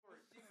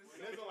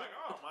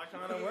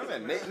kind of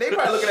women. They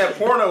probably looking at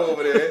porno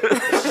over there. Look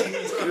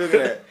at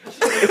that.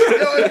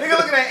 Yo, nigga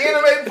looking at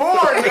anime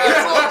porn.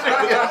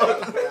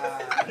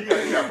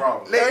 You got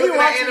problems. They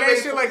watching that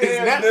shit like it's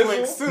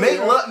Netflix too.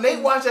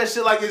 Nate watch that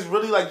shit like it's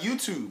really like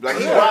YouTube. Like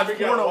he watch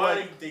porno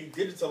like they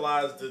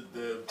digitalized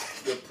the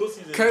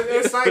pussies. Because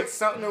it's like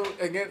something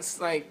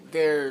against like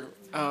their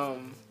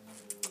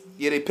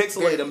yeah, they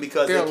pixelate them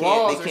because they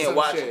can't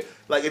watch shit.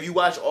 Like if you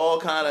watch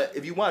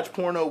if you watch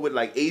porno with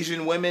like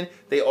Asian women,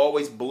 they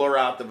always blur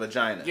out the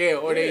vagina. Yeah,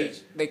 or they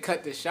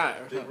cut the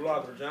shot. They blur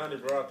out the vagina,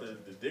 they blur out the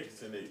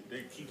dicks, and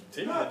they keep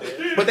the titties in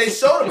there. But they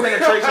show the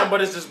penetration,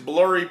 but it's just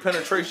blurry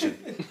penetration.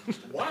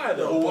 Why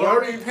though?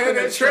 Blurry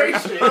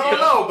penetration. I don't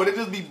know, but it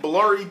just be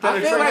blurry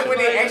penetration. I feel like when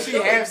they actually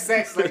have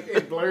sex, like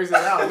it blurs it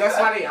out. That's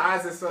why their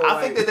eyes are so.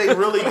 I think that they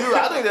really do.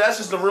 I think that's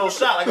just a real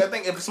shot. Like I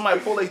think if somebody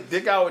pull their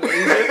dick out in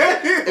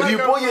Asia, if you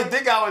pull your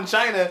dick out in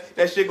China,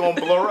 that shit gonna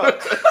blur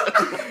up.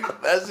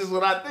 That's just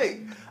what I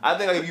think. I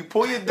think like if you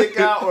pull your dick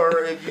out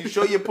or if you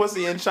show your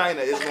pussy in China,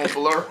 it's gonna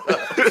blur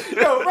up.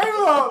 Yo, first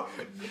of all,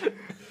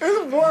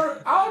 it's more.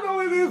 I don't know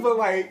what it is, but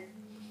like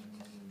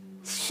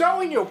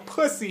showing your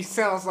pussy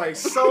sounds like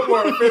so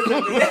more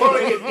efficient than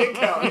pulling your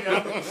dick out. You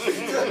know?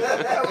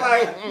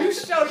 Like you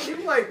show, you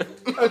like a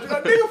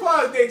nigga pull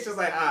out his dick, just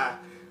like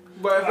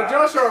But if a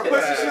girl show her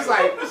pussy, she's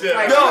like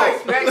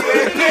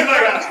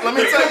let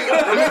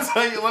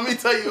me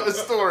tell you a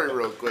story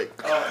real quick.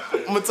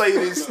 I'm gonna tell you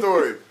this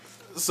story.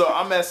 So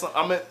I'm at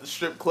a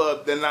strip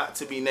club. They're not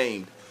to be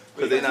named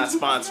because they're not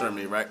sponsoring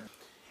me, right?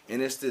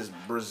 And it's this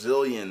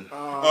Brazilian, this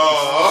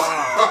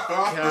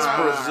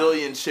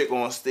Brazilian chick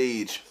on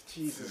stage.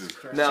 Jesus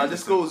Christ. Now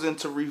this goes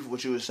into Reef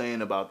what you were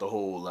saying about the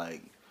whole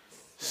like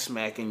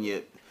smacking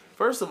your.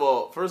 First of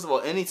all,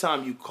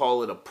 anytime you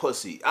call it a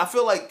pussy, I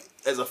feel like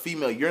as a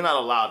female, you're not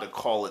allowed to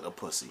call it a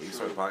pussy.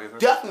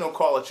 Definitely don't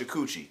call it your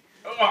coochie.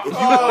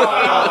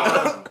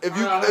 If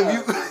you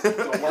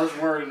the worst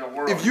word in the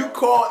world. If you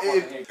call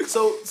it,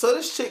 so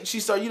this chick, she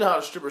start. You know how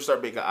the strippers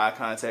start making eye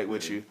contact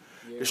with you.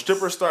 Yes. The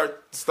strippers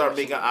start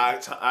making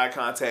eye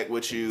contact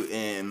with you,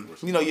 and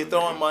you know you're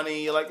throwing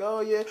money. You're like, oh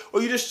yeah,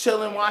 or you're just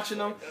chilling watching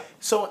them.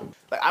 So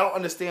like I don't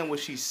understand what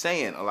she's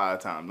saying a lot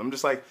of times. I'm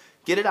just like,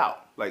 get it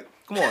out. Like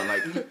come on,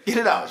 like get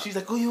it out. She's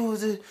like, oh you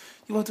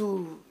want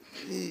to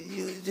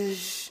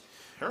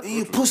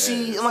you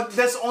pussy. I'm like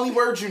that's the only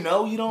word you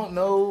know. You don't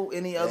know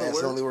any other word.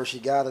 That's the only word she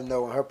gotta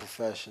know in her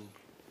profession.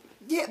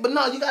 Yeah, but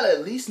no, you gotta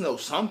at least know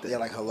something. Yeah,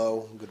 like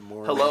hello, good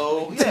morning.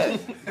 Hello, yeah.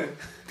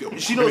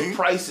 She knows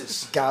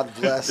prices. God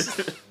bless.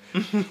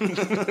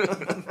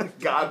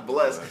 God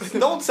bless.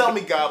 Don't tell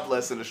me God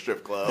bless in a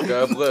strip club.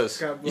 God bless.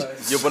 God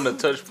bless. You wanna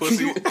touch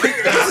pussy? God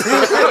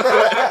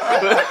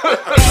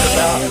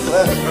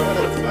bless.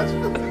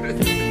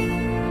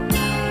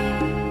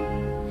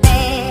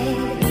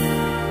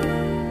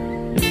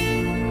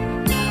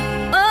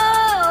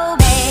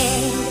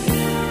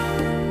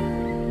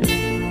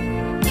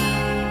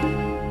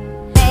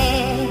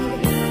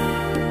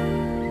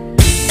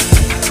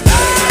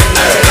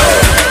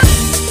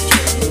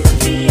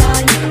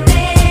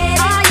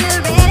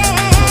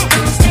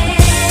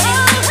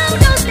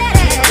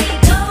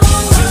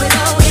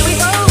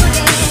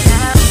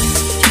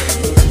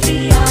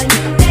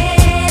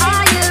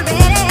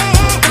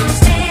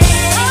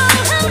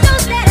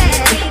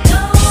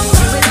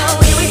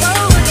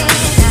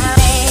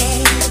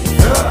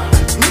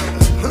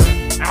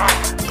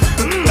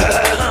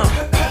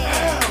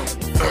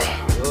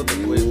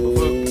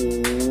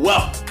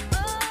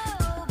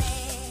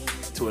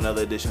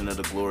 Edition of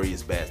the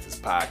Glorious Bastards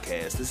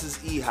podcast. This is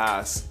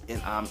Ehas,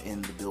 and I'm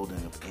in the building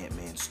of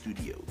Ant-Man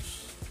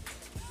Studios.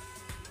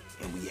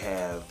 And we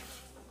have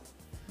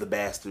the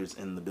bastards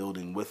in the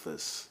building with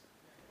us.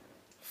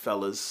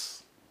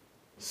 Fellas,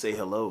 say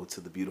hello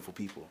to the beautiful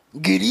people.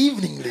 Good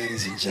evening,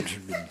 ladies and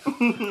gentlemen.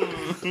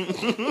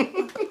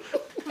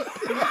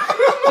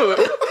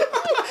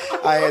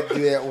 I had to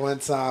do that one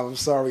time. I'm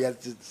sorry.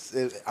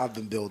 I've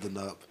been building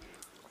up.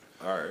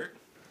 All right.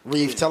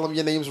 Reef, tell them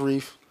your name's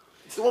Reef.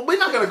 Well, we're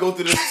not gonna go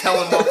through this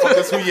telling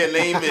motherfuckers who your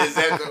name is.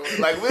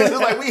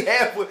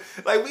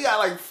 We got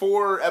like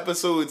 4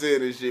 episodes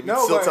in and shit. We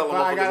still telling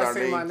motherfuckers I gotta our say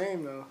names. my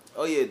name though.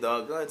 Oh yeah,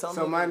 dog. Go ahead, tell me.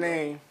 So my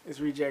name is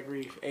Reject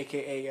Reef,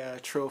 aka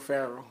Trill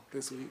Farrell.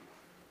 This week.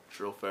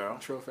 Trill Farrell.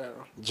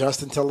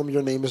 Justin, tell them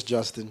your name is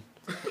Justin.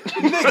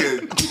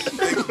 Nigga,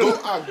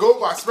 I go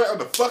by sweat on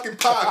the fucking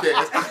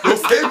podcast. Don't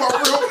say my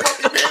real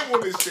fucking name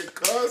on this shit,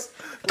 cuz.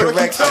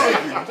 Correction.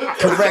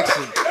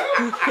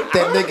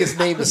 That nigga's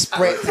name is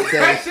Spread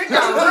today. Shit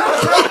got real.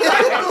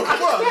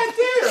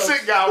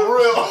 Shit got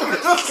real.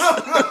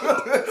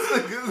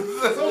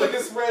 It's only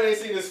this Spread ain't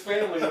seen his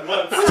family in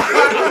months.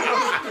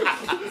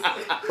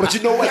 But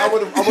you know what? I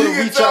would have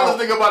reached out.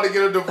 This nigga about to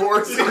get a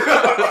divorce.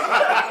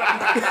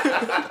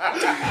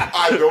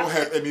 I don't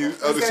have any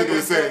other shit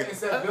to say.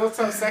 It's that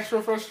built-up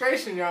sexual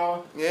frustration,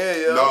 y'all. Yeah,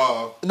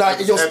 yo. No.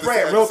 Yo,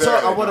 Spread, real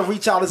talk. I want to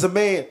reach out as a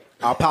man.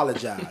 I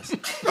apologize.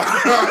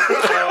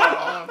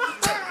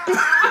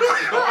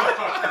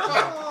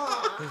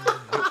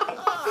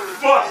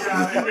 Fuck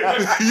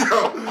Yo,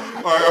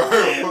 all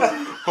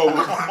right.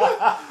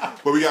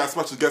 But we got a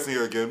special guest in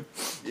here again.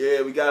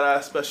 Yeah, we got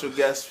our special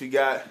guest. We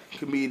got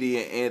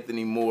comedian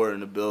Anthony Moore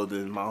in the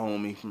building, my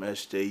homie from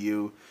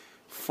SJU.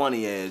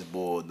 Funny ass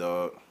boy,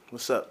 dog.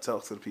 What's up?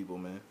 Talk to the people,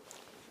 man.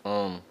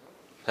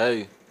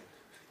 Hey.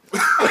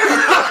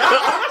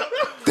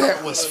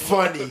 That was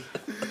funny.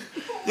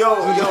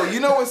 Yo, you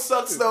know what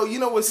sucks though? You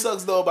know what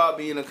sucks though about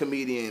being a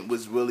comedian?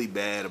 What's really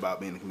bad about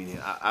being a comedian?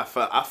 I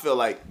feel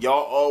like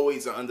y'all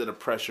always are under the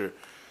pressure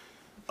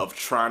of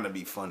trying to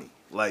be funny.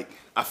 Like,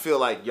 I feel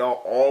like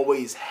y'all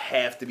always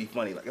have to be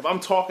funny. Like, if I'm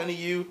talking to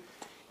you,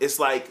 it's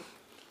like,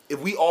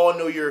 if we all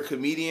know you're a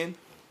comedian,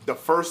 the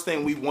first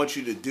thing we want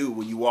you to do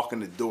when you walk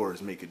in the door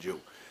is make a joke.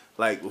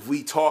 Like, if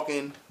we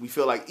talking, we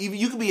feel like, even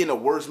you could be in the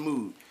worst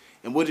mood,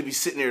 and we'll just be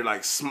sitting there,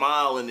 like,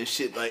 smiling and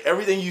shit. Like,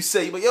 everything you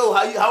say, you be like, yo,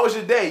 how was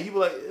your day? You be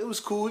like, it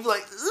was cool. You be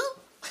like,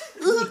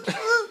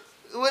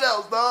 what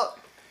else, dog?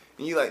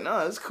 And you like,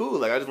 nah, it's cool.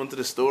 Like, I just went to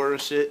the store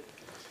and shit,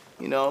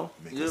 you know?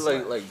 Just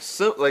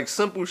like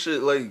simple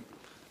shit.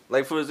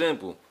 Like for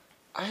example,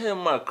 I had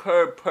my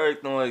car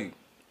parked on like,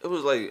 it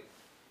was like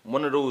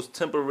one of those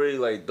temporary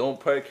like don't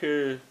park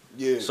here.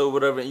 Yeah. So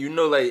whatever, and you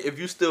know, like if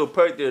you still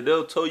park there,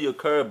 they'll tow your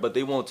car, but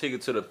they won't take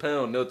it to the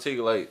pound. They'll take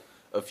it like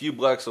a few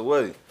blocks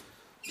away.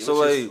 So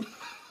like,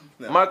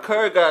 my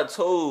car got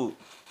towed,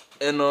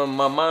 and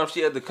my mom,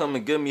 she had to come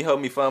and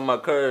help me find my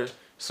car.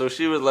 So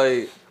she was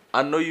like,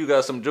 I know you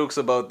got some jokes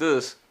about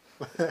this.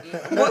 What the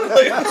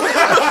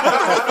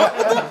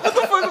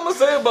fuck am I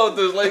saying about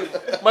this?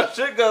 Like, my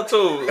shit got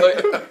towed.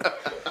 Like,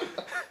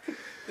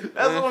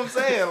 that's what I'm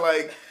saying.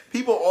 Like,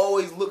 people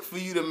always look for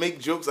you to make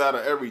jokes out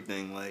of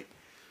everything. Like,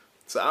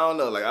 so I don't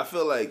know. Like, I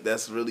feel like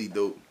that's really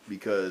dope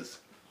because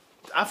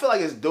I feel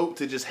like it's dope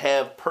to just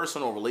have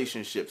personal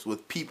relationships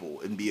with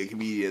people and be a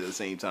comedian at the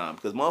same time.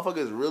 Because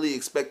motherfuckers really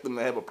expect them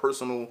to have a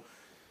personal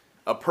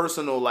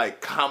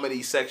like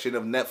comedy section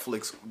of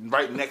Netflix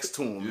right next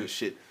to them and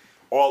shit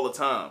all the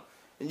time.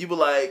 And you be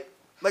like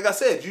I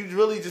said, you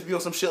really just be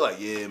on some shit like,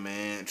 yeah,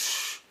 man,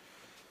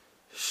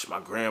 my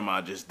grandma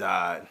just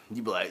died.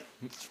 You be like,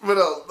 what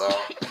else, dog?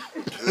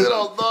 What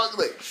else, dog?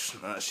 Like,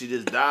 nah, she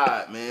just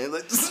died, man.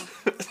 Like,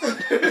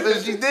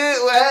 if she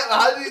did, what happened?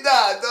 How did she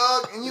die,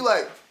 dog? And you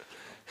like,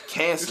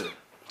 cancer.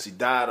 She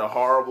died a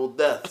horrible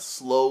death,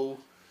 slow,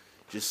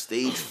 just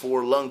stage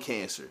 4 lung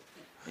cancer.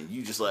 And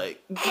you just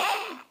like,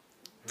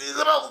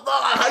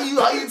 how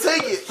you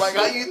take it? Like,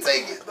 how you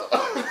take it?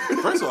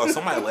 First of all,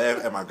 somebody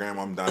laugh at my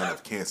grandma dying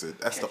of cancer.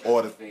 That's the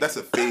order. That's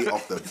a fade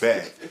off the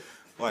bat.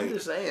 Like, I'm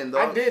just saying,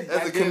 dog.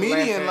 As a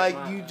comedian, like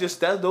you just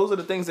those are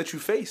the things that you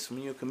face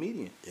when you're a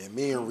comedian. Yeah,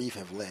 me and Reef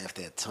have laughed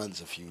at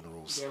tons of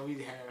funerals. Yeah,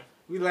 we have.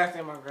 We laughed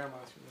at my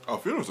grandma's funeral. oh,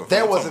 funerals are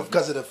That fun. wasn't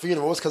because of the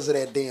funeral. It was because of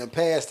that damn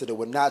pastor that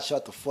would not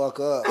shut the fuck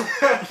up.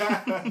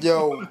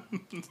 Yo,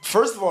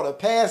 first of all, the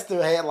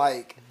pastor had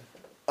like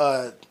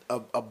a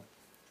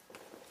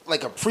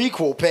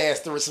prequel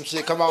pastor or some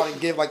shit come out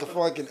and give like a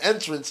fucking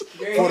entrance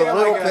for the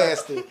real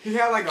pastor. He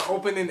had like an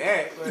opening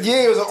act. Like,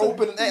 Yeah, it was an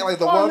opening act. Like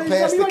the one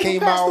pastor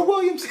came out.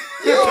 Williams.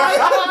 Yeah,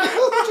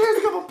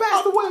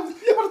 Pastor Williams.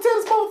 You want to tear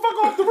this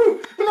motherfucker off the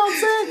roof? You know what I'm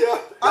saying? Yeah.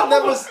 I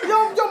never. Yo,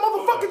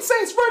 motherfucking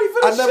Saints ready for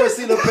this I never shit?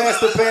 seen a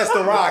pastor pass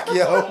the rock,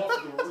 yo.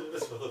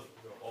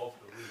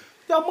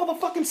 Y'all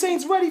motherfucking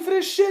Saints ready for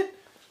this shit?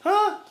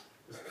 Huh?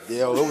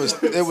 Yo,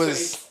 it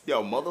was.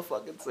 Yo,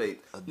 motherfucking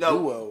Saints.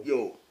 Duo.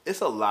 Yo,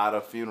 it's a lot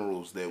of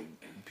funerals that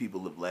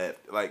people have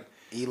laughed. Like,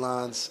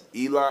 Elon,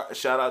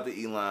 shout out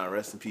to Elon.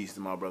 Rest in peace to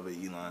my brother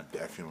Elon.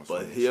 That funeral's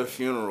But funny. his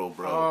funeral,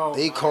 bro. Oh,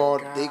 they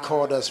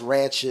called us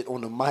ratchet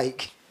on the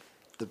mic.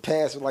 The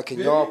pastor was like, can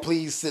y'all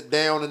please sit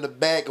down in the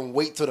back and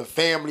wait till the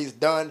family's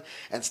done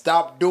and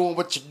stop doing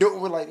what you're doing?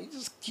 We're like,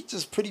 he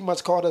just pretty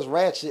much called us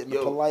ratchet in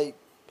a polite,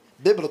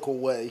 biblical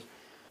way.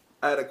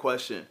 I had a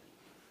question.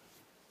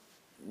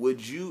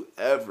 Would you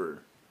ever...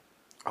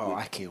 Oh,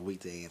 I can't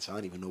wait to answer. I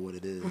don't even know what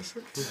it is.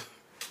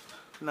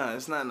 Nah,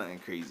 it's not nothing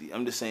crazy.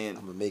 I'm just saying...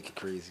 I'm going to make it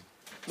crazy.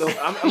 No,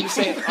 I'm just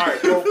saying... All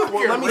right,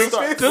 well let me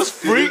start. this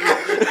freak. Make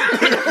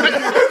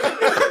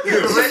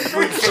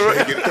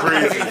it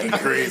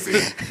crazy.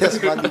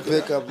 That's my new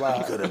pickup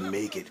line. Gonna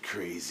make it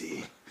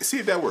crazy. See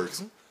if that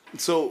works.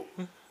 So,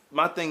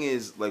 my thing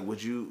is, like,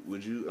 would you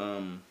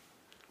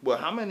well,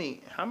 how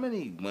many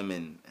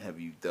women have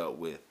you dealt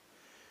with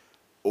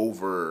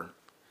over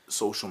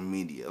social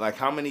media? Like,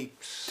 how many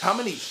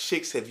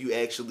chicks have you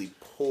actually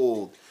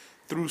pulled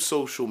through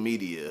social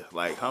media?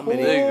 Like, how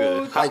many?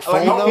 Like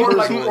phone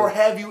numbers? Or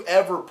have you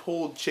ever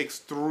pulled chicks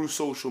through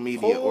social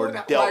media or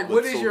dealt like,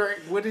 with?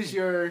 What is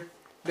your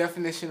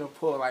definition of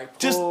pull? Like,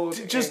 pull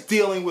just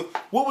dealing with.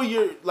 What were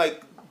your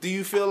like? Do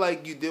you feel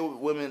like you deal with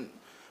women,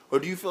 or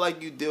do you feel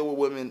like you deal with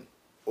women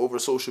over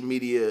social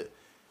media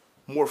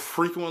more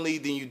frequently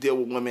than you deal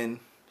with women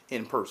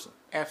in person?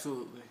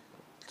 Absolutely.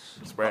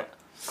 Right.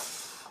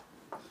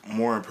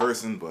 More in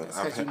person, but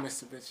That's because you miss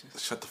the bitches.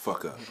 Shut the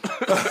fuck up.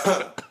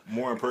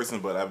 More in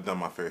person, but I've done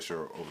my fair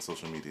share over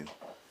social media.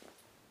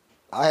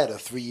 I had a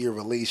 3-year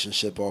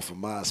relationship off of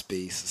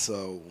MySpace,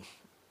 so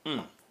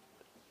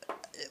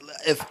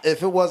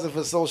if it wasn't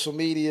for social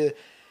media,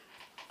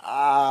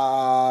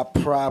 I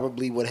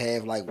probably would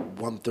have like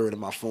 1/3 of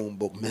my phone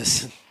book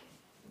missing.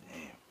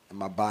 Damn. And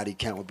my body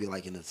count would be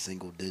like in the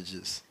single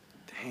digits.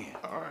 Damn.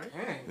 All right.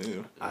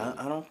 Dang. Yeah.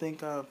 I don't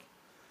think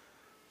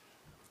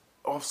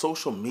off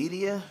social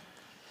media.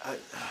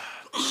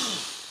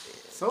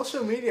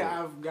 Social media,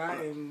 I've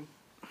gotten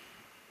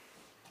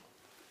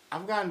a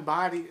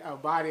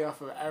body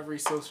off of every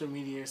social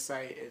media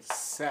site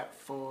except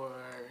for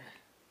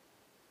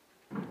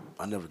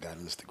I never got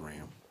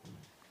Instagram.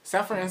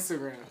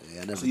 Instagram.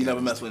 Yeah, I never. So you got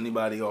never mess Instagram. with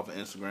anybody off of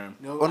Instagram?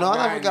 No, Oh, no,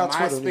 I never got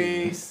Twitter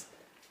MySpace,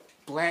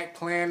 Black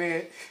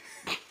Planet,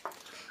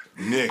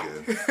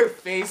 Nigga.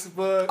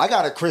 Facebook. I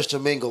got a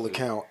Christian Mingle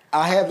account.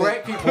 I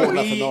Black haven't people pulled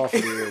nothing eat. off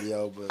of there,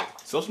 yo, but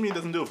Social media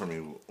doesn't do it for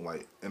me,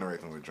 like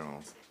interacting with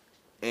Jones.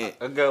 And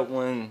I got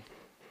one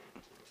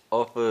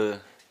off of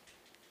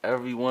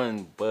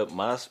everyone but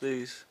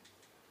MySpace.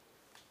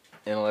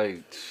 And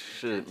like,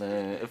 shit,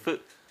 man.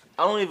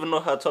 I don't even know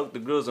how to talk to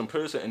girls in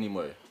person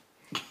anymore.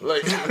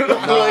 Like,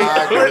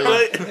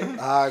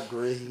 I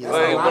agree.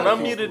 like a lot when I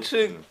of meet a people.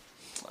 chick,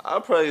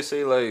 I'll probably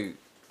say like,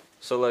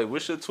 so like,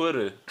 what's your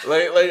Twitter?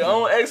 Like I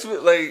don't ask for,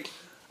 like,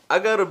 I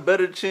got a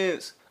better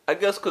chance, I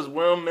guess, cause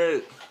where I'm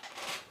at.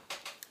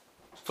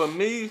 For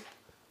me,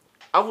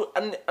 I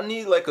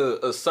need like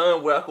a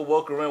sign where I could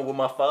walk around with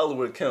my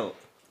follower count,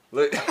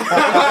 like,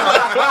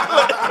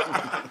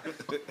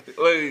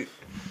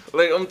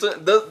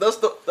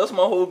 that's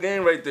my whole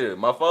game right there.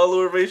 My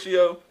follower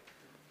ratio,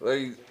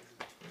 like.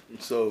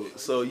 So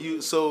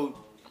you do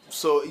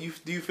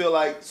you feel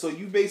like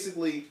you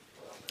basically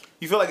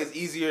you feel like it's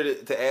easier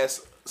to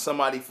ask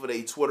somebody for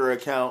their Twitter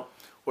account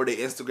or their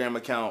Instagram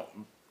account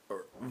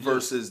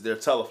versus their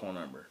telephone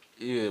number?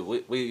 Yeah,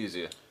 way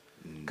easier.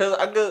 Cause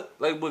I got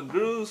like with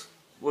girls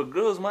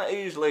my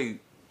age, like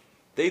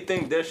they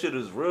think that shit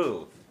is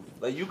real.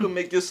 Like you can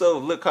make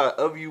yourself look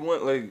however you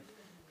want. Like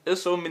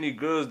there's so many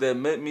girls that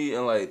met me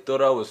and like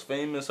thought I was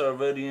famous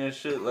already and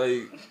shit.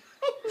 Like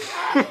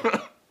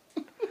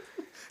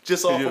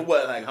Just off of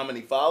what, like how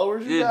many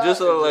followers you got?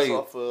 just Or like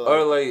off of,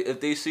 or like if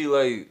they see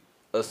like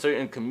a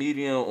certain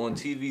comedian on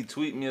TV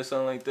tweet me or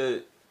something like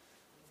that.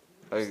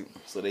 Like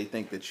so they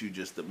think that you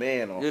just the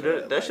man off yeah,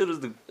 of that like, shit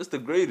is the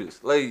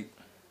greatest. Like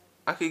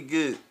I could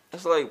get.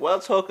 It's like why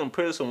talk in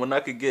person when I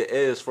could get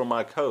ass from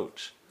my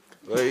couch.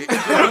 Like,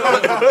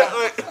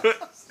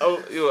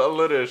 oh, yo, I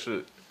love that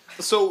shit.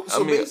 So I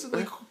mean,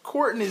 basically,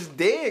 courting is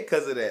dead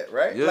because of that,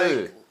 right? Yeah.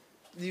 Like,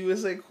 you would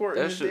say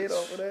courting That is dead shit's-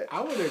 off of that?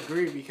 I would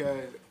agree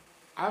because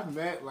I've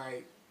met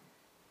like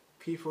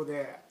people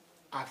that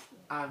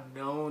I've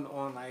known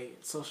on like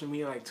social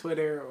media like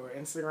Twitter or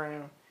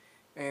Instagram,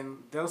 and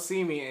they'll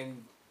see me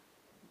and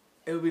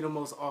it'll be the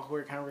most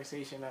awkward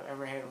conversation I've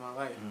ever had in my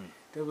life.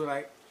 They'll be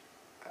like,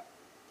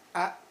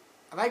 I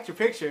liked your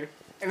picture,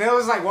 and they'll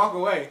just like walk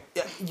away.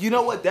 Yeah, you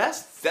know what?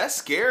 That's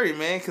scary,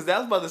 man. Because I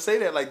was about to say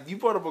that. Like, you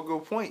brought up a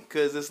good point.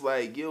 Because it's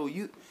like, yo,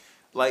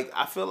 like,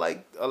 I feel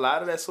like a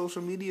lot of that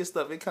social media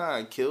stuff, it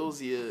kind of kills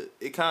you.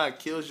 It kind of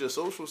kills your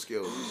social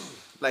skills.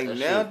 Like That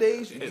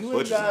nowadays, shit- you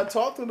ain't gotta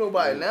talk to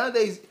nobody.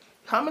 Nowadays,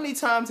 how many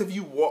times have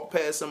you walked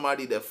past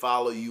somebody that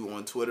follow you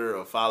on Twitter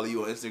or follow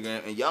you on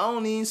Instagram and y'all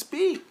don't even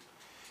speak?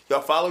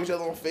 Y'all follow each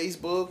other on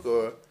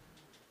Facebook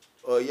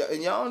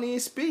and y'all don't even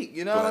speak.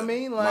 You know what I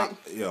mean? Like,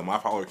 my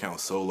follower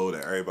count's so low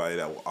that everybody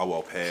that I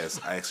walk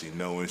past I actually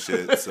know and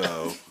shit.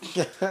 So,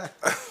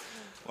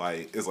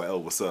 like, it's like, oh,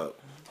 what's up?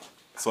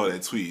 Saw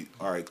that tweet.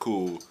 All right,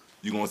 cool.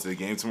 You going to the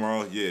game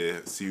tomorrow? Yeah,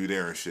 see you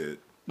there and shit.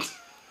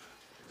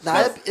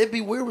 Now it'd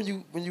be weird when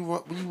you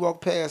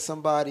walk past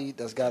somebody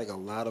that's got like a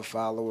lot of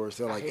followers.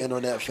 They're like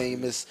internet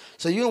famous,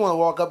 so you don't want to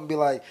walk up and be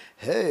like,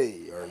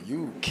 "Hey, are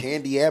you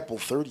Candy Apple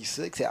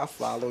 36? Hey, I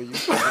follow you."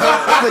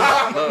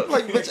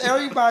 like, bitch,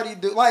 everybody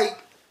do. Like,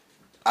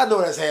 I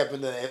know that's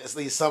happened to at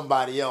least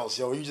somebody else.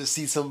 Yo, you just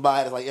see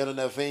somebody that's like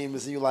internet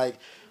famous, and you like,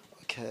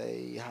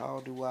 okay,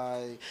 how do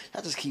I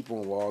just keep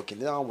on walking.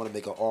 Then I don't want to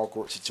make an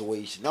awkward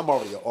situation. I'm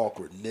already an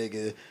awkward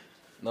nigga.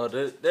 No,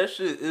 that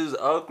shit is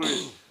awkward.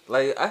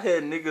 Like I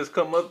had niggas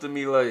come up to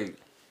me like,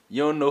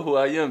 "You don't know who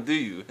I am, do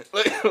you?"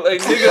 Like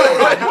nigga,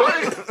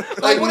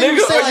 like what do you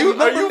nigga, say? are you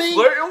Remember me?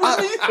 flirting with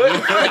me?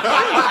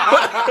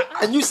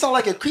 And you sound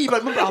like a creep.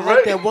 Like, remember, I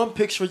like that one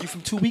picture of you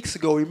from 2 weeks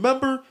ago.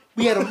 Remember?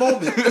 We had a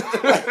moment.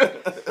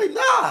 like,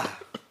 nah.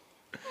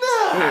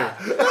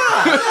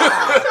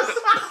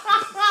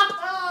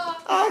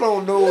 I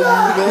don't know you,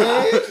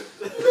 man.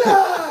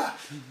 Nah.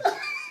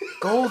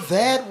 Go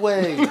that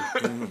way.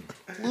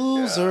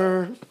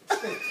 Loser.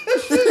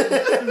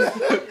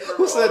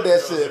 Who said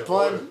that shit,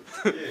 Pun?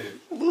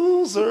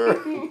 Loser.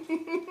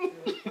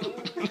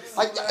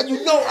 Like, you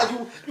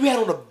had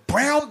on a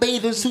brown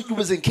bathing suit. You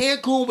was in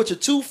Cancun with your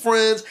two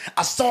friends.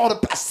 I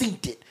seen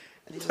it.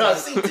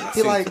 And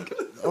you're like,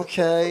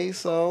 okay,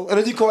 so. And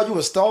then you call you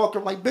a stalker.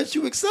 I'm like, bitch,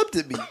 you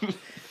accepted me.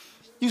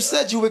 You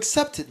said you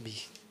accepted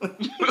me.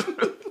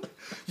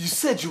 you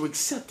said you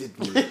accepted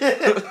me.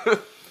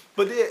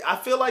 But then, I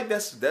feel like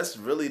that's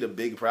really the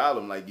big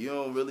problem. Like, you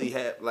don't really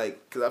have, like,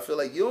 because I feel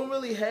like you don't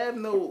really have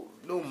no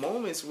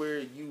moments where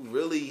you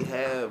really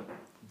have,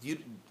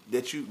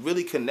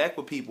 really connect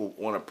with people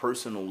on a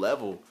personal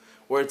level,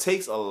 where it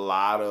takes a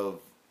lot of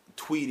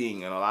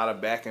tweeting and a lot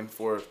of back and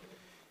forth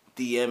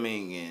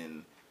DMing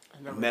and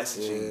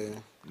messaging.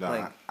 Nah,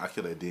 Like, I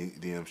kill that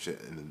DM shit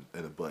in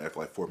the butt after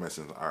like 4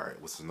 messages. All right,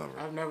 what's his number?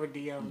 I've never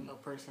DM'd a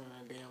person in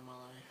a day in my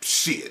life.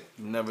 Shit.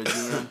 You never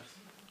DM.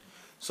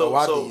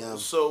 DM.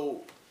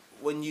 So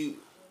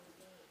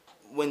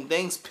when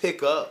things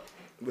pick up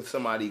with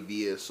somebody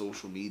via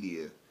social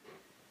media,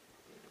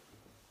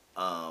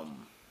 how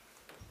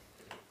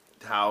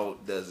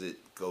does it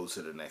go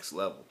to the next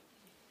level?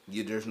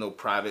 There's no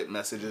private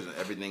messages and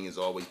everything is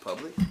always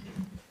public.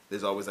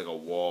 There's always like a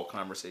wall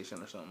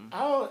conversation or something.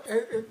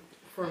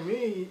 For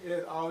me,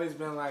 it's always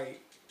been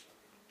like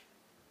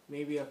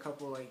maybe a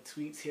couple like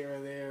tweets here or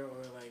there,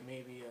 or like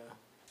maybe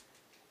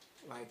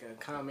a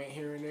comment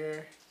here and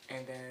there,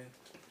 and then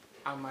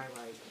I might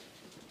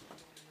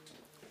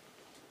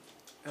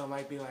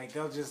be like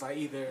they'll just like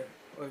either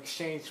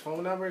exchange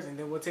phone numbers and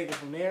then we'll take it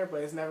from there.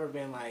 But it's never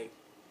been like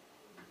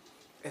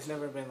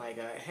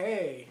a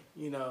hey,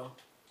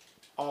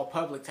 all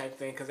public type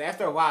thing. Because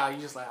after a while, you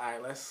just like, all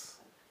right, let's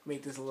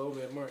make this a little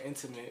bit more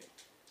intimate.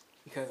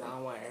 Because I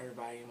don't want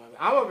everybody in my...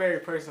 I'm a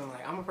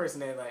person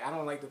that, like, I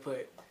don't like to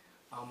put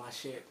all my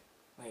shit,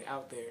 like,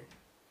 out there.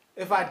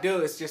 If I do,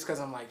 it's just because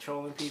I'm, like,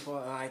 trolling people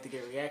and I like to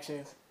get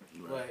reactions.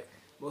 Right. But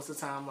most of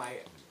the time,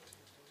 like,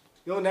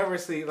 you'll never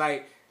see,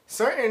 like,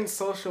 certain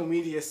social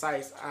media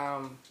sites,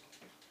 I'm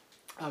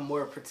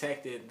more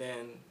protected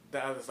than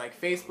the others.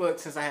 Like, Facebook,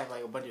 since I have,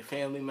 like, a bunch of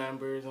family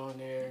members on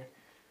there,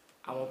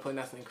 I won't put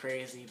nothing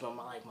crazy. But,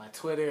 my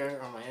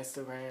Twitter or my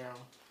Instagram,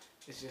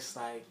 it's just,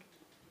 like...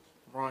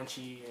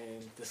 raunchy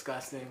and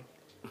disgusting.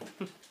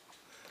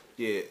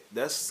 Yeah,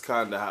 that's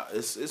kind of how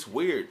it's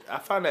weird. I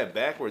find that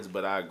backwards,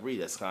 but I agree.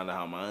 That's kind of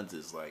how mine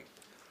is. Like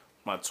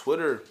my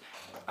Twitter,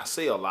 I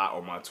say a lot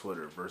on my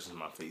Twitter versus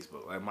my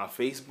Facebook. Like my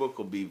Facebook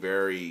will be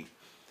very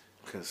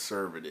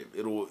conservative.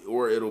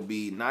 It'll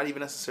be not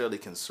even necessarily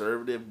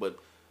conservative, but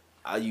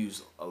I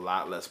use a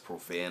lot less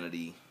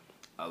profanity,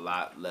 a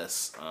lot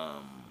less.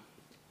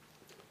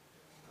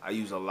 I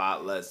use a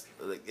lot less.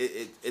 Like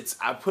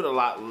I put a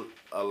lot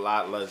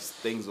less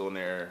things on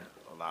there.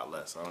 A lot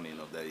less. I don't even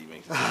know if that even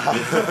makes sense.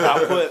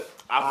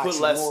 I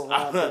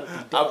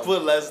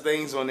put less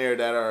things on there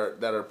that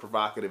are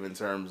provocative in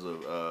terms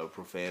of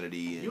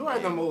profanity. And, You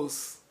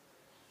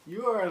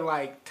are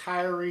like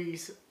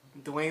Tyrese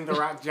Dwayne The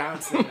Rock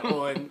Johnson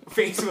on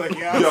Facebook,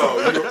 yo.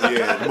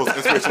 The most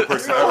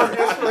inspirational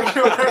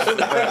person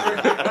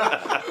ever.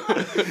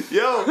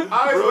 Yo,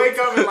 I always wake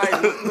up and like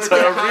look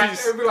at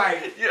Haas,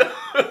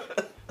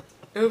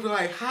 it would be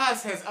like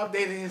Haas has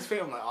updated his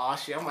film. I'm like, oh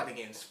shit, I'm about to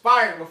get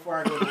inspired before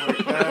I go to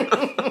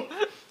work.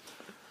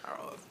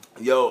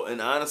 Yo, and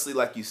honestly,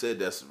 like you said,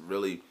 that's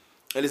really,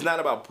 and it's not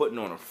about putting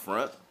on a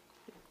front.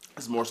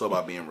 It's more so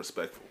about being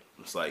respectful.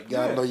 It's like you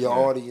gotta know your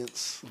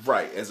audience,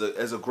 right? As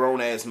a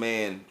grown ass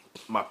man,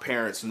 my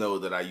parents know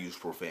that I use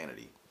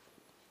profanity.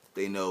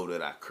 They know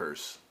that I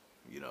curse.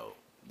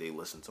 They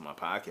listen to my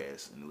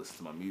podcast and they listen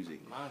to my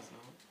music. Mine's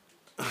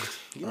not.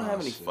 You don't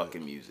have any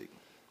fucking music.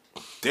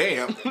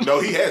 Damn.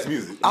 No, he has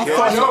music.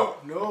 No,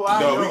 we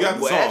got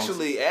the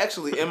songs.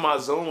 Actually, In My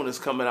Zone is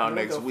coming out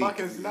next week. Fuck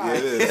is not. Yeah,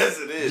 it is. Yes,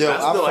 it is. Yo, I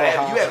still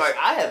have. You act like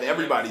I have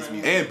everybody's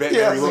music. And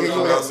Batman Reloaded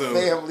coming out soon.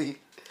 Family.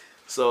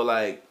 So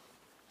like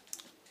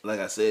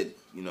I said,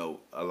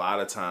 a lot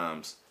of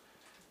times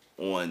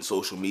on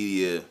social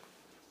media,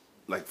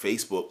 like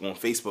Facebook,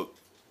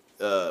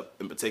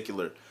 in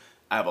particular,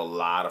 I have a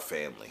lot of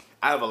family.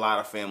 I have a lot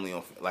of family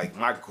on, like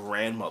my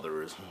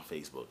grandmother is on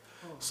Facebook.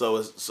 So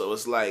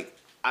it's like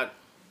I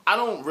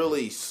don't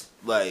really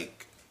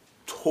like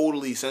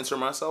totally censor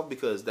myself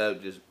because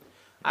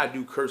I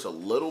do curse a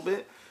little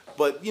bit,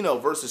 but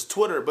versus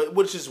Twitter, but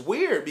which is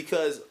weird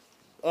because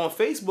on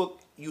Facebook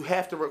you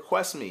have to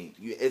request me.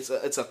 It's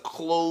a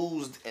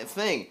closed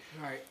thing.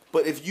 Right.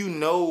 But if you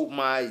know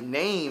my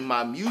name,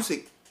 my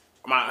music,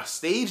 my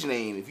stage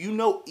name, if you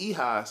know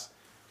Ehas,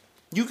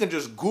 you can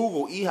just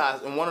Google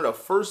Ehas, and one of the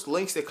first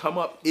links that come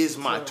up is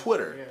my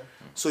Twitter. Yeah.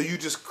 So you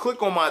just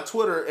click on my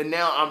Twitter, and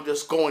now I'm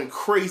just going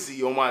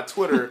crazy on my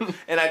Twitter,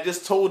 and I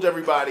just told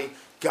everybody,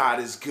 God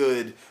is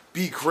good.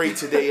 Be great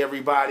today,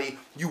 everybody.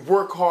 You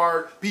work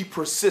hard, be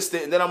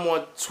persistent, and then I'm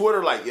on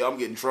Twitter like, yo, I'm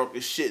getting drunk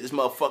as shit. This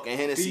motherfucking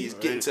Hennessy is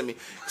getting to me.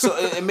 So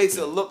it makes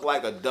it look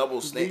like a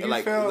double standard. Do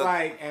you feel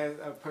like as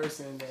a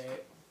person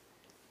that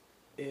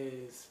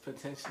is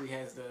potentially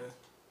has the...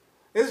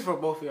 This is for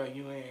both of y'all,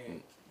 you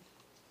and...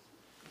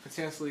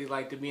 potentially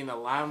like to be in the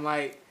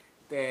limelight,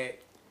 that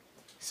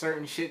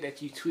certain shit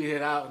that you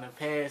tweeted out in the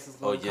past is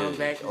gonna come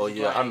back. Oh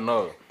yeah, like, I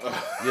know.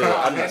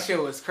 That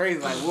shit was crazy.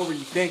 Like, what were you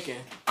thinking?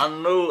 I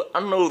know.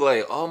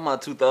 Like all my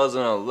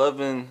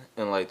 2011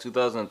 and like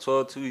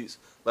 2012 tweets.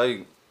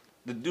 Like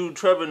the dude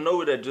Trevor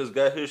Noah that just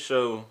got his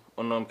show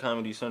on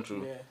Comedy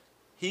Central. Yeah.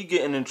 He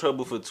getting in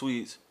trouble for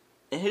tweets,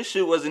 and his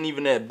shit wasn't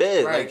even that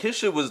bad. Right. Like his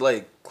shit was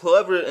like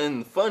clever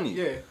and funny.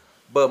 Yeah.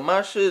 But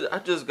my shit, I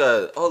just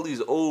got all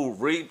these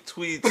old rape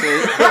tweets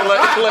and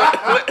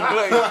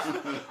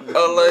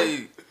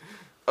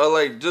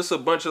like just a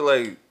bunch of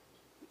like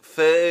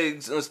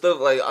fags and stuff.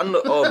 Like I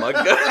know. Oh my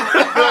god.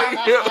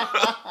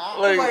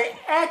 Like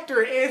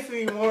actor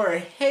Anthony Moore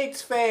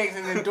hates fags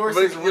and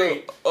endorses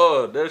rape.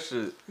 Oh, that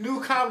shit.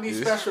 New comedy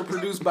special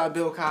produced by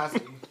Bill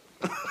Cosby.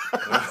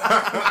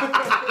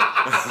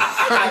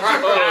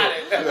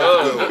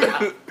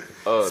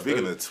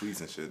 Speaking of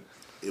tweets and shit,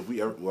 if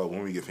we ever,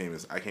 when we get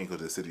famous, I can't go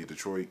to the city of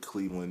Detroit,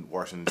 Cleveland,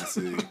 Washington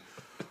D.C.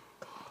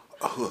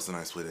 Who else a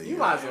nice play that year? You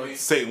might as well.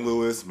 St.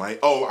 Louis, I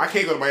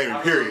can't go to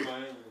Miami. Period.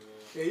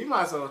 Yeah, you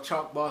might as well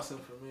chalk Boston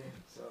for me.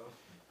 So.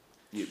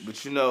 Yeah, but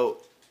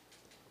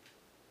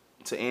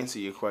to answer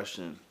your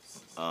question,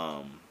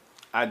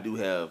 I do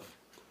have,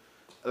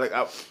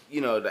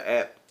 the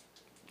app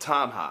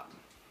Time Hop.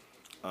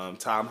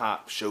 Time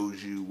Hop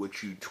shows you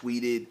what you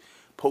tweeted,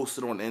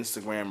 posted on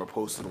Instagram, or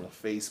posted on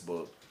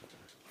Facebook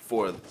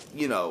for,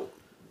 in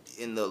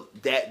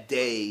that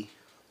day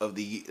of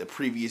the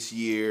previous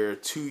year,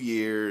 2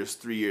 years,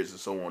 3 years, and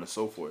so on and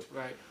so forth.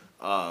 Right.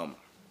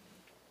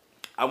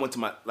 I went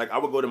to I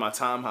would go to my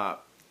Time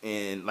Hop,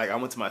 and I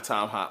went to my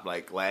Time Hop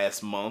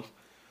last month,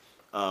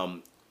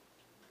 and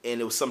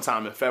it was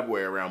sometime in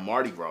February around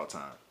Mardi Gras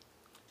time,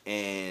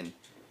 and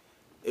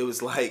it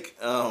was it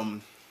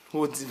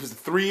was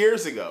 3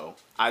 years ago.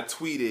 I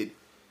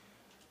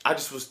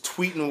just was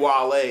tweeting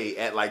Wale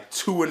at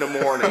 2 in the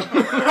morning.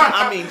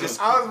 I mean,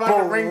 just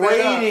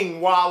berating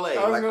Wale.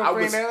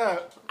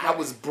 I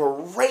was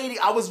berating.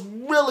 I was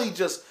really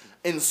just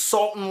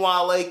insulting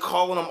Wale,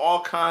 calling him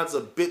all kinds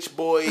of bitch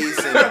boys,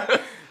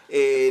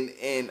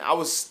 and I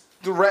was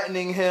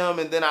threatening him,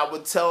 and then I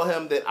would tell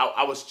him that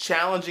I was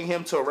challenging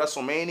him to a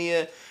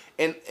WrestleMania,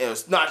 and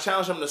I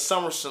challenged him to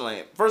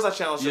SummerSlam. First, I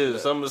challenged him to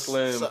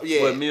SummerSlam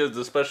with me as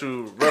the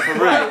special referee.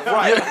 Right.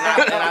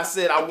 And I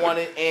said I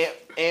wanted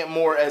Ant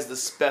Moore as the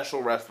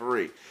special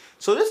referee.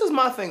 So this is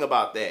my thing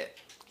about that.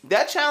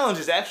 That challenge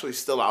is actually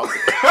still out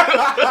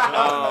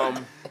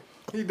there.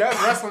 He does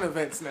wrestling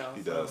events now.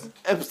 He does.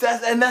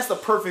 And that's the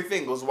perfect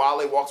thing, because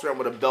Wale walks around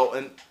with a belt,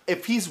 and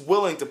if he's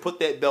willing to put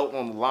that belt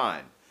on the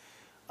line,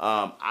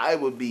 I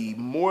would be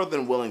more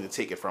than willing to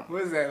take it from him.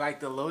 What is that,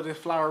 the Lotus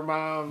Flower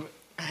Bomb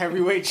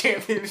heavyweight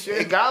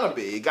championship? It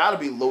gotta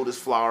be Lotus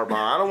Flower Bomb.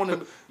 I don't want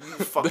to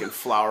fucking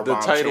Flower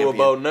Bomb The title champion.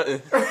 about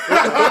nothing.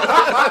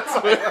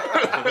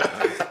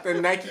 The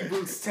Nike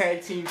Boots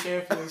Tag Team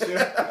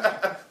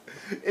Championship.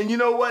 And you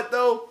know what,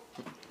 though?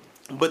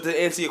 But to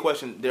answer your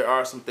question, there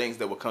are some things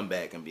that will come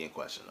back and be in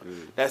question.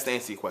 That's to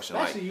answer your question.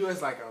 Especially you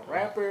as a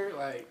rapper,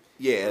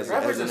 as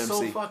rappers an are so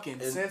MC.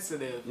 fucking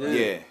sensitive.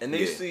 Yeah. And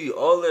they see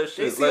all that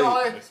shit. They see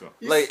all that.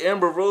 Like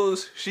Amber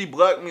Rose, she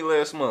blocked me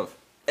last month.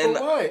 And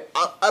for what?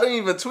 I didn't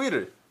even tweet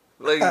her.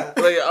 I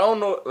don't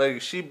know.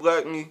 She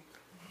blocked me.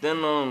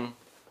 Then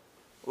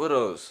what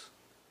else?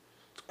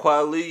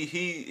 Kweli,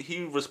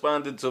 he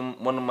responded to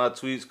one of my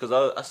tweets because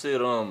I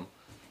said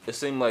it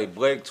seemed like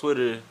Black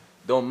Twitter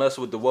don't mess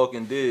with The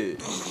Walking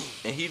Dead,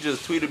 and he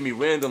just tweeted me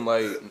random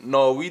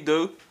no, we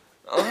do.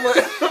 I'm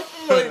like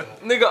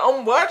nigga,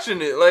 I'm watching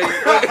it.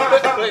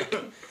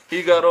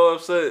 He got all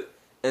upset,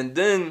 and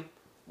then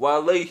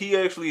Wale,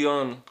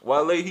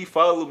 he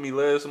followed me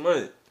last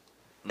month.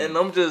 And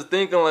I'm just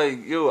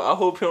thinking yo, I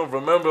hope he don't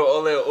remember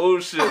all that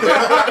old shit.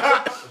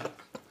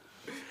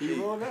 He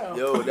will now.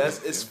 Yo,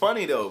 it's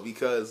funny though,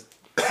 because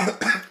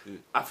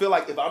I feel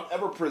like if I'm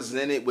ever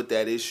presented with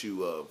that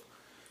issue of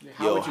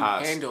how would you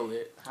Haas, handle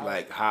it?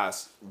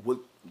 Haas, what,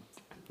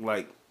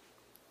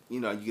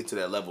 you get to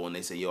that level and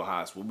they say, yo,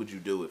 Haas, what would you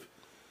do if,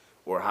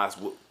 or Haas,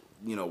 what,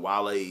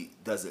 Wale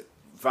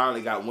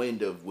finally got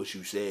wind of what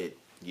you said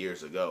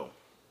years ago,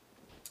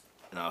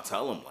 and I'll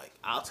tell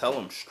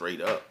him straight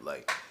up, and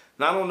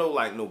I don't know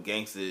no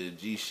gangster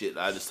G shit.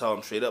 I just tell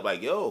him straight up,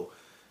 yo,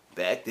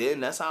 back then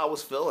that's how I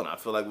was feeling. I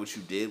feel like what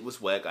you did was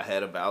whack. I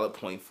had a valid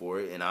point for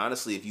it, and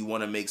honestly, if you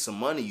want to make some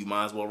money, you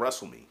might as well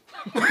wrestle me.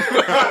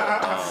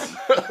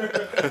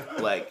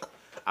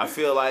 I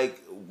feel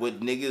like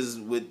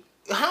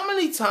how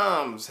many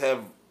times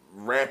have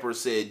rappers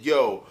said,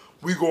 yo,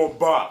 we gonna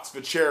box for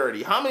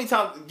charity? How many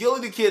times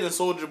Gilly the Kid and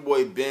Soulja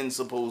Boy been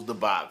supposed to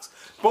box?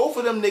 Both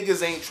of them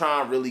niggas ain't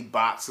trying to really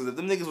box. If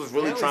them niggas was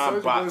really trying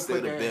to box,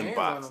 they'd have been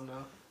boxed.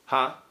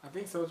 Huh? I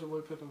think Soulja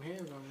Boy put them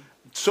hands on him.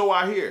 So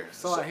I hear.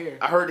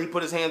 I heard he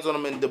put his hands on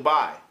him in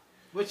Dubai.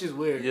 Which is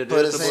weird. Yeah,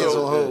 Put his hands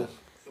on who?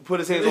 Put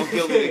his hands on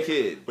Gilly the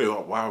Kid. Wait,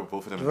 why were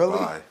both of them Really?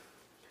 Dubai?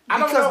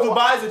 Because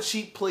Dubai's a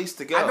cheap place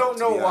to go. I don't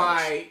know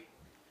why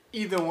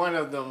either one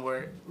of them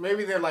were.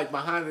 Maybe they're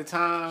behind the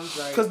times.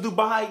 Because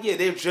Dubai,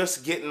 they're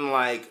just getting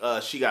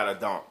She Got a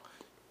Dunk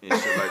and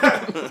shit like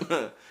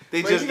that.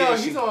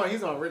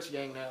 He's on Rich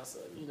Gang now, so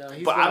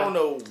he's. But I don't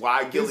know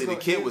why Gilly the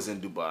Kid was in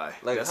Dubai.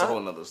 That's a whole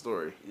nother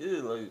story.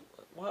 Yeah,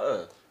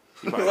 why?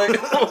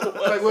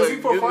 Was he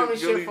performing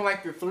shit from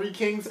the Three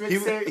Kings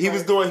mixtape? He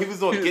was doing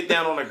Get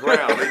Down on the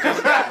Ground.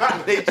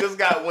 They just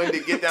got wind to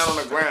Get Down on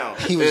the Ground.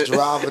 He was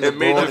driving the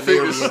Broad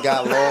area and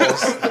got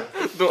lost.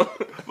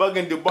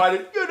 Fucking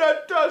Dubai, you're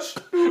not touched.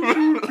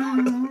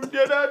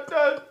 You're not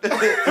touched.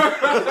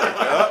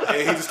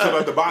 And he just cut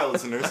out the Dubai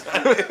listeners.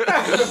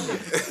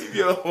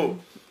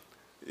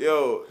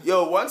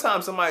 Yo, one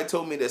time somebody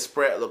told me that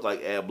Sprat looked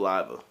like Ab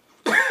Liva.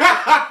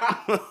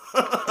 I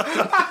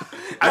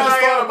just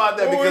thought about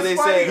that because they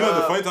said, You know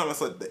the funny time I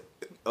said that,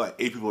 like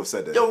 8 people have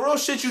said that. yo, real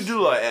shit, you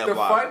do like Ab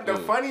Liva. The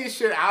funniest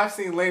shit I've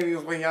seen lately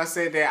is when y'all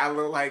said that I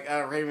look like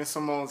Raven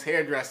Simone's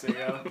hairdresser,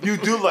 yo. You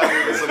do like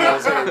Raven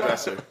Simone's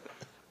hairdresser.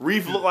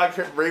 Reef look like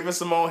Raven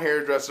Simone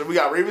hairdresser. We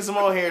got Raven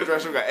Simone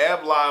hairdresser. We got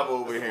Ab Live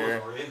over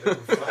here.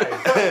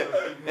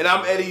 And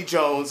I'm Eddie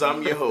Jones.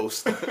 I'm your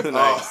host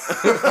tonight.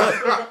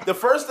 The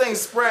first thing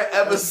Sprat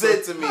ever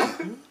said to me,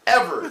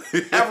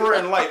 ever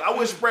in life, I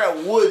wish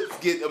Sprat would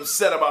get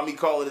upset about me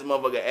calling this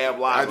motherfucker Ab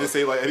Live. I just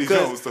say like Eddie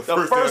Jones. The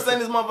first thing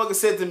this motherfucker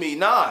said to me,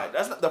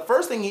 that's not the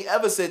first thing he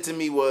ever said to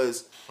me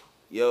was,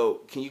 yo,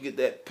 can you get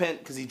that pen?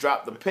 Because he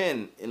dropped the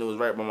pen and it was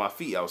right by my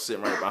feet. I was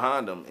sitting right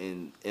behind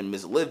him in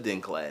Miss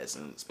Livden class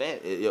in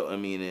Spanish. Yo, I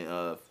mean, in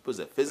what was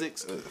that,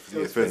 physics?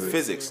 Yeah,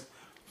 physics.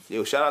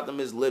 Yo, shout out to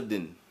Miss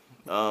Livden.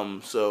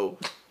 So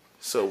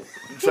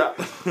drop.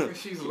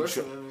 She's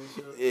listening.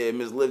 Yeah,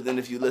 Miss Livden,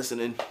 if you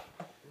listening.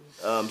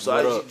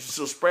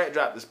 So Sprat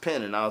dropped his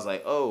pen and I was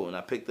like, oh, and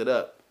I picked it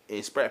up.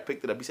 And Sprat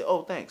picked it up. He said,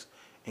 oh, thanks.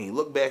 And he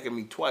looked back at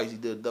me twice. He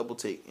did a double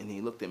take and he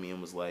looked at me and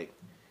was like,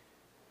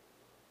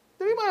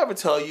 did anybody ever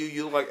tell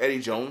you look like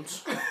Eddie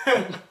Jones?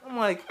 I'm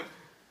like,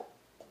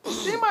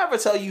 did anybody ever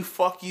tell you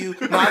fuck you?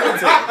 No,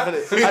 I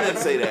didn't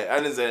say that. I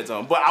didn't say that to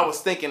him. But I was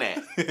thinking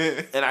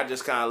that. And I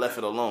just kind of left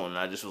it alone. And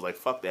I just was like,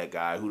 fuck that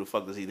guy. Who the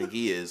fuck does he think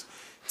he is?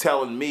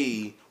 Telling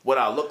me what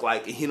I look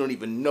like and he don't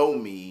even know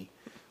me.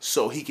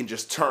 So he can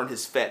just turn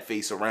his fat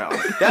face around.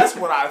 That's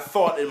what I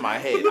thought in my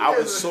head. I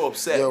was so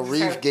upset. Yo,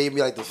 Reef gave me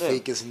like the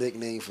fakest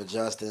nickname for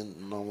Justin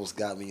and almost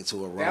got me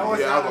into a run. I'm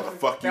gonna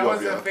fuck you up,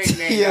 That was a fake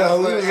name. Yeah,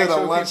 we was in a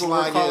actual lunch people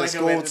line were getting calling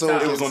school him at the too.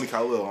 It was only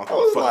Khalil. I'm I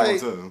was gonna like,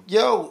 fuck him too.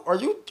 yo,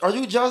 are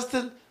you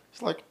Justin?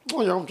 He's like,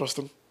 oh yeah, I'm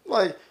Justin.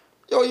 Like,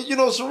 yo, you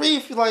know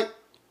Sharif? He's like,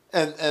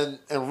 and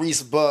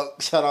Reese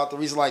Buck, shout out to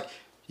Reese, like,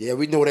 yeah,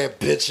 we know that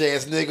bitch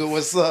ass nigga.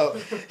 What's up?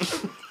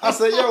 I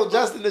said, yo,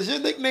 Justin, is your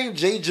nickname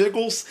J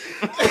Jiggles? He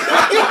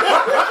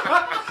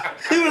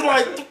was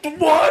like,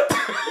 what?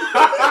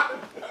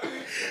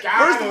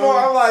 First of all,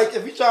 I'm like,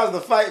 if he tries to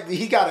fight me,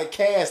 he got a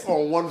cast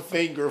on one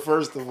finger,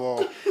 first of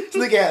all. This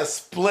nigga had a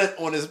splint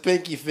on his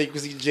pinky finger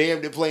because he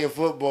jammed it playing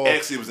football.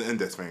 Actually, it was an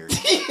index finger.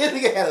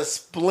 Nigga had a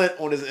splint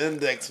on his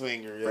index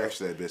finger. Yo.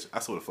 Fracture that bitch. I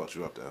sort of fucked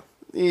you up though.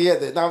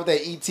 Yeah, not with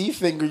that ET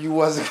finger you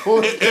wasn't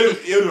going to.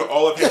 It was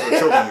all up hands were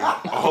choking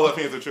you. All up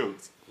hands were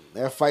choked.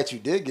 That fight you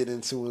did get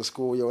into in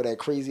school, yo, that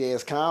crazy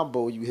ass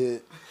combo you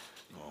hit.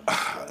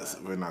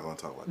 We're not gonna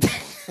talk about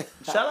that.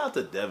 Shout out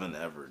to Devin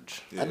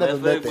Everidge. I never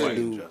met that funny.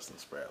 dude. Justin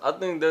Sprat. I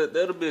think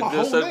that'll be a My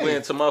good whole segue name.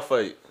 into my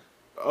fight.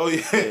 Oh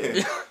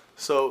yeah.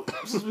 So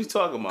since we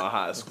talking about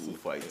high school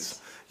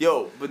fights,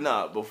 yo, but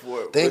nah,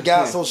 before. Thank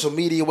God social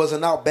media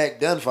wasn't out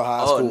back then for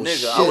high Oh, school. nigga,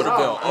 Shit. I would have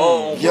been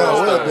all Yo, it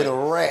would have over been that.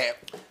 a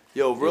rap.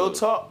 Yo, real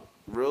talk.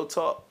 I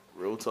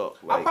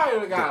Like, probably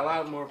would have got a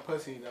lot more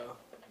pussy though.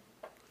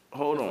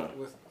 hold on.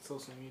 With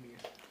social media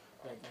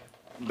back then.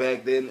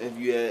 Back then, if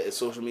you had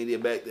social media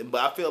back then,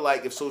 but I feel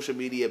like if social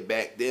media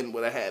back then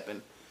would have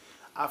happened,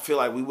 I feel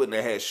like we wouldn't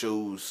have had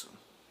shows.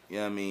 You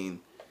know what I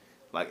mean?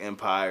 Like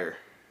Empire,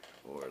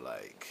 or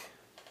like,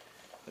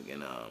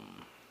 again,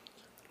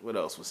 what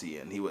else was he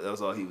in? That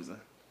was all he was in.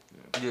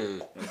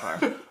 Yeah.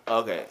 Empire.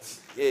 Okay.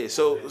 Yeah,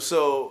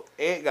 so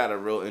Ant got a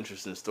real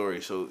interesting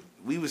story. So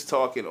we was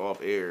talking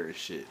off air and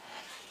shit.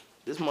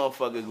 This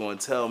motherfucker gonna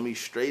tell me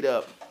straight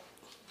up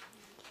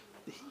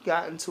he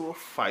got into a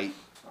fight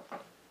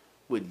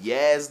with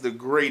Yaz the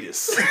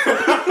Greatest.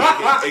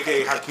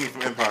 AKA Hakeem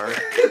from Empire.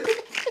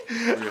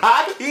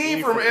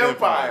 Hakeem from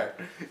Empire.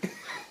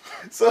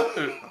 So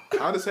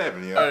How this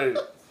happen, yeah? Alright.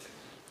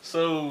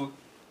 So,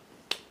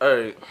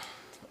 alright.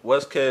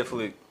 West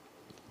Catholic.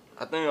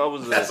 I think I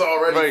was. That's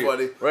already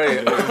funny.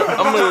 Right.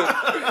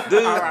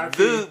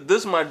 This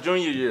is my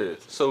junior year.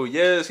 So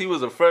yes, he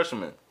was a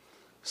freshman.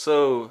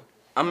 So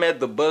I'm at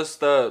the bus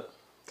stop.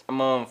 I'm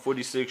on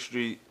 46th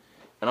Street,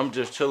 and I'm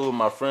just chilling with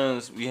my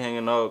friends. We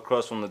hanging out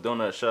across from the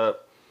donut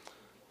shop.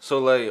 So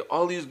like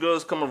all these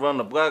girls come around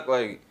the block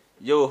like,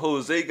 yo,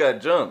 Jose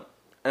got jumped,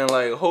 and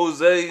like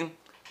Jose,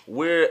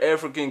 weird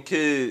African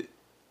kid.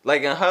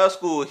 Like in high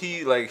school,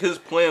 he like his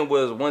plan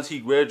was once he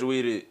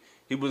graduated,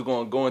 he was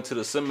gonna go into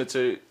the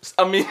cemetery.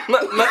 I mean, hold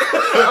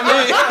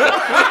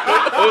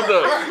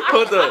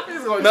up.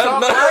 He's gonna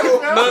chop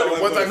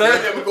once I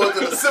graduate, I'm going to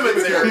the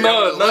cemetery.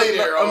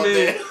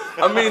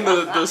 I mean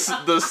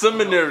the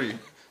seminary.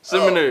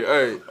 Seminary,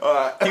 all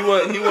right.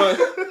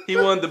 He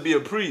wanted to be a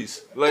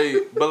priest, but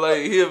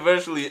he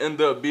eventually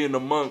ended up being a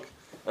monk,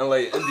 and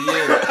like in the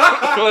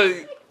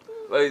end,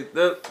 like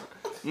that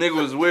nigga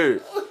was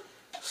weird.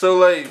 So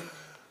like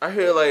I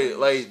hear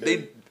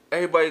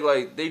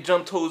everybody they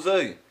jumped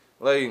Jose,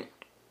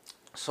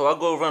 so I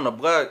go around the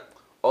block,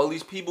 all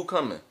these people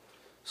coming.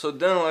 So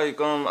then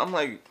I'm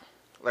like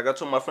I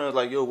told my friends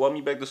yo, walk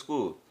me back to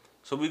school.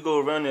 So we go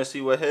around there and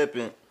see what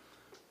happened.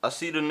 I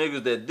see the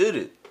niggas that did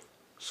it.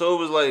 So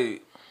it was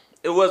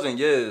it wasn't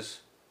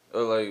Yes,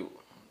 or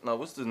no,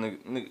 what's the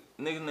nigga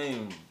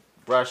name?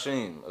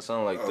 Brashim or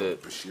something like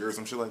that. Bashir or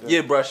some shit like that.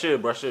 Yeah, Brashir.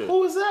 Who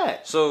was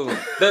that? So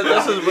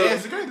that's his real. Yeah,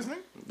 it's the greatest nigga.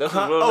 That's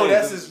his Huh? real Oh, name.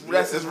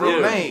 that's his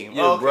real name.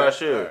 Yeah, Okay.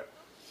 Brashir.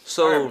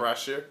 So Alright,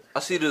 Brasher. I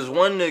see this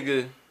one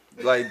nigga,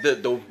 like the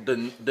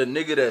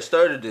nigga that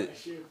started it.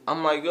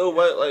 I'm like, yo,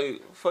 what?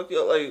 Like, fuck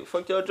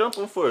y'all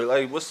jumping for it.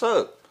 Like, what's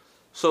up?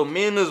 So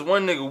me and this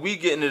one nigga, we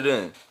getting it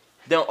in.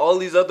 Then all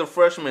these other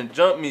freshmen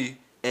jumped me,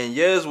 and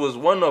Yez was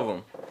one of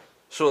them.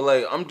 So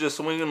like, I'm just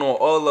swinging on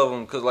all of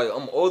them, cause like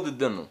I'm older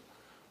than them.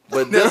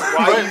 But then, I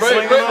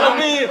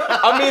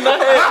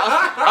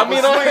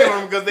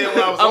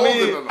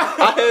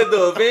had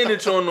the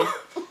advantage on them.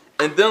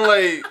 And then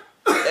like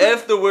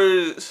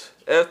afterwards,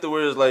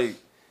 like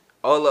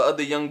all the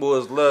other young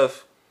boys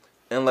left,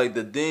 and like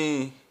the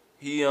dean,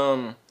 he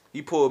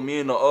pulled me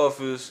in the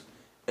office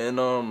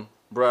and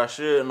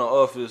Brashear in the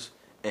office,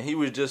 and he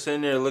was just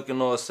in there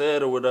looking all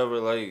sad or whatever.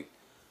 Like,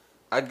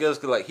 I guess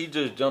 'cause like he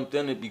just jumped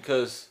in it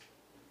because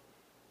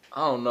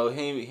I don't know,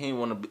 he ain't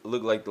want to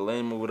look like the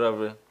lame or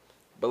whatever.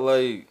 But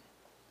like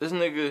this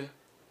nigga,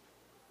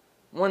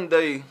 one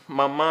day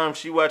my mom,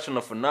 she watching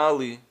the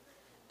finale,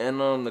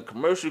 and the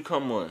commercial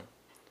come on,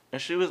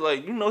 and she was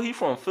like, you know he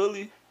from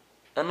Philly,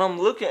 and I'm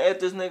looking at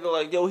this nigga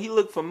like, yo, he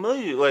look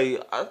familiar.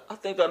 Like I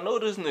think I know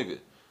this nigga.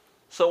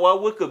 So I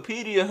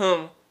Wikipedia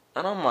him,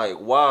 and I'm like,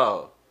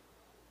 wow.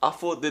 I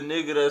thought the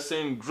nigga that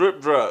sing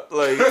Drip Drop.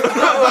 Like,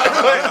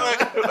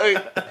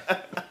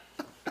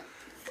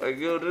 like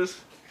yo,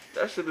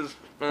 that shit is,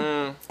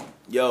 man.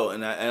 Yo,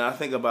 and I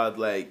think about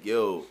like,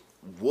 yo,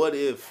 what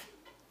if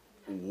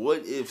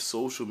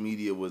social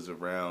media was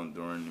around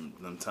during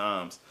them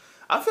times?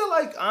 I feel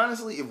like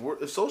honestly,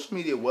 if social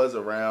media was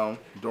around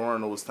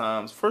during those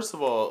times, first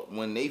of all,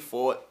 when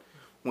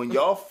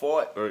y'all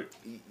fought, Right.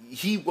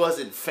 he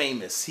wasn't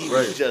famous. He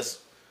was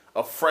just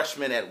a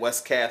freshman at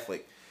West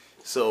Catholic,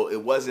 so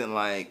it wasn't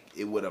like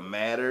it would have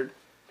mattered.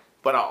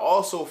 But I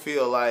also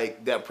feel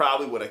like that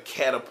probably would have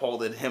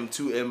catapulted him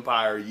to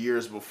Empire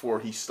years before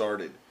he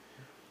started.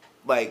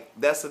 Like,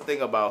 that's the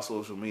thing about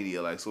social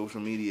media. Like, social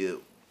media,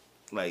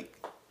 like,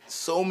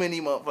 so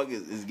many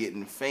motherfuckers is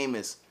getting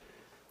famous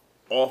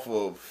off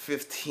of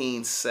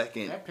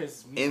 15-second That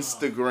pisses me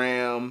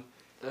Instagram.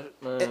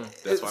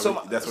 That's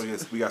why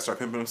we gotta start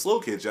pimping them slow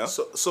kids, y'all.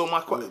 So this is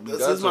my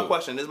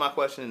question. This is my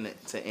question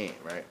to end,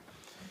 right?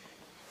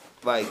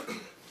 Like,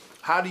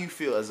 how do you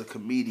feel as a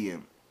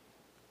comedian?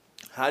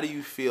 How do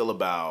you feel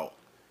about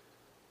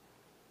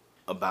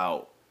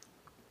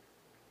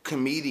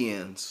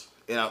comedians?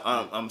 And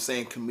I'm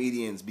saying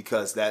comedians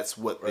because that's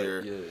what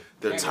their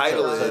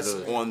title is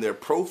on their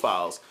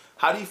profiles.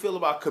 How do you feel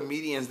about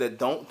comedians that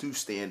don't do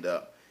stand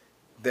up,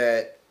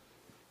 that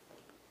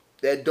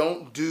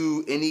don't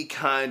do any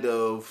kind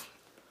of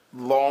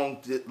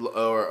long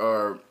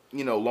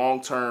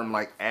term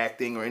like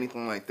acting or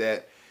anything like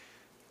that?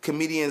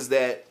 Comedians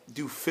that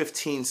do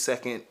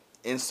 15-second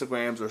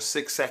Instagrams or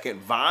 6-second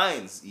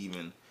Vines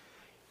even,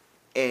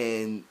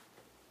 and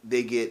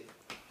they get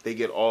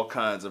all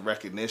kinds of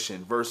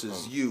recognition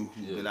versus you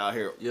who've been out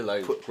here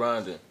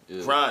Grinding.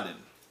 Yeah. grinding.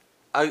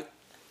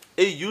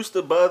 It used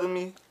to bother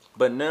me,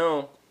 but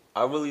now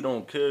I really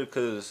don't care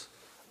because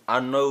I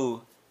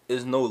know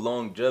there's no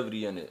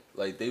longevity in it.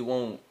 Like, they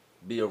won't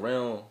be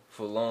around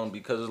for long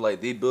because it's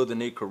like they building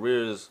their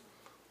careers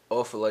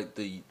off of like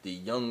the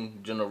young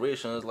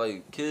generation. It's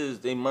like kids,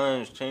 their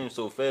minds change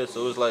so fast,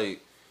 so it's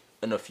like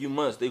in a few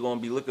months they gonna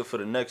be looking for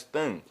the next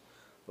thing.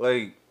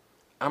 Like,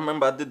 I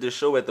remember I did this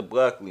show at the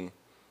Blockley.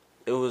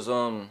 It was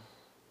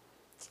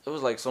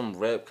like some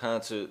rap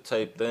concert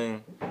type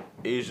thing.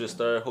 Asia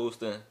started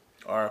hosting.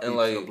 R.I.P. And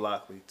like to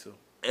Blockley too.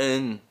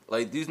 And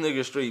like these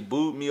niggas straight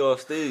booed me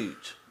off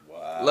stage.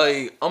 Wow.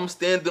 Like, I'm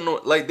standing on,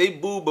 like, they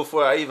booed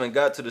before I even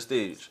got to the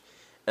stage.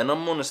 And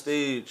I'm on the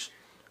stage,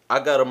 I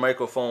got a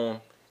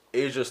microphone.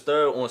 Asia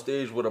Stir on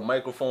stage with a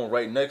microphone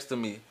right next to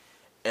me.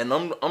 And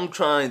I'm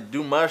trying to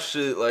do my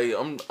shit, like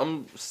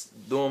I'm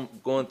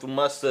going through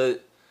my set,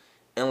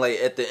 and like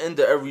at the end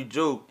of every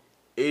joke,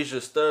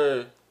 Asia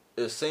Stir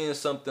is saying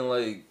something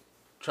like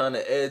trying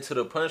to add to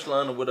the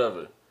punchline or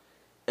whatever.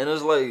 And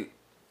it's like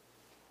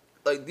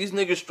these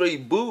niggas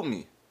straight booed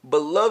me,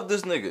 but love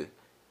this nigga.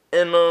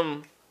 And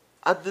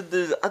I did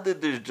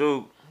this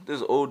joke,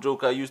 this old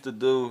joke I used to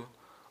do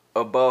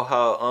about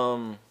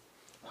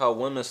how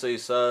women say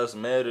size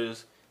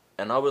matters,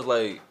 and I was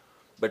like,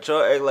 but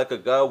y'all act like a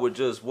guy would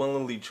just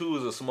willingly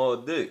choose a small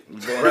dick.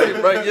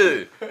 Right,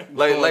 yeah.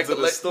 Like I'm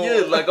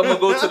gonna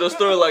go to the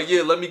store, like,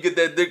 yeah, let me get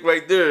that dick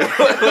right there.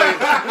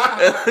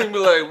 And they be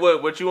like,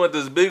 what you want,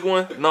 this big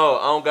one? No,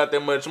 I don't got that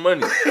much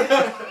money.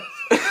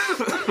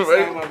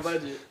 Right? My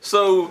budget.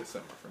 So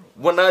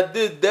when I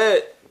did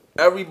that,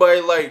 everybody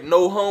like,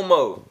 no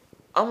homo.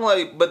 I'm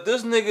like, but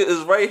this nigga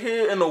is right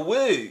here in a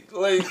wig.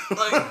 Like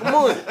come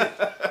on.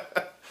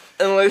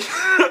 And like,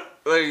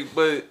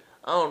 but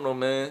I don't know,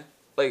 man.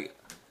 Like,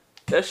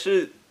 that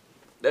shit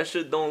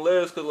don't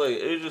last, cause like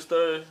Asia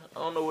Star, I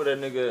don't know where that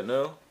nigga at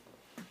now.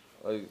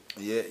 Like,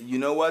 yeah, you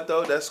know what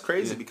though? That's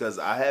crazy because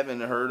I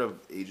haven't heard of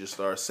Asia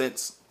Star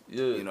since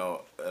in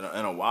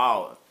a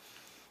while,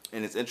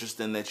 and it's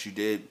interesting that you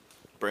did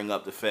bring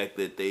up the fact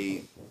that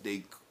they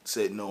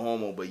said no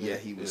homo, but yet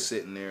he was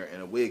sitting there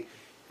in a wig,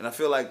 and I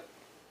feel like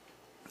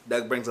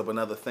that brings up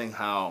another thing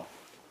how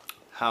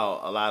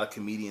a lot of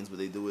comedians, what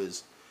they do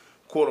is,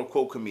 quote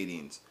unquote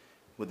comedians,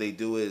 what they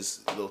do is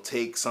they'll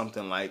take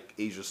something like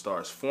Asia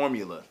Star's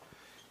formula,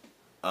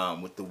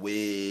 with the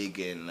wig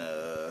and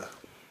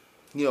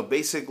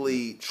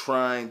basically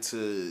trying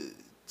to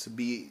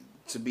be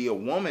a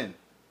woman,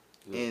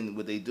 and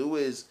what they do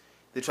is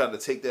they try to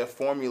take that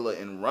formula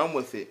and run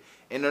with it,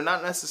 and they're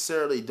not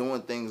necessarily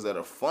doing things that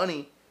are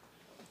funny.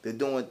 They're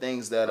doing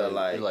things that are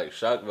like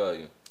shock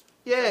value.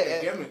 Yeah,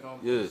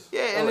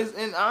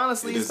 and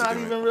honestly, it's not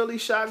even really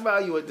shock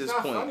value at this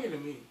point. It's not funny to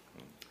me.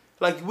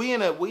 Like we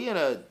in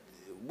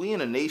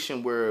a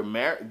nation where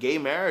gay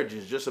marriage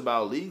is just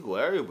about legal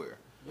everywhere.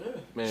 Yeah.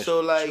 Man, so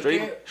like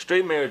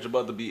straight marriage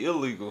about to be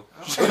illegal.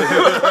 He's in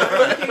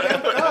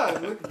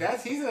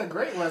a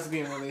great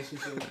lesbian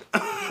relationship.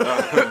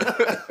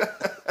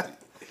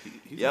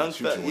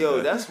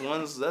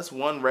 That's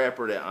one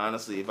rapper that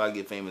honestly, if I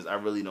get famous, I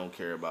really don't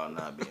care about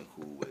not being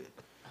cool with.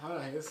 Hold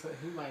on,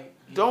 he might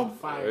don't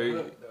fire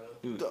up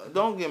though.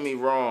 Don't get me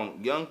wrong,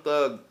 Young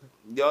Thug.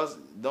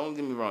 Don't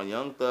get me wrong.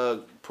 Young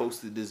Thug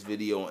posted this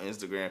video on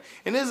Instagram,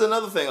 and there's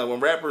another thing. Like when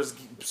rappers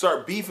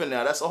start beefing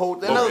now, that's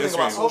another thing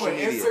about social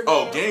media.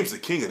 Oh, Game's the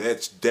king of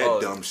that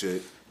dumb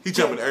shit. He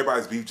jumping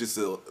everybody's beef just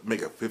to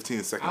make a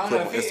 15-second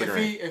clip on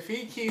Instagram. If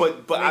he keeps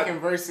making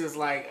verses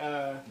like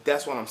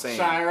that's what I'm saying.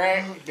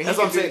 Chirac, that's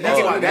what I'm saying.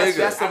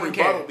 That's the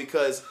rebuttal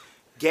because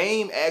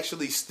Game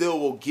actually still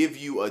will give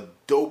you a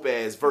dope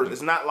ass verse.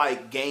 It's not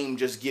like Game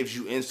just gives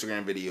you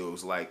Instagram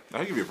videos. Like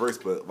I'll give you a verse,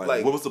 but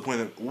like what was the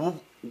point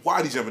of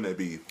why did he jump in that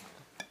beef?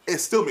 It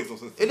still makes no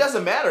sense. It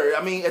doesn't matter.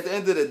 I mean, at the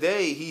end of the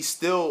day, he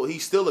still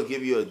will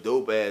give you a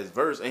dope ass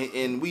verse,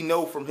 and we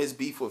know from his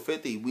beef with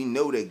 50, we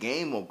know that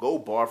Game will go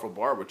bar for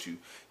bar with you.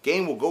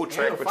 Game will go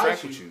track for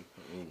track with you,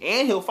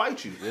 and he'll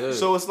fight you. Yeah.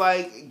 So it's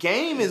like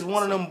Game is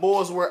one of them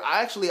boys where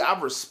I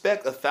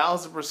respect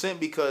 1,000%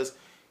 because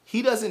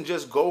he doesn't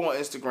just go on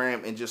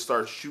Instagram and just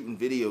start shooting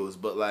videos,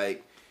 but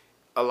like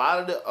a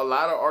lot of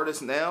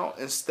artists now,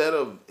 instead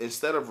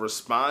of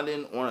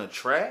responding on a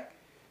track,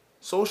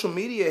 social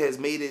media has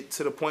made it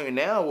to the point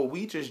now where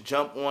we just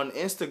jump on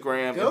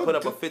Instagram and put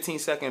up a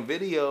 15-second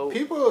video.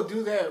 People will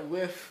do that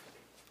with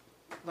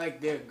like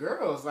their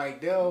girls.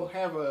 Like they'll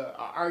have a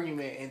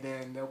argument and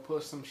then they'll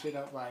put some shit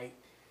up. Like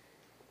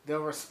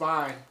they'll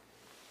respond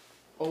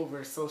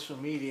over social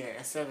media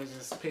instead of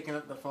just picking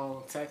up the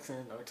phone,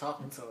 texting, or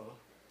talking to them.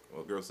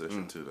 Well, girls do that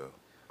shit too, though.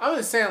 I'm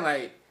just saying,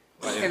 like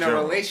in a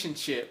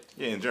relationship.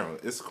 Yeah, in general,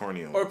 it's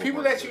corny. Or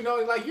people that you know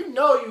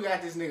you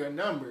got this nigga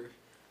number.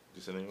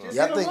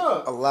 Yeah, I think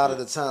a lot of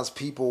the times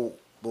people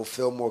will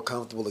feel more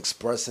comfortable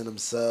expressing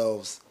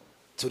themselves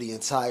to the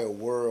entire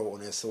world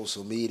on their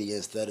social media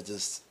instead of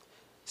just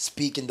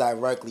speaking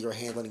directly or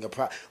handling a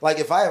problem. Like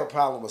if I have a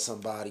problem with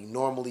somebody,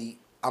 normally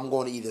I'm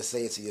going to either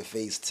say it to your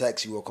face,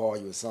 text you, or call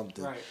you or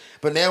something. Right.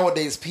 But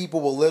nowadays people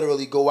will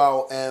literally go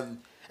out and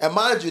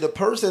mind you, the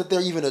person that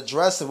they're even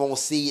addressing won't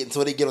see it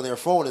until they get on their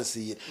phone and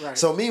see it. Right.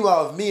 So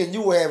meanwhile, if me and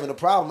you were having a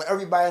problem,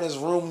 everybody in this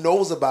room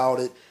knows about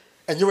it.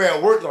 And you're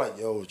at work like,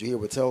 yo, did you hear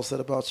what Tell said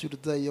about you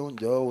today, yo?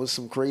 Yo, it's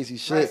some crazy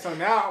shit. Right, so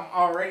now I'm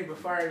already,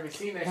 before I even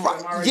seen that shit,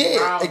 I'm already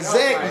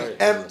exactly.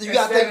 Like, and you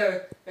got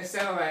that.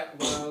 Instead of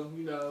like, well,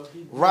 he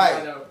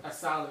got a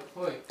solid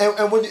point.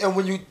 And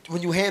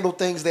when you handle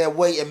things that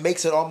way, it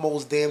makes it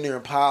almost damn near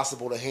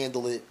impossible to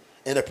handle it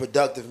in a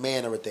productive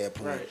manner at that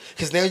point.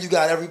 Because now you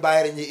got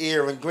everybody in your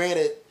ear, and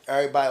granted,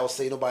 everybody will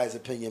say nobody's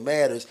opinion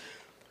matters.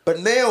 But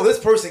now this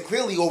person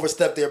clearly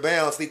overstepped their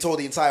bounds. They told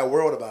the entire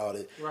world about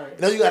it. Right.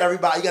 Now you got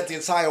the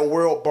entire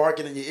world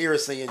barking in your ear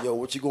saying, yo,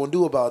 what you gonna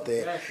do about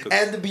that? Exactly.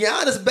 And to be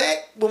honest,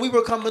 back when we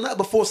were coming up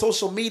before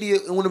social media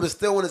and when it was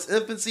still in its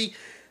infancy,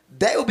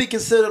 that would be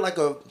considered like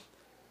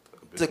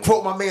to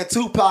quote my man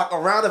Tupac, a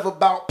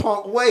roundabout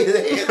punk way to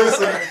handle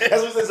some.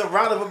 As we say, it's a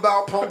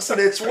roundabout punk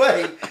snitch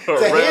way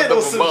to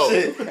handle some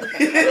shit.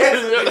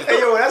 Hey,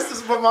 yo, that's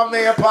just what my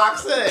man Pac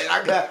said.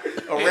 I got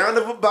a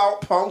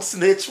roundabout punk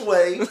snitch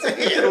way to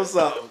handle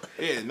something.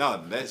 Yeah, no,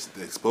 that's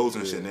the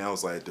exposing shit now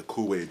is like the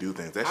cool way to do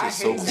things. That shit's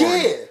so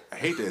corny. Yeah. I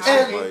hate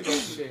that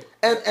shit.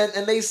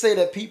 And they say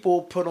that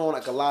people put on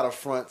like a lot of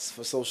fronts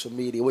for social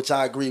media, which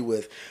I agree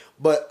with.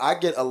 But I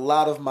get a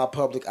lot of my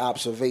public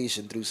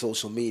observation through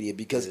social media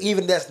because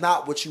even that's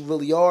not what you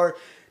really are.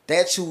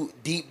 That's who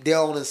deep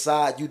down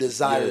inside you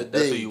desire to be.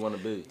 That's who you want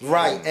to be.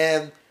 Right.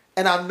 And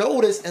I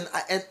notice, and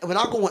when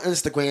I go on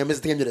Instagram, it's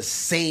damn near the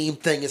same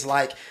thing. It's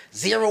like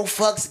 0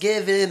 fucks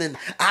given and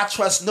I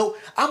trust no.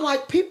 I'm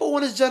like, people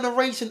in this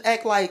generation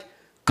act like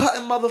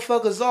cutting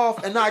motherfuckers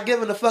off and not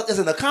giving a fuck is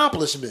an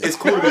accomplishment. It's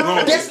cool to be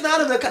lonely. That's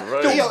not an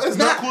accomplishment. Right. Yo, it's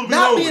not cool to be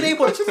lonely. Being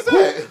able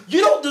to, you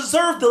don't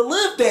deserve to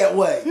live that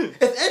way.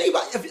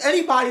 If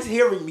anybody's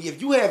hearing me,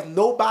 if you have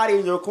nobody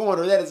in your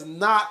corner, that is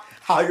not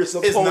how you're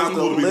supposed to live. It's not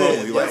cool to be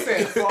lonely.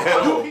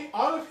 Like,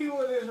 all the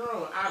people in this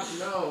room I've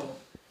known,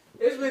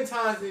 there's been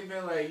times they've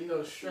been like,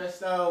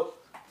 stressed out,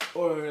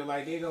 or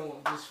like they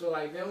don't just feel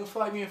like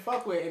being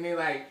fucked with, and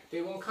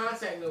they won't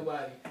contact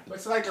nobody. But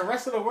it's like the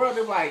rest of the world,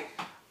 they're like,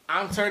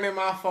 I'm turning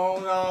my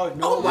phone off.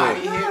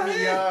 Nobody hit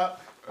me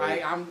up.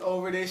 Like I'm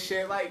over this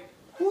shit. Like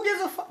who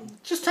gives a fuck?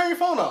 Just turn your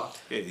phone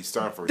off. Yeah, he's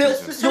starting for a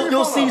reason.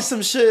 You'll see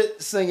some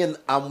shit singing,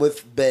 I'm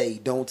with Bae,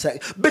 don't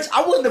text. Bitch,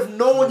 I wouldn't have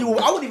known you.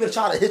 I wouldn't even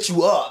try to hit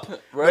you up.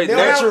 Right. Now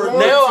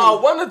I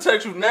want to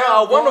text you.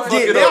 Now I want to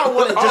fuck it now up. I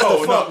want to just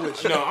to fuck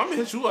with you. No, I'm going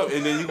to hit you up,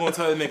 and then you're going to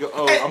tell the nigga,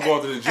 I'm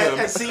going to the gym,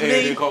 and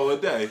then call it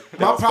a day.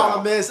 My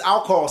problem is,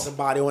 I'll call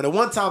somebody on it.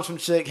 One time some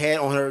chick had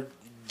on her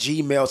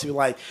Gmail, she was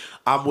like,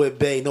 I'm with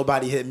Bae,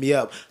 nobody hit me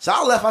up. So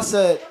I left, I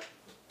said,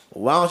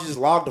 why don't you just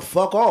log the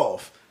fuck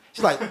off?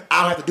 She's like,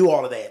 I don't have to do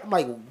all of that. I'm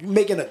like, you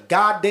making a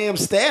goddamn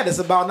status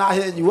about not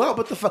hitting you up?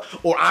 What the fuck?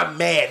 Or I'm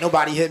mad,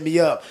 nobody hit me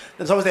up.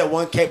 There's always that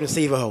one Captain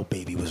Saver, oh,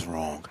 baby was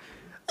wrong.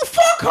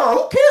 Fuck her,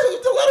 who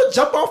cares? Let her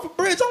jump off a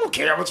bridge. I don't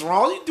care what's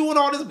wrong. You doing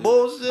all this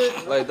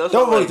bullshit. Like, that's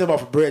don't really jump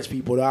off a bridge,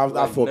 people. Though.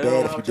 I feel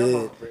bad if you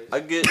did. I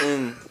get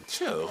in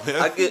chill.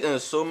 I get in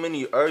so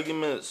many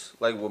arguments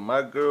like with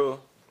my girl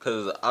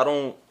because I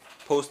don't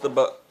post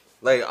about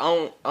like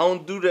I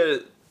don't do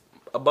that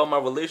about my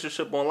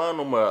relationship online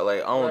no more.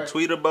 Like I don't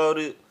tweet about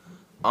it.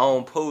 I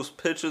don't post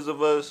pictures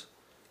of us.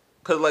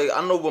 Cause like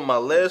I know with my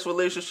last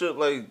relationship,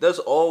 like that's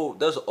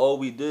all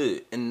we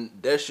did, and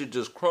that shit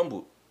just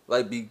crumbled.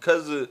 Like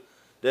because of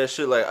that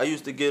shit, like I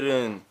used to get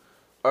in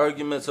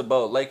arguments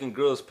about liking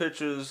girls'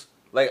 pictures.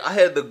 Like I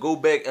had to go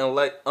back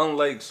and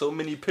unlike so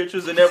many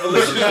pictures in that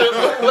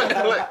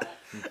relationship.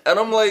 And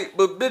I'm like,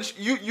 but bitch,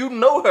 you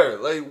know her.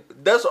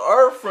 Like that's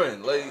our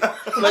friend. Like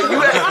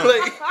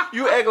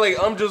you act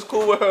like I'm just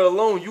cool with her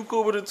alone. You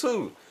cool with her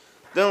too.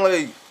 Then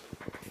like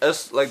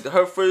that's like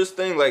her first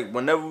thing. Like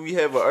whenever we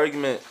have an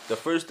argument, the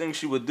first thing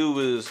she would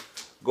do is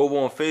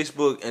go on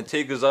Facebook and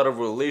take us out of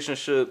a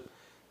relationship.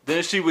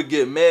 Then she would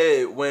get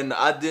mad when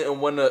I didn't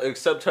want to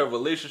accept her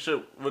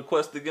relationship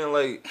request again.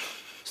 Like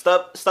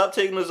stop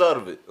taking us out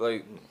of it.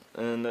 Like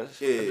and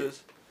that's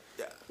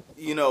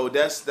you know,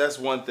 that's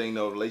one thing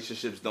though.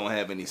 Relationships don't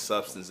have any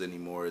substance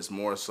anymore. It's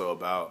more so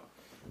about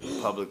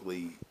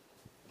publicly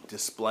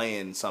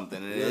displaying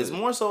something. And it's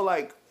more so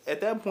like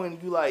at that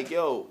point you like,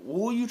 yo,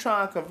 who you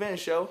trying to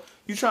convince, yo?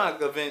 You trying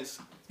to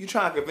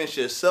convince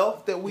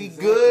yourself that we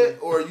good,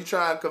 or you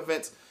trying to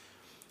convince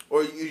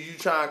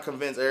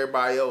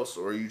everybody else,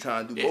 or you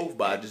trying to do both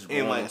by just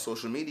going on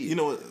social media? You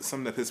know what,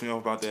 something that pissed me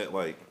off about that?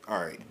 Like, all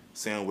right,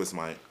 Sam was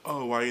like,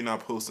 oh, why are you not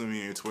posting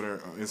me on your Twitter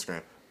or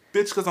Instagram?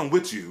 Bitch, because I'm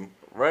with you.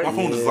 Right. My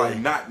phone is like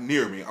not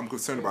near me. I'm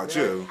concerned about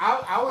you.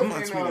 I was I'm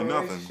not in tweeting a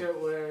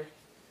relationship where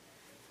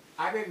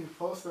I didn't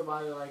post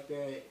about it like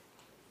that,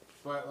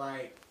 but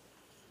like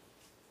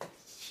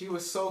she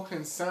was so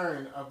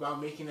concerned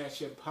about making that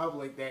shit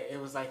public that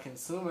it was like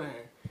consuming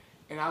her,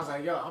 and I was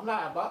like, yo, I'm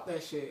not about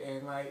that shit,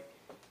 and like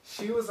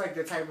she was like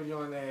the type of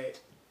joint that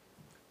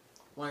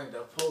wanted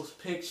to post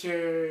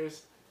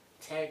pictures,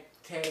 tag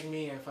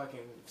me in fucking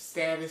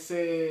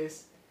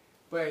statuses,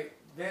 but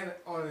then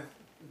on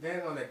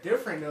a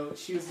different note,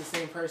 she was the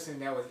same person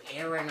that was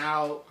airing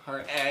out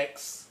her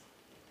ex,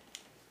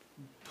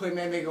 putting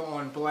that nigga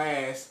on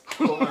blast,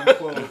 quote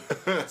unquote.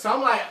 So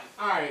I'm like,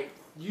 all right,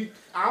 do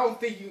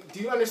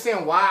you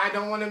understand why I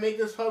don't want to make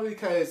this public?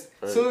 Because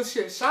as soon as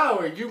shit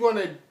shower, you're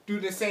gonna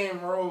do the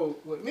same role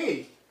with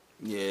me.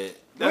 Yeah,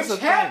 which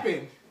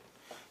happened.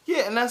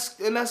 Yeah, and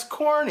that's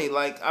corny.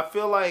 Like I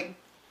feel like,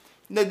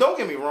 now don't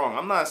get me wrong.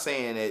 I'm not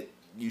saying that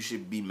you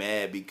should be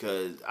mad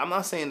because I'm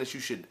not saying that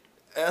you should.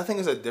 I think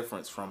there's a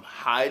difference from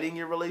hiding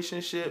your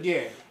relationship,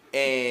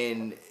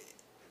 and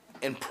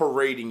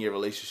parading your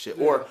relationship,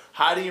 or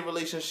hiding your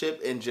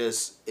relationship and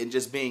just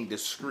being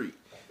discreet.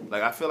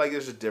 Like I feel like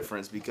there's a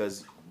difference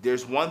because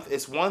it's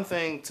one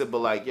thing to be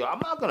like, yo, I'm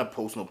not gonna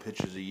post no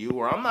pictures of you,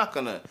 or I'm not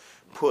gonna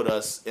put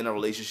us in a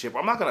relationship, or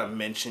I'm not gonna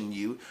mention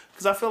you,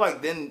 because I feel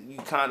like then you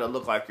kind of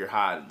look like you're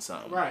hiding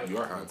something. Right. You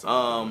are hiding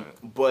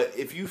something. But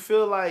if you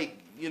feel like,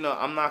 you know,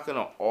 I'm not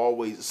gonna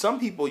always. Some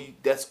people,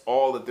 that's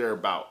all that they're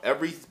about.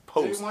 Every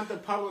post. They want the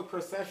public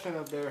perception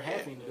of their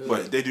happiness.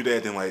 But they do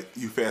that, then like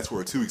you fast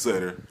forward 2 weeks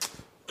later,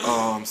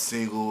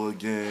 single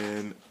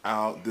again,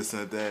 out, this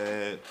and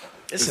that.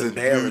 It's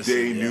embarrassing. A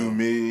new day, new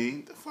me.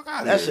 Get the fuck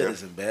out of here. That shit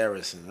is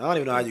embarrassing. I don't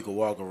even know how you can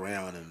walk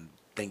around and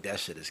think that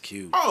shit is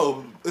cute.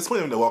 Oh, it's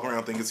plenty of them that walk around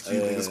and think it's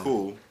cute, think it's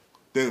cool.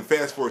 Then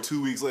fast forward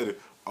 2 weeks later,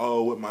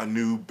 oh, with my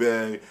new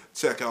bae,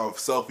 check out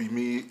selfie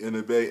me in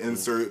the bae,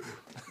 insert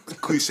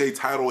cliche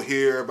title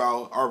here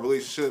about our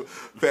relationship.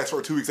 Fast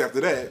forward 2 weeks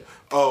after that,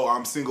 oh,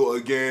 I'm single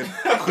again,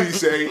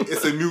 cliche,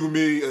 it's a new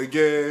me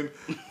again.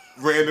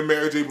 Random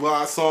Mary J.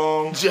 Blige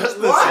song.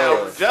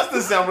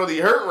 Justin sound really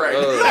hurt right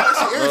now.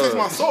 That shit irritates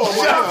my soul.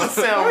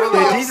 Justin sound really.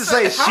 Did he just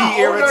say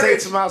she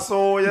irritates my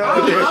soul, yo?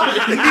 He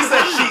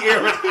said she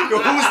irritates. Yo,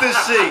 who's this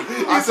she?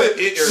 I said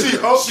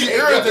she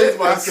irritates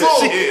my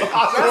soul.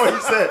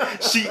 He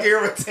said she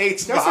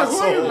irritates my soul. Who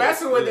are you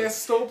messing with that's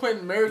still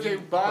putting Mary J.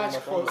 Blige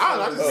quotes?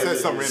 I just said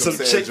something random.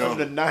 Some chick from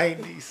the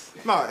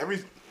 90s. Nah,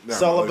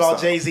 It's all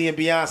about Jay-Z and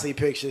Beyonce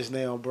pictures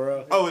now,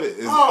 bro. Oh, it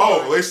is.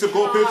 Oh, relationship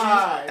goal pictures?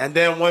 And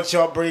then once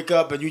y'all break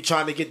up and you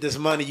trying to get this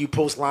money, you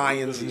post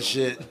lions and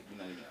shit.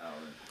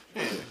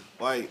 Yeah.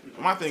 Like,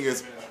 my thing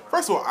is,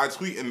 first of all, I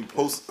tweet and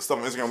post stuff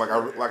on Instagram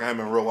like I am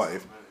in real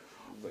life.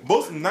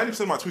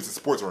 90% of my tweets is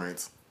sports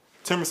rants.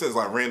 10% is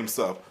like random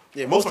stuff.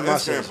 Yeah, most of my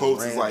shit Instagram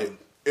posts is like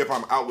if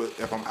I'm out with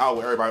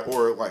everybody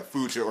or like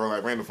food shit or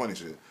like random funny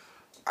shit.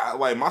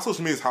 Like my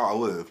social media is how I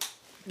live.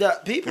 Yeah,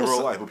 people in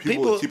real life, but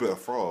people keep it a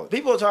fraud.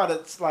 People try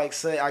to like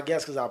say, I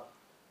guess, because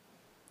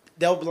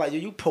they'll be like,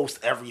 you post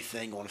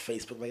everything on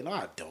Facebook. Like, no,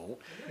 I don't.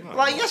 No,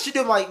 like, yes, you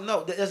do. Like,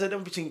 no, there's a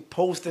difference between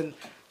posting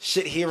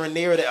shit here and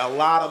there that a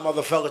lot of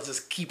motherfuckers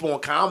just keep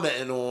on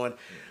commenting on.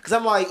 Because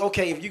I'm like,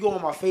 okay, if you go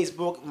on my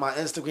Facebook, my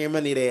Instagram,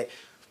 any of that,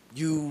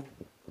 you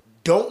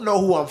don't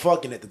know who I'm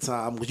fucking at the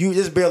time.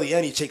 There's barely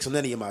any chicks on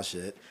any of my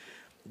shit.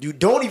 You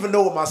don't even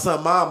know what my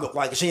son mom look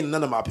like. She ain't in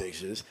none of my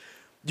pictures.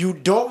 You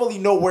don't really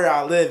know where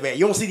I live at.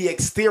 You don't see the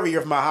exterior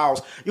of my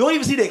house. You don't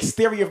even see the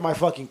exterior of my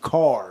fucking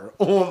car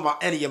on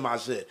any of my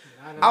shit.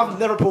 I've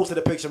never posted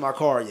a picture of my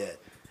car yet.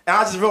 And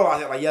I just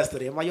realized it like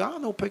yesterday. I'm like, yo, I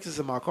don't know pictures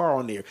of my car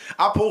on there.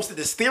 I posted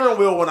the steering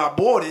wheel when I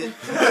bought it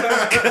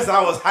because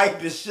I was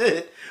hyped as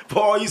shit. But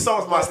all you saw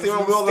was my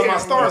steering wheel and my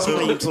star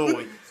screen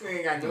toy. He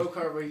ain't got no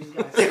car, but he's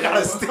got They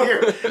got a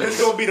steer.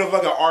 It's gonna be the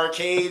fucking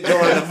arcade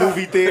or the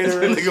movie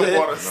theater. And Nigga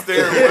bought a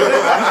steering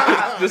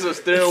wheel. Just a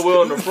steering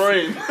wheel in the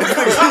frame.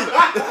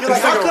 You're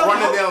like, how come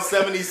running down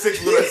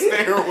 76 with a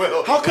steering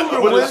wheel. How come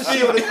your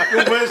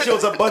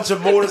windshield's a bunch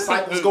of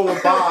motorcycles going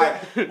by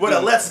with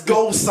a "Let's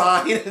Go"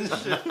 sign and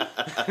shit?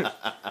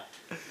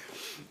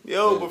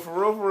 Yo, but for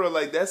real,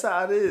 like that's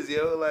how it is,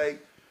 yo.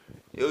 Like,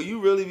 yo,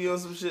 you really be on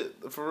some shit.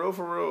 For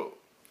real.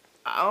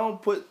 I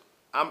don't put.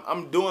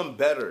 I'm doing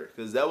better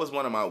because that was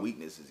one of my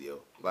weaknesses, yo.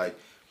 Like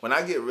when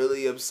I get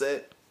really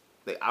upset,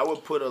 like I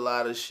would put a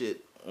lot of shit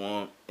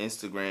on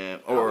Instagram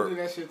I would do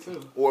that shit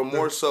too. Or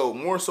more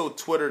so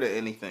Twitter than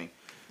anything.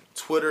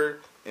 Twitter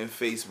and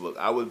Facebook.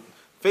 I would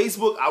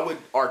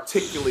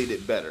articulate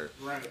it better.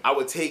 Right. I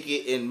would take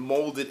it and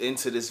mold it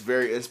into this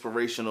very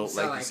inspirational,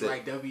 like you said.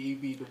 Like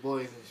W.E.B. Du Bois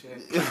and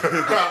shit.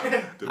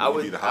 I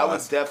would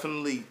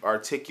definitely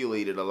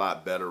articulate it a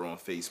lot better on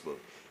Facebook,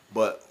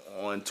 but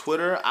on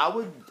Twitter, I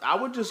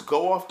would just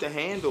go off the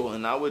handle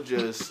and I would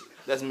just.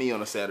 That's me on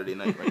a Saturday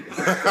night right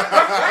there.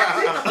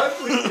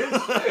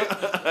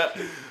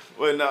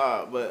 But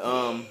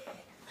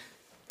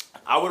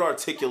I would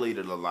articulate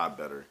it a lot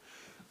better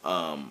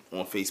on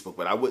Facebook,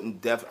 but I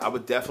would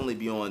definitely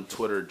be on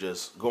Twitter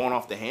just going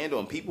off the handle,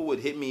 and people would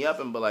hit me up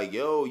and be like,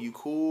 "Yo, you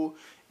cool?"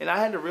 And I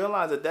had to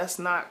realize that that's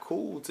not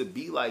cool to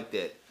be like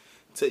that.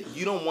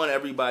 You don't want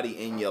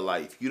everybody in your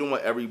life. You don't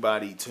want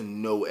everybody to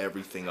know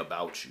everything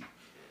about you.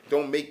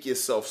 Don't make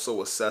yourself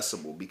so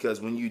accessible, because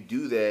when you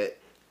do that,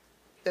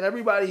 then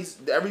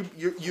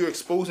you're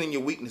exposing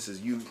your weaknesses.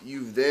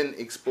 You've then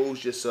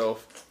exposed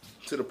yourself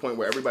to the point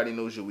where everybody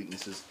knows your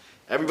weaknesses.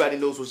 Everybody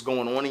knows what's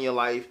going on in your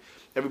life.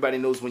 Everybody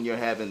knows when you're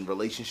having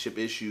relationship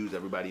issues.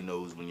 Everybody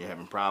knows when you're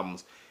having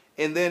problems.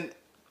 And then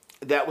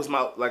that was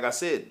like I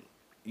said,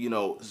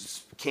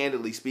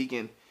 candidly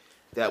speaking,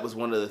 that was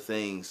one of the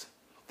things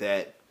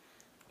that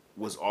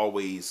was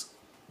always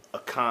a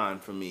con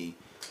for me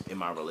in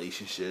my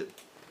relationship.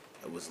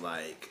 It was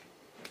like,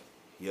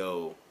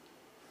 yo,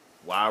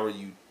 why were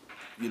you,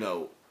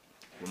 when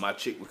my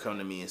chick would come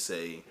to me and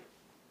say,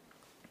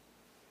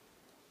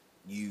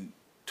 you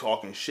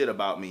talking shit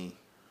about me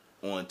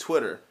on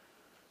Twitter,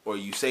 or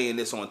you saying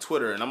this on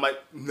Twitter, and I'm like,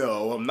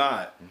 no, I'm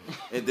not.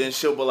 And then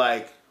she'll be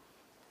like,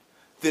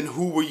 then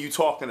who were you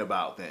talking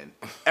about then?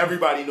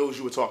 Everybody knows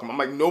you were talking about.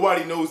 I'm like,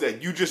 nobody knows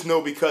that. You just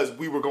know because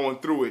we were going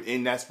through it,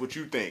 and that's what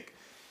you think.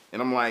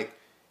 And I'm like,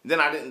 then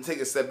I didn't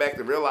take a step back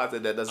to realize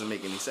that doesn't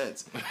make any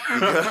sense.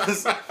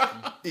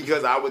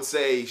 Because I would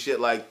say shit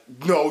like,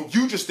 no,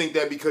 you just think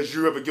that because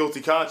you have a guilty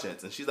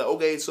conscience. And she's like,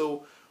 okay,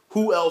 so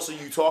who else are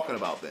you talking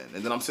about then?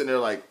 And then I'm sitting there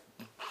like,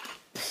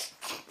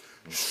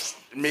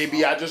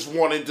 maybe I just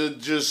wanted to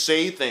just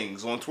say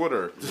things on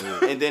Twitter.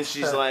 And then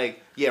she's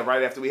like, yeah,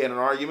 right after we had an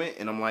argument.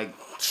 And I'm like,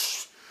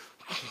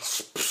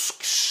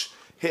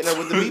 hitting her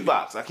with the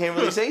beatbox. I can't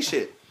really say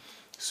shit.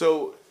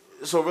 So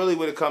really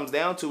what it comes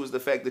down to is the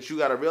fact that you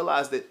got to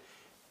realize that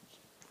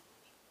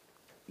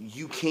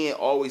you can't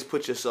always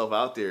put yourself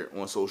out there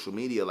on social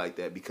media like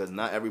that, because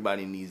not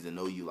everybody needs to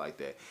know you like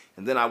that.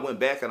 And then I went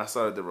back and I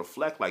started to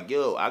reflect like,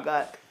 yo, I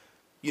got,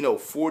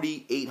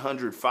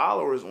 4,800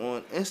 followers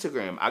on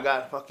Instagram. I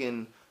got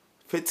fucking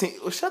 15.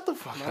 Well, shut the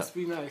fuck up. Must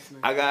be nice,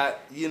 man. I got.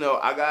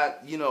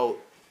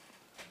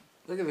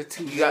 Look at the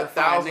two you got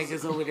thousands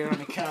niggas over there on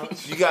the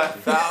couch. You got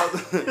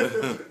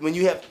thousands. When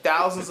you have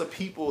thousands of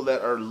people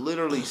that are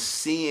literally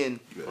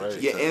seeing your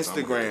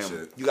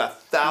Instagram, you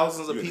got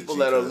thousands of people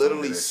that are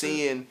literally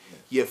seeing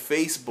your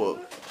Facebook.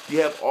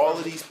 You have all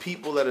of these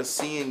people that are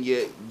seeing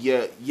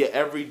your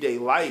everyday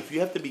life.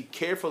 You have to be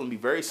careful and be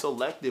very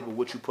selective of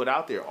what you put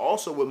out there.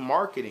 Also with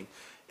marketing,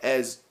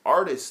 as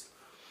artists,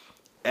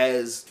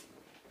 as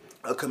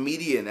a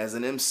comedian, as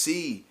an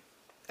MC,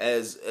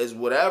 as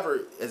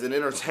whatever, as an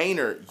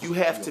entertainer, you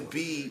have to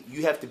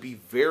be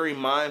very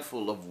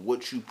mindful of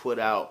what you put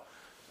out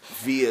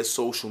via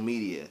social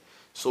media,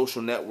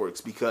 social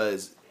networks,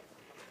 because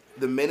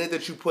the minute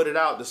that you put it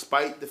out,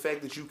 despite the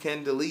fact that you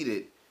can delete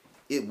it,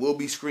 it will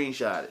be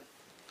screenshotted.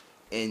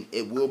 And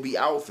it will be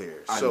out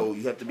there. So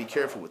you have to be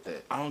careful with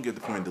that. I don't get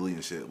the point of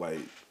deleting shit. Like,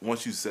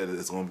 once you said it,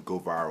 it's going to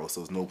go viral, so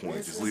there's no point.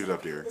 Just leave it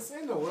up there. It's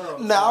in the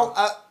world. No,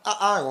 I ain't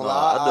gonna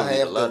lie. I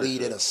have a lot of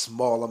deleted shit. a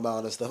small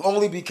amount of stuff.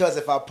 Only because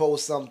if I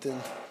post something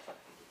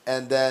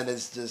and then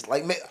it's just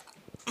like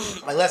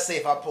let's say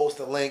if I post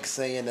a link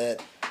saying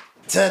that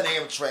 10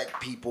 Amtrak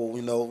people,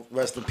 you know,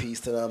 rest in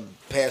peace to them,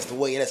 passed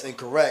away, and that's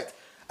incorrect,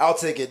 I'll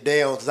take it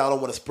down because I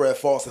don't want to spread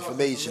false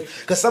information.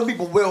 Because some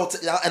people will,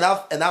 and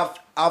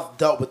I've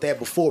dealt with that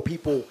before.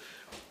 People,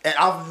 and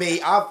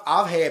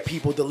I've had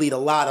people delete a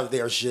lot of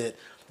their shit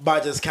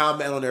by just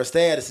commenting on their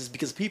statuses,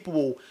 because people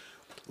will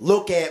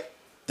look at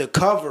the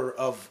cover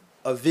of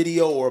a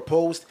video or a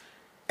post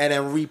and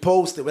then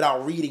repost it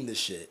without reading the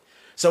shit.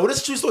 So this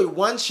is a true story.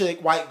 One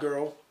chick, white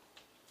girl,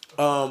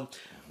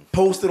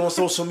 posted on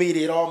social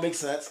media. It all makes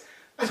sense.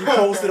 She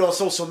posted on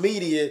social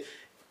media.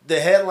 The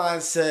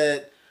headline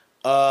said,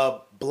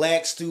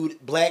 black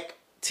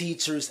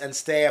teachers and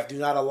staff do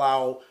not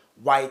allow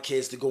white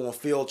kids to go on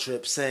field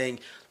trips, saying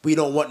we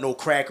don't want no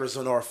crackers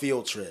on our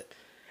field trip.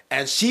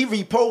 And she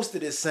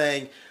reposted it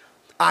saying,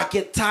 I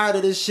get tired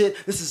of this shit.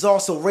 This is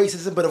also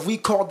racism, but if we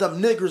called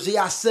them niggers,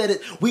 yeah, I said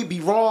it, we'd be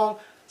wrong.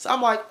 So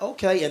I'm like,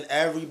 okay, and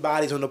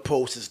everybody's on the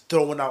post is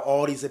throwing out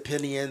all these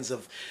opinions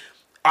of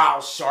Al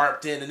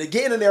Sharpton, and they're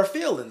getting in their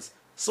feelings.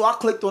 So I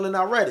clicked on it and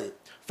I read it.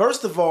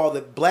 First of all,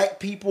 the black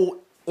people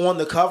on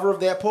the cover of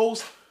that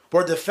post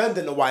were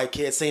defending the white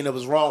kid, saying it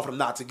was wrong for them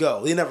not to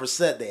go. They never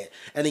said that.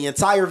 And the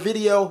entire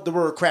video, the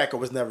word cracker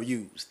was never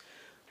used.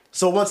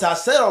 So once I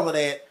said all of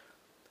that,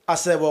 I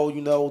said, well,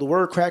 you know, the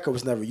word cracker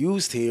was never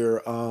used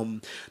here.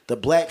 The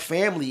black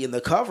family in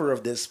the cover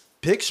of this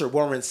picture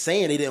weren't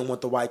saying they didn't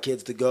want the white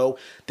kids to go.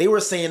 They were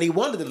saying they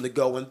wanted them to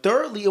go. And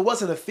thirdly, it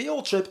wasn't a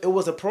field trip. It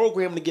was a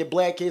program to get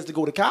black kids to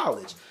go to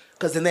college.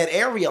 Because in that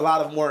area, a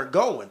lot of them weren't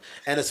going.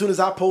 And as soon as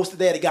I posted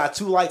that, it got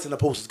 2 likes and the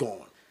post was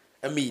gone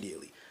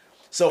immediately.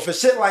 So for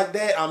shit like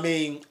that, I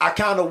mean, I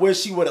kind of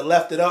wish she would have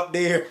left it up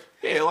there.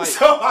 Yeah, like,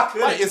 so I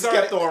could have it's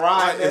kept on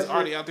riding. Like, it's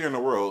already out there in the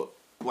world.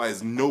 Like,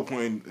 there's no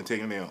point in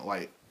taking it down.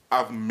 Like,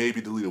 I've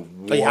maybe deleted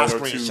one I or two.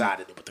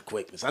 screenshotted it with the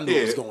quickness. I knew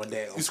it was going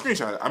down. You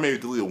screenshot it. I maybe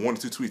deleted 1 or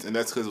 2 tweets, and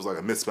that's because it was like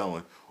a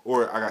misspelling,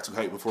 or I got too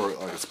hyped before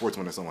like a sports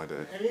one or something like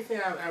that. Anything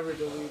I've ever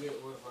deleted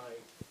was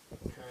like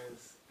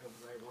because it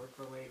was like work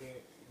related,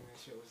 and that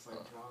shit was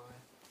like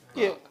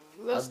drawing.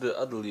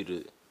 I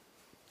deleted.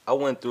 I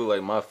went through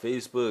like my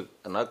Facebook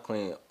and I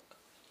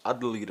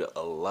deleted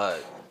a lot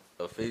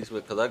of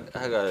Facebook because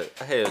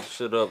I had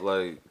shit up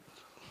like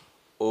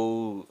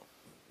old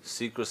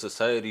secret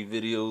society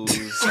videos,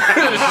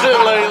 shit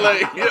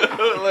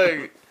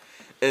like,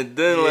 and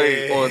then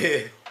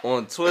like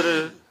on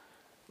Twitter,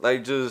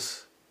 like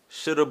just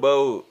shit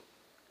about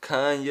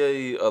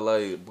Kanye or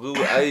like Blue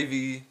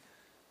Ivy,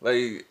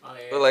 like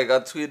like I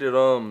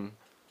tweeted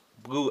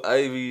Blue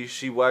Ivy,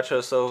 she watch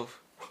herself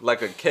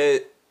like a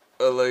cat.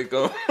 Like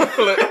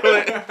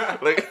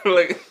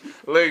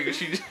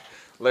she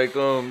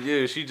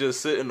yeah, she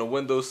just sit in the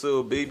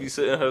windowsill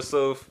babysitting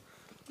herself.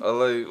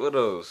 Like what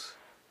else?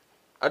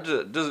 I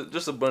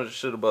just a bunch of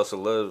shit about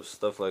celebs,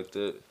 stuff like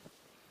that.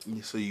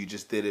 So you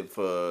just did it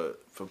for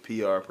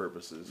PR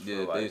purposes.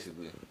 Yeah, like,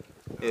 basically.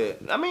 Yeah,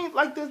 I mean,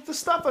 like the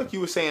stuff like you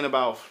were saying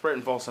about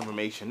spreading false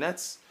information.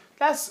 That's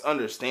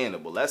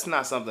understandable. That's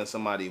not something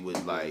somebody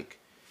would like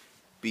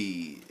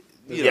be.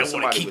 You know,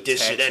 want to keep this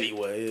shit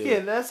anyway. Yeah,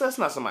 that's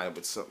not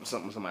something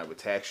somebody would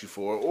tax you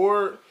for,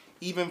 or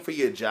even for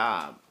your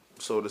job,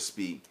 so to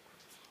speak.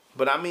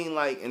 But I mean,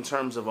 like in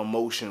terms of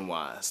emotion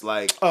wise,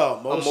 like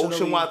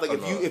emotion wise, like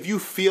if you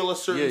feel a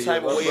certain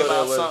type of way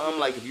about something,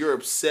 like if you're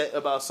upset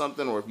about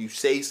something, or if you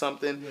say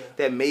something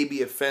that may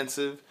be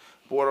offensive,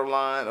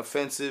 borderline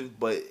offensive,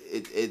 but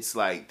it's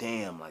like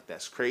damn, like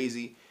that's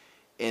crazy.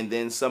 And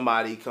then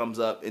somebody comes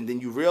up, and then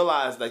you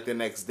realize, like, the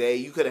next day,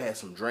 you could have had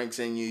some drinks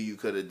in you, you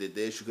could have did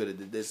this, you could have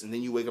did this, and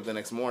then you wake up the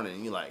next morning,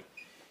 and you're like,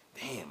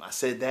 damn, I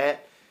said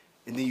that,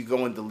 and then you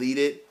go and delete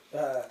it.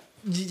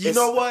 You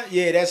know what?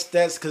 Yeah, that's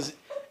because,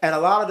 and a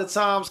lot of the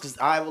times, because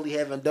I really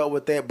haven't dealt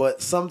with that,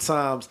 but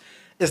sometimes,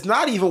 it's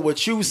not even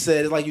what you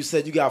said. It's like you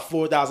said, you got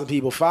 4,000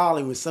 people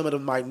following you, some of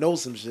them might know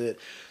some shit.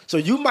 So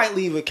you might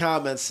leave a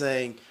comment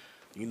saying,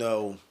 you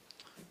know,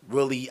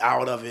 really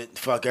out of it,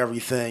 fuck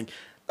everything.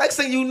 Next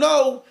thing you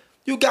know,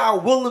 you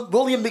got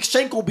William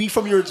McShankleby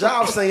from your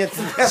job saying,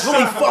 that's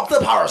really fucked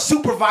up how our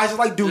supervisor's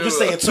like, dude, you're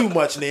saying too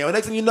much now. And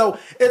next thing you know,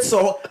 it's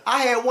so. I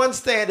had one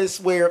status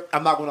where,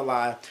 I'm not going to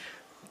lie,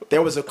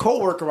 there was a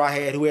coworker I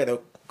had who had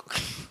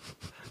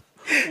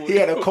he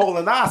had a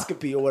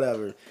colonoscopy or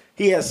whatever.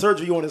 He had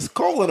surgery on his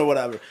colon or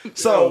whatever.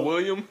 So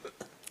William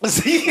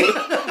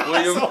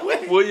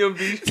William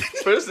B.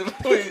 Person,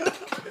 please.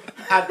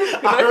 I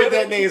heard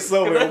that name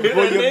somewhere.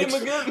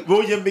 William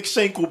William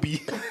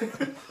McShankleby.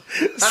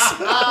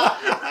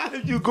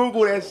 If you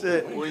Google that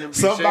shit, William B.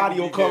 somebody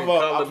Shaver will come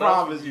getting up. I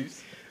promise you.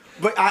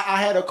 But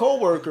I had a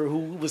coworker who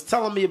was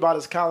telling me about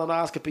his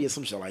colonoscopy or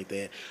some shit like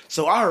that.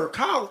 So I heard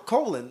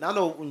colon. I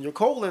know when you're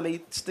colon,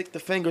 they stick the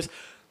fingers.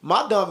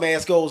 My dumb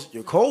ass goes,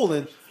 "Your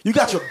colon? You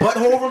got your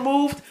butthole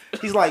removed?"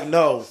 He's like,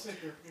 "No."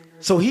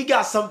 So he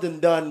got something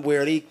done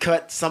where they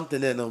cut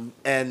something in him,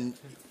 and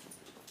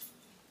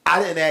I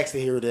didn't ask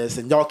to hear this,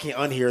 and y'all can't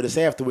unhear this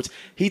afterwards.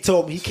 He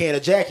told me he can't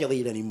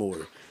ejaculate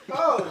anymore.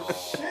 Oh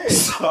shit!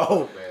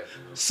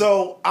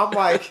 So I'm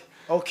like,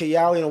 okay,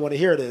 y'all don't want to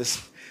hear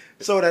this.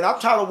 So then I'm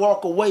trying to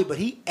walk away, but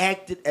he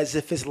acted as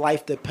if his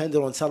life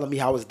depended on telling me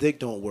how his dick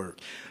don't work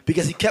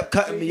because he kept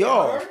cutting me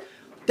off.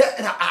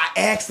 And I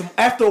asked him.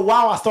 After a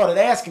while, I started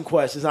asking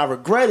questions. I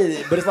regretted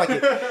it, but it's like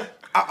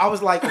I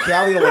was like, okay,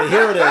 I really don't want to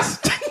hear this.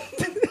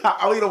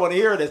 I really don't want to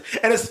hear this,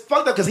 and it's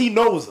fucked up because he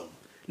knows him.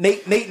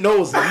 Nate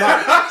knows him. So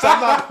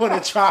I'm not going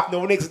to try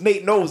no niggas.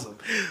 Nate knows him.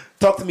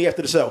 Talk to me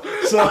after the show.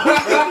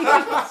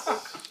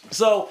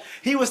 So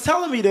he was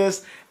telling me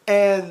this,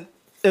 and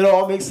it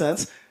all makes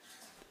sense.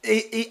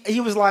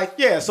 He was like,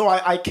 yeah, so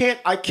I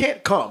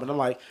can't come. And I'm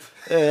like,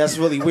 yeah, that's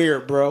really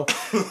weird, bro.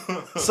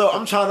 So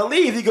I'm trying to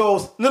leave. He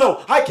goes,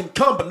 no, I can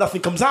come, but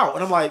nothing comes out.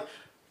 And I'm like,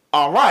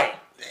 all right.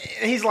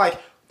 And he's like,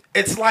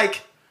 it's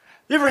like,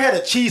 you ever had a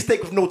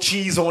cheesesteak with no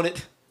cheese on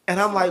it? And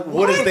I'm like,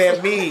 what does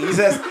that mean? He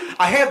says,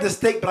 I have the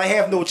steak, but I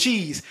have no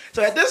cheese.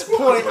 So at this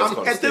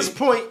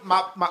point,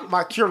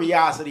 my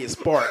curiosity is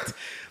sparked.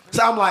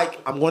 So I'm like,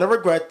 I'm going to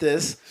regret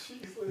this.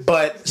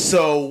 But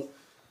so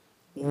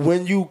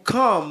when you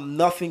come,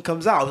 nothing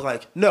comes out. He's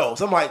like, no.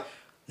 So I'm like,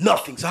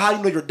 nothing. So how do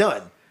you know you're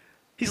done?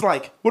 He's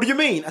like, what do you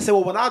mean? I said,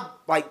 well, when I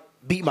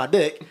beat my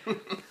dick,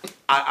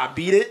 I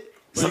beat it.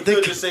 Well, you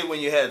could just say when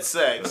you had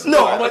sex.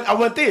 No, I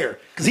went there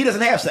because he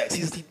doesn't have sex.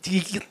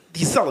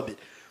 He's celibate.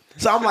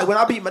 So I'm like, when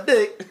I beat my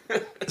dick,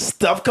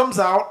 stuff comes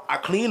out, I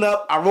clean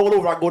up, I roll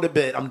over, I go to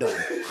bed, I'm done.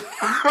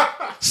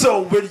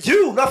 So with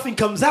you, nothing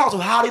comes out. So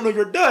how do you know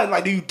you're done?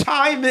 Like, do you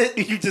time it?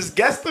 Do you just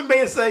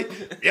guesstimate and say,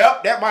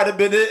 yep, that might have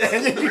been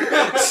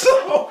it?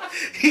 So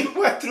he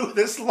went through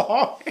this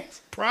long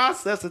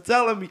process of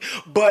telling me.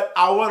 But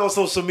I went on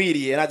social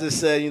media and I just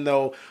said,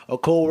 a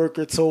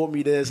coworker told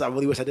me this. I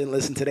really wish I didn't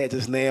listen to that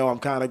just now. I'm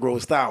kind of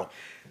grossed out.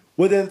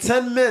 Within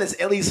 10 minutes,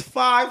 at least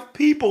 5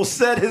 people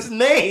said his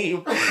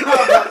name.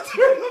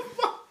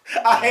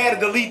 I had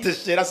to delete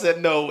this shit. I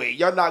said, no way.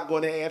 You're not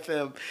going to have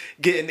him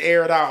getting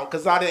aired out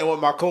because I didn't want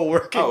my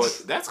coworkers. Oh,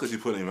 that's because you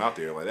put him out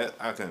there like that.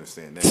 I can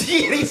understand that.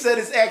 Yeah, he said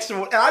his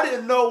actual, and I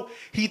didn't know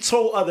he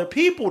told other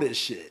people this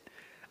shit.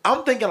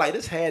 I'm thinking like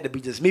this had to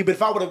be just me. But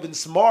if I would have been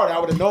smart, I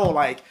would have known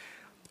like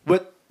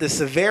with the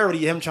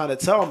severity of him trying to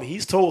tell me.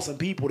 He's told some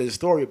people this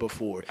story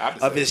before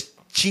of his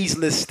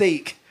cheeseless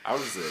steak. I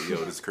was just saying, yo,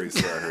 this is crazy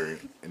story I heard,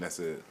 and that's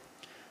it.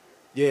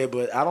 Yeah,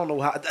 but I don't know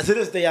how. To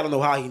this day, I don't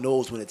know how he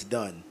knows when it's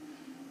done.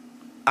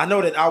 I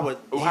know that I would.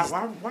 Why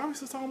are we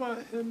still talking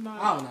about him?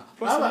 I don't know.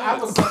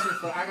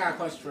 I got a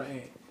question for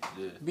Ant.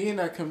 Yeah. Being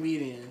a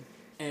comedian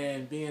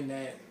and being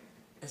that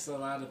it's a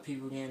lot of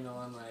people getting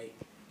on like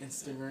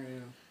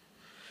Instagram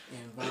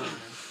and Vine,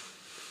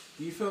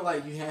 do you feel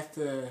like you have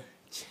to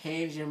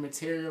change your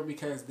material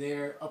because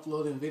they're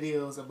uploading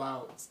videos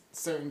about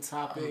certain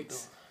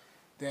topics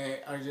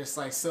that are just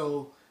like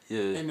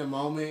in the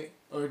moment,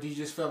 or do you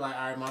just feel like,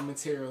 all right, my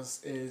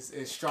materials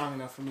is strong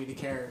enough for me to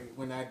carry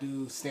when I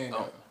do stand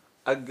up?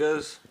 I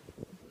guess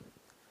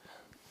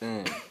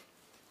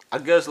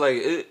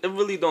like it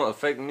really don't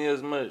affect me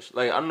as much.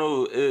 Like I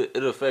know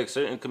it affects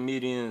certain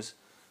comedians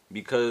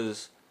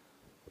because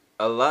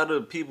a lot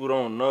of people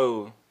don't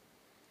know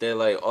that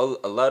like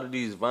a lot of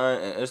these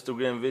Vine and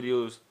Instagram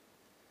videos,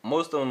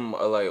 most of them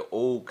are like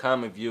old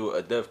Comic View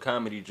or Def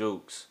Comedy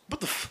jokes.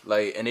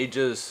 Like, and they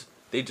just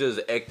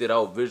act it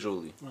out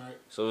visually. Right.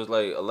 So it's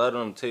like a lot of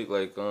them take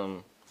like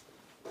I'm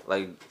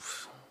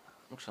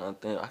trying to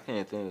think. I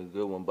can't think of a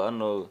good one, but I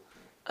know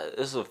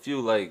it's a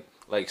few like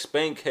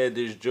Spank had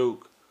this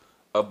joke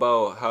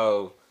about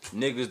how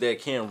niggas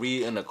that can't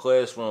read in the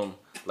classroom,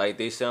 like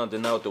they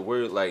sounding out the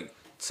word like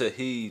to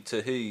he,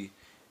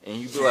 and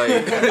you be like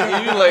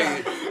you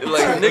like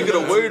nigga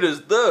the word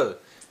is the.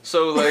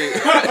 So like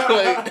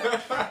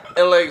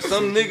and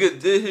some nigga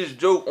did his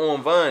joke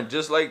on Vine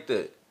just like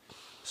that.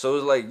 So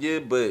it's like, yeah,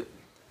 but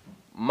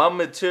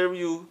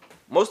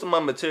most of my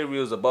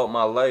material is about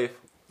my life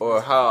or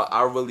how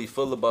I really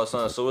feel about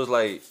something. So it's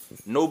like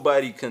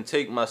nobody can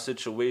take my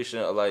situation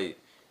of like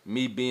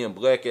me being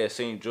black at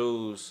St.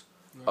 Joe's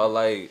or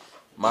like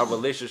my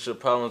relationship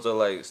problems or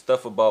like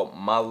stuff about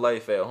my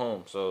life at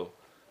home. So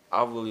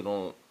I really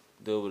don't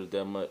deal with it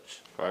that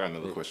much. I got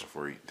another question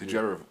for you. Did you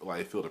ever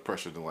like feel the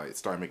pressure to like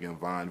start making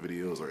Vine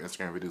videos or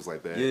Instagram videos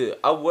like that? Yeah,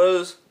 I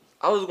was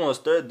gonna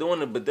start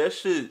doing it, but that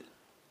shit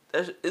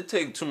it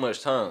take too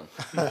much time.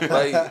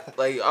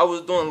 like I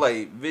was doing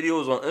like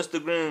videos on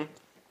Instagram,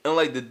 and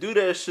like to do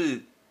that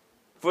shit,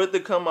 for it to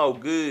come out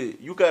good,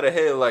 you gotta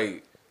have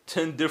like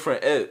 10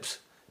 different apps,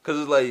 cause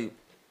it's like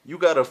you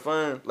gotta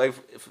find like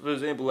for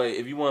example like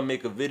if you want to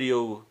make a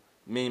video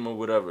meme or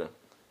whatever,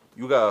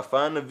 you gotta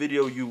find the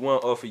video you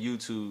want off of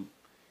YouTube.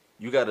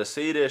 you gotta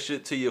say that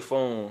shit to your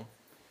phone.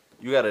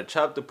 You gotta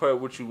chop the part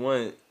what you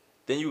want.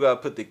 Then you gotta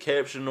put the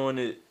caption on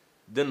it.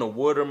 Then the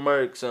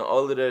watermarks and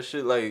all of that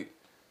shit. Like,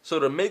 so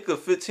to make a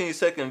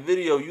 15-second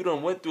video, you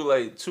done went through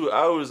like 2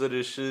 hours of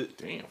this shit.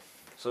 Damn.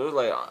 So it's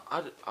like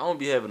I don't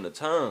be having the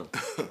time.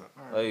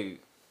 Like,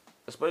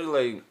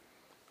 especially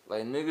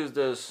like niggas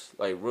that's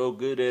like real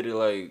good at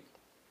it,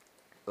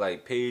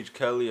 like Paige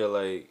Kelly or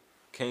like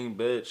King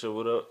Batch or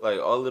whatever. Like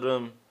all of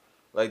them,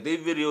 like they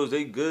videos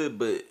they good,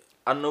 but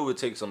I know it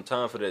takes some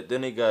time for that.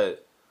 Then they got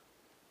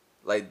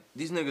like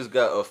these niggas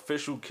got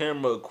official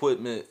camera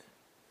equipment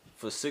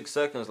for 6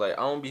 seconds. Like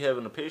I don't be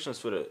having the patience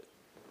for that.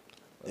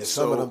 Yeah,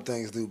 some of them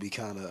things do be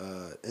kind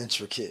of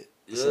intricate.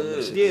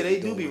 Yeah, they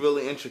do be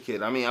really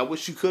intricate. I mean, I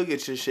wish you could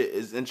get your shit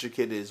as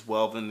intricate as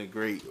Welvin the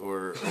Great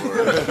or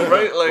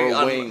right, like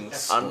or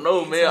Wings. I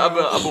know, man.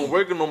 I've been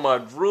working on my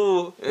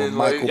drool and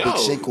Michael like,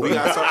 Pacheco. We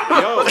gotta start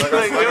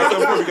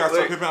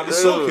pimping out the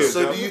soul kids.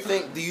 So do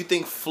you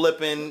think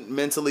flipping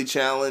mentally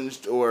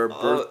challenged or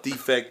birth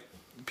defect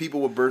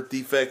people with birth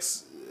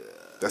defects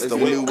That's is the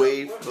the way. new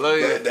wave?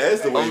 like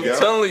That's the way I'm to go.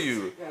 telling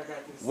you,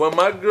 when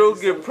my girl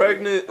get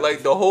pregnant,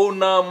 like the whole 9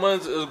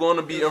 months is going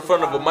to be in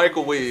front of a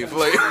microwave.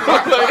 Like,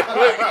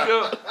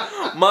 yo,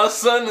 my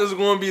son is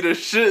going to be the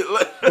shit.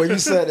 Like, Well, you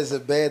said, is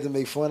it bad to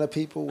make fun of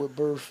people with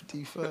birth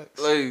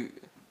defects? like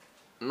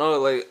no,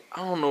 like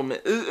I don't know, man.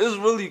 It's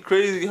really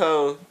crazy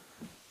how.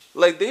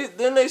 Like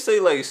they say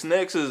like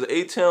Snacks is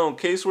A-Town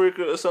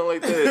caseworker or something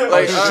like that.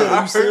 Like shit, I you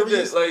heard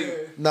serious? that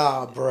like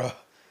Nah, bruh.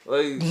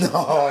 like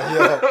No,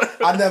 yo.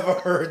 I never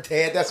heard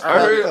that. That's I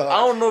heard, fucked up. I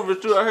don't know if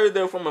it's true. I heard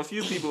that from a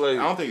few people. Like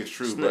I don't think it's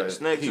true, but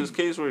Snacks is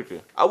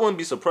caseworker. I wouldn't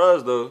be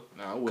surprised though,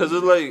 Nah, I wouldn't cause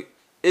it's be. like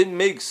it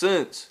makes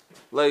sense.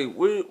 Like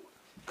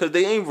cause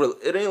they ain't.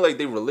 It ain't like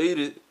they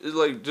related. It's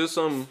like just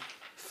some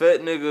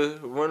fat nigga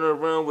running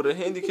around with a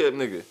handicapped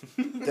nigga.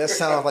 That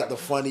sounds like the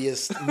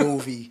funniest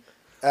movie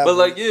ever. But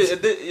like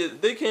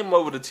if they came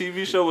up with a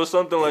TV show or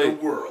something like.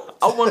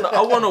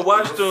 I wanna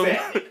watch them.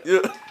 Yeah.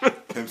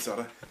 Pimps out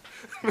of.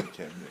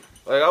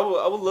 Like I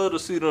would love to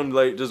see them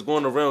like just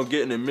going around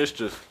getting in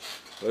mischief.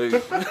 Like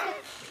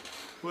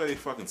What are they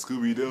fucking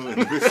Scooby Doo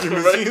and the mystery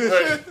machine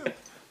and shit?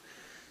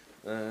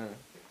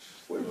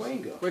 Where'd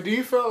Wayne go? But do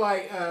you feel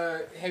like,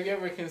 have you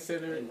ever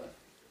considered,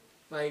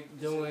 like,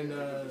 doing,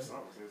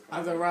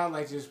 other route,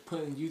 like, just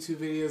putting YouTube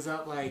videos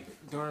up, like,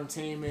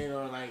 Dormtainment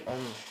or,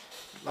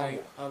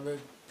 like other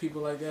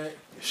people like that?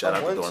 Shout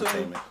out to want to.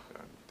 Dormtainment.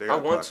 They got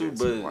I want to, podcasts,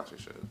 but- watch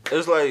this shit.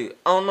 it's like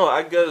I don't know.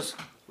 I guess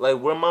like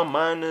where my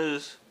mind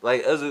is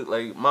like as it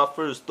like my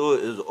first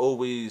thought is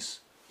always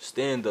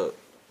stand up.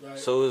 Right.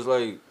 So it's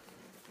like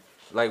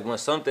when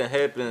something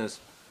happens,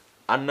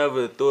 I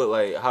never thought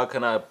like how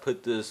can I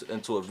put this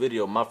into a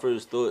video. My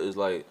first thought is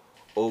like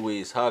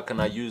always how can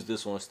I use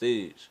this on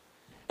stage,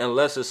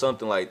 unless it's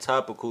something like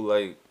topical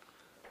like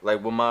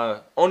with my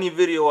only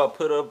video I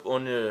put up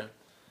on there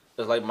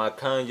is like my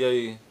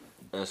Kanye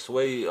and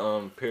Sway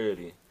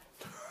parody.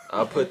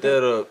 I put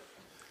that up,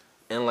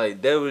 and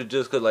like that was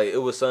just cause like it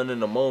was something in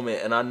the moment,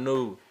 and I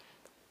knew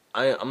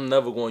I'm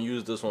never gonna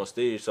use this on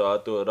stage, so I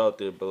threw it out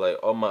there. But like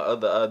all my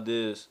other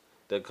ideas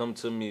that come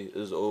to me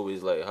is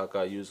always like how can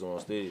I use it on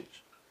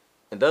stage,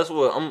 and that's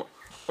what I'm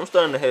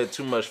starting to have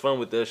too much fun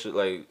with that shit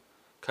like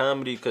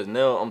comedy, cause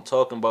now I'm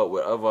talking about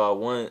whatever I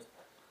want,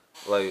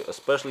 like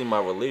especially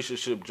my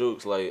relationship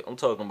jokes. Like I'm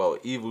talking about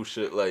evil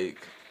shit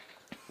like.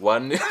 Why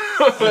like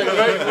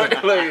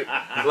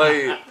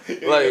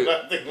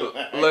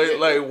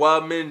why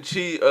men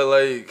cheat or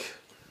like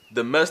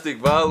domestic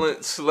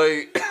violence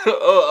like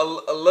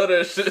oh I love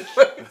that shit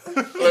like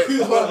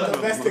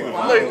Domestic like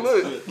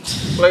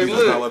violence. look He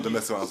does not love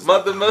domestic violence.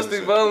 my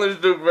domestic violence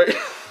joke right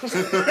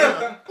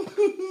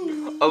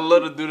I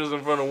love to do this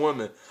in front of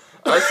women.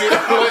 I said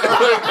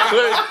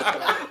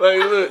like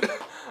look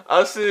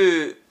I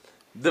said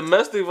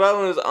domestic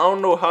violence I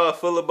don't know how I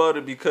feel about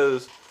it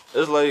because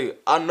it's like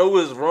I know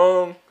it's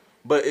wrong,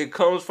 but it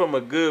comes from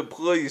a good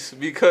place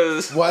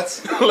because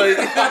What?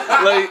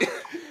 like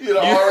You'd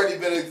already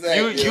been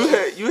exact.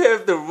 you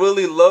have to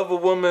really love a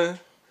woman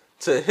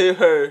to hit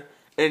her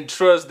and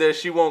trust that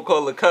she won't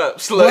call the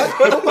cops. Like,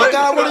 What? Oh my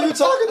God, what are you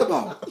talking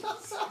about?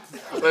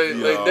 like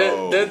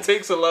that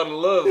takes a lot of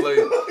love,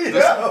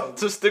 like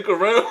to stick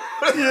around.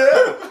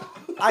 Yeah.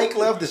 Ike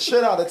loved the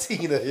shit out of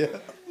Tina, yeah.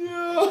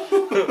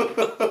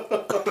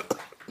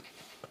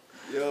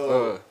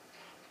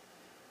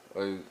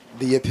 Like,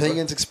 The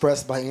opinions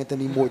expressed by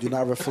Anthony Moore do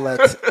not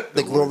reflect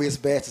the Glorious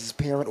Bastards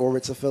parent or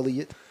its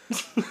affiliate.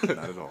 Not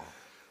at all.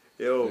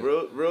 Yo,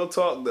 real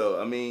talk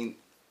though. I mean,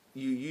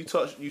 you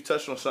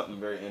touched on something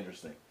very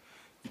interesting.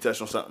 You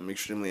touched on something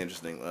extremely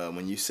interesting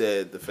when you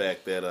said the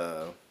fact that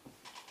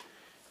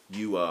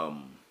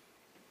when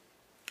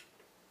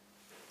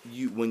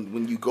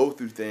you go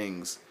through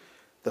things,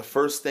 the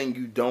first thing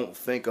you don't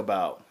think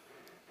about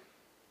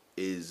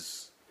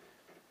is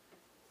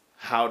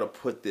how to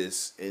put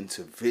this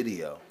into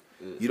video.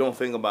 You don't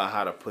think about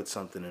how to put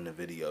something in a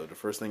video. The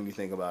first thing you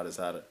think about is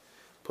how to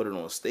put it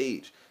on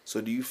stage.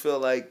 So do you feel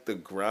like the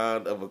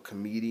grind of a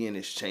comedian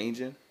is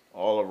changing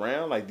all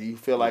around? Like, do you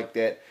feel like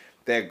that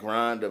that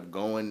grind of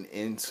going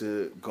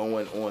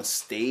on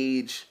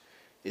stage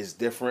is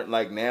different?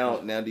 Like now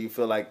do you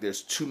feel like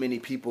there's too many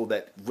people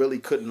that really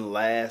couldn't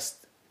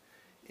last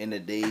in the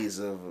days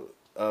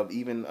of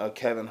even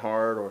Kevin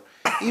Hart, or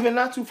even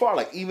not too far,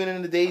 like even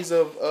in the days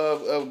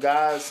of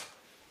guys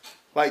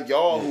like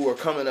y'all who are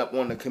coming up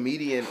on the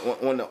comedian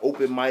on the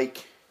open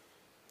mic,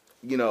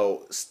 you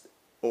know,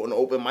 on the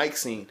open mic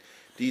scene?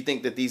 Do you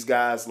think that these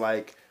guys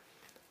like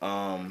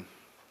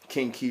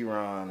King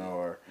Kieran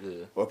or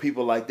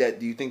people like that,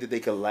 do you think that they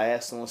could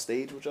last on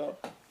stage with y'all?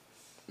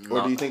 No.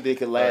 Or do you think they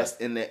could last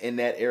in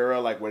that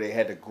era, like where they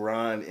had to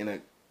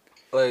grind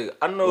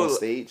on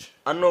stage?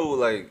 I know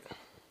like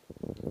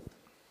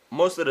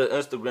most of the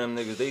Instagram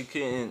niggas,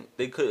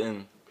 they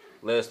couldn't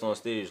last on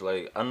stage.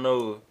 Like I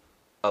know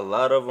a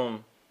lot of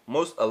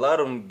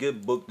them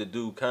get booked to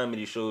do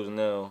comedy shows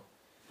now,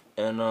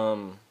 and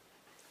a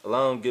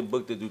lot of them get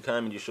booked to do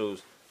comedy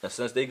shows. And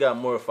since they got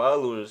more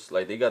followers,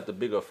 like they got the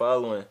bigger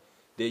following,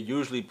 they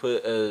usually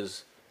put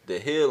as the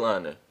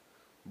headliner.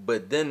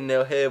 But then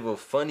they'll have a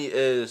funny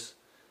ass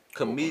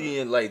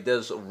comedian like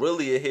that's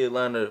really a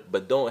headliner,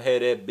 but don't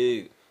have that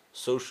big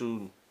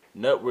social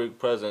network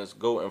presence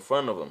go in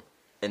front of them.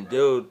 And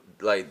they'll,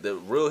 like, the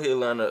real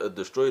headliner will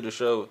destroy the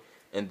show,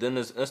 and then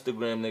this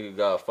Instagram nigga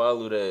got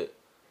follow that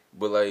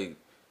with like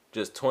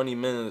just 20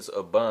 minutes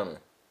of bombing.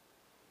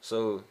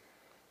 So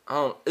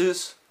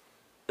it's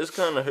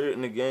kind of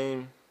hurting the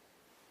game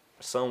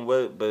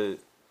somewhat, but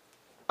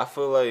I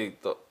feel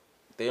like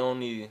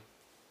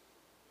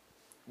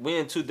we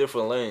in two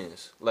different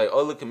lanes. Like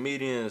all the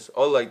comedians,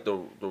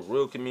 the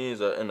real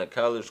comedians are in the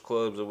college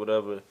clubs or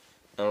whatever,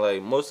 and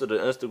like most of the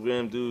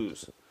Instagram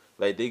dudes,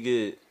 like they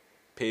get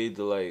paid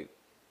to like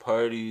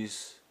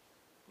parties,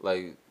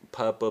 like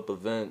pop-up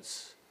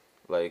events,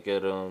 like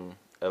at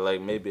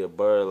like maybe a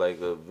bar, like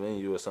a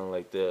venue or something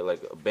like that,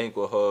 like a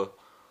banquet hall,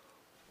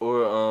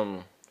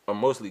 or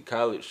mostly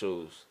college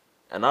shows.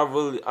 And I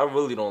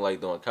really don't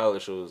like doing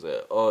college shows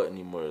at all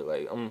anymore.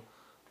 Like I'm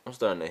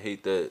starting to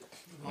hate that.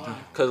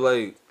 Cause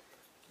like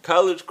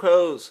college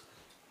crowds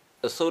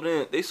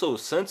are they so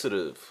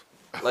sensitive.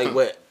 Like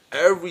with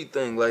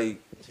everything, like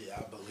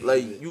I believe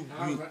like it. you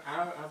I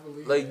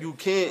believe like that. you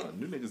can't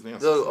New niggas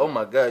dancing. oh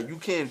my god, you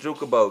can't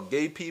joke about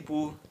gay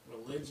people.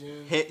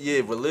 Religion.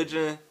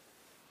 Religion.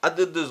 I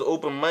did this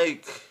open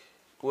mic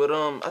with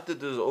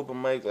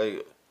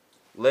like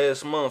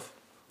last month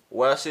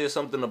where I said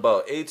something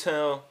about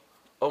A-Town.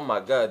 Oh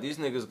my god, these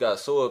niggas got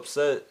so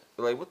upset.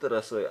 Like, what did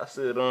I say? I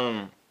said,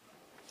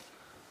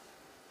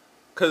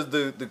 cause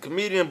the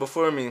comedian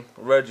before me,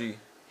 Reggie,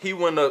 he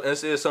went up and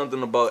said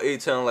something about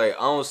A-Town, like,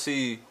 I don't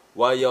see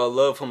why y'all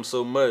love him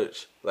so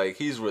much. Like,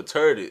 he's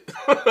retarded.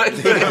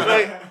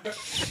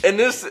 And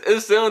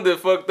it sounded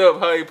fucked up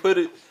how he put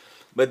it.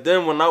 But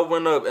then when I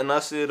went up and I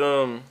said,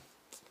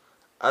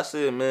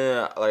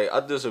 man, like, I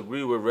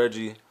disagree with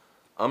Reggie.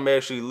 I'm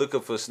actually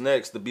looking for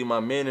Snacks to be my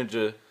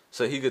manager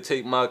so he could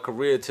take my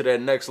career to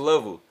that next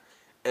level.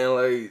 And,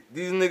 like,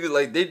 these niggas,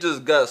 like, they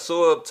just got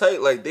so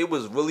uptight, like, they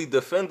was really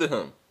defending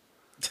him.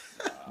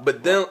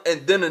 But then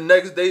the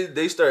next day,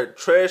 they start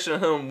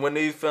trashing him when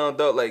they found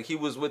out, like, he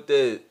was with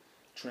that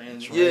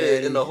trans.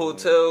 Yeah, in the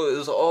hotel, it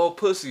was all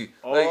pussy.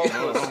 All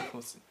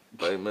pussy.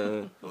 Like,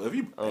 man. Well,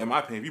 in my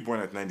opinion, if you born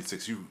after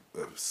 96, you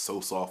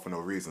so soft for no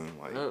reason.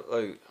 Like,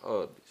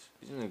 oh,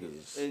 these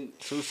niggas is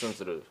too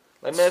sensitive.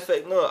 Like, matter of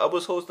fact, no, I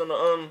was hosting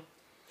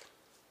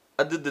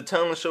I did the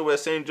talent show at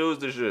St. Joe's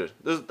this year.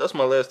 That's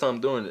my last time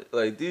doing it.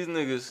 Like, these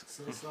niggas,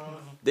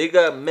 they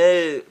got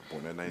mad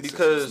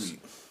because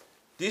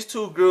these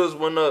two girls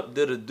went up,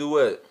 did a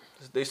duet.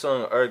 They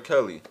sung R.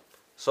 Kelly.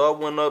 So I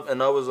went up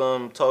and I was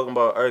talking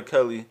about R.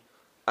 Kelly.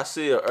 I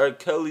said R.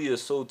 Kelly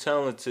is so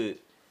talented,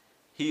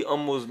 he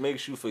almost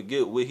makes you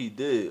forget what he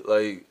did.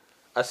 Like,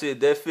 I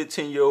said that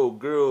 15-year-old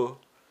girl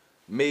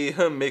made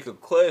him make a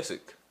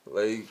classic.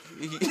 Like,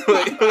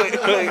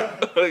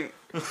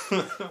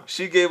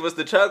 she gave us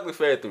the Chocolate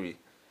Factory.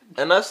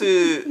 And I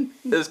said,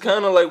 it's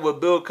kind of like with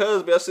Bill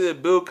Cosby. I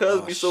said, Bill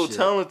Cosby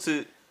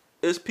talented.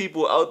 It's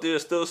people out there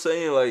still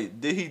saying,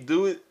 like, did he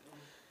do it?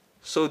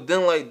 So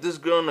then, like, this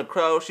girl in the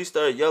crowd, she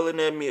started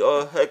yelling at me,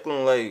 all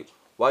heckling, like,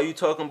 why you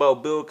talking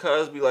about Bill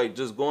Cosby? Like,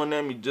 just going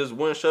at me, just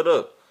wouldn't shut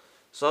up.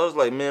 So I was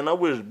like, man, I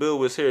wish Bill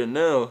was here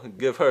now.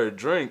 Give her a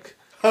drink.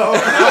 And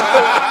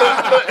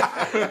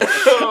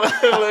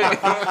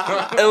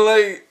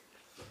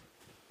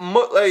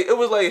it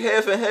was like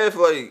half and half.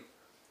 Like,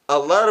 a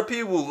lot of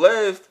people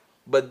laughed,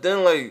 but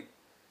then like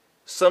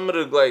some of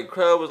the like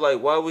crowd was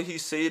like, why would he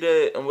say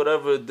that and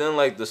whatever. Then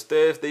like the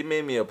staff, they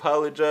made me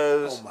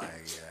apologize. Oh my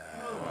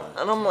god.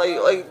 And I'm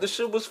like the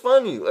shit was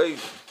funny. Like,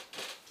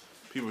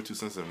 people are too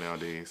sensitive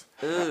nowadays.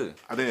 Yeah.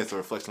 I think it's a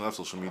reflection of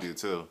social media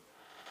too,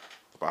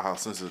 about how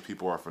sensitive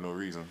people are for no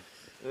reason.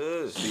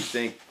 Yeah. So you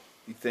think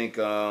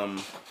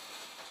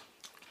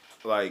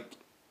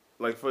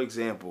like for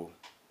example,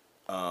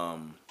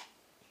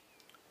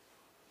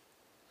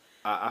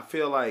 I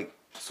feel like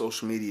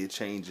social media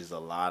changes a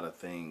lot of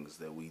things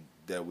that we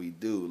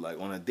do, like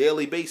on a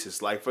daily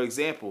basis. Like, for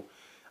example,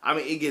 I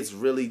mean, it gets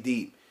really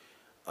deep.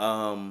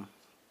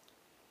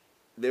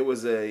 there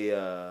was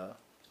a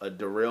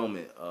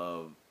derailment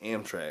of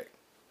Amtrak,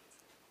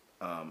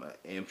 an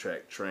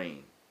Amtrak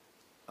train,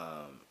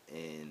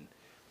 and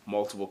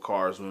multiple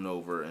cars went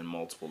over and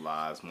multiple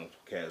lives, multiple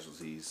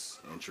casualties,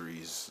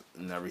 injuries,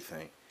 and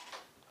everything.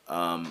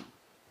 Now,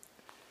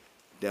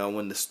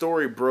 when the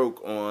story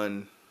broke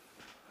on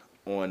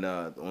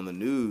the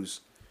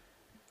news,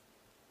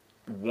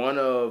 one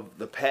of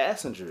the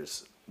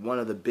passengers, one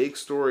of the big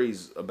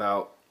stories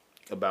about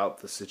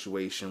the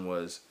situation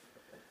was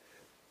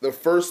the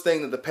first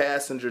thing that the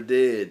passenger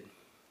did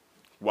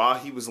while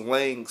he was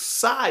laying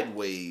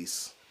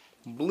sideways,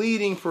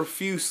 bleeding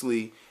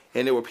profusely,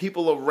 and there were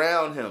people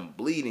around him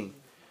bleeding.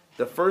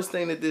 The first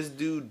thing that this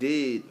dude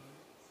did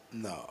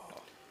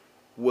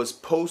was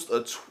post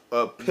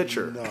a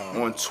picture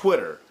on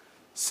Twitter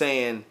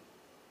saying,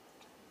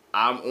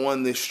 "I'm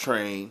on this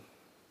train.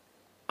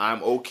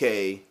 I'm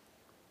okay.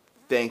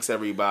 Thanks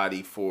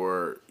everybody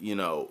for,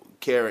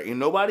 caring." And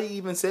nobody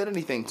even said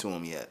anything to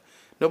him yet.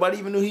 Nobody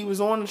even knew he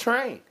was on the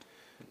train.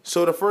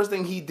 So the first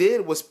thing he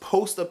did was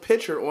post a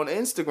picture on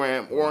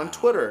Instagram or on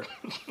Twitter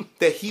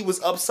that he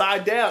was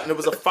upside down. And it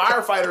was a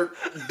firefighter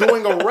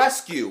doing a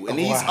rescue. And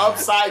he's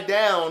upside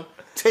down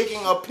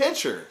taking a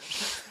picture.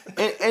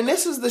 And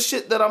this is the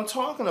shit that I'm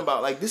talking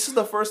about. Like, this is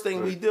the first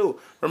thing we do.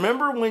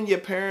 Remember when your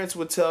parents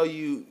would tell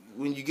you,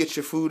 when you get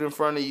your food in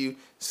front of you,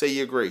 say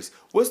your grace.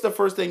 What's the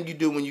first thing you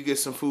do when you get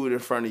some food in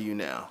front of you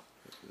now?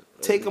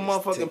 Take a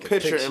motherfucking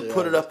picture and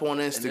put it up on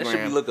Instagram. And that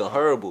should be looking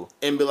horrible.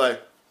 And be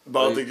like,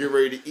 about to get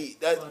ready to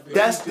eat.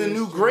 That's the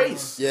new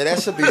grace. Yeah,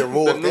 that should be the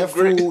rule. If that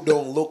food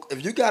don't look,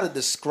 if you gotta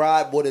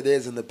describe what it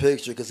is in the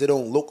picture, because it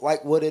don't look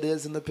like what it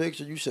is in the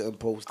picture, you shouldn't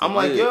post it. I'm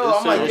like,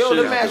 yo,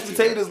 the mashed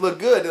potatoes look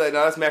good. They're like,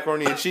 no, that's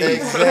macaroni and cheese.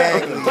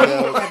 Exactly.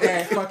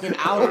 That fucking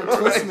outer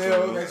twist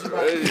meal that you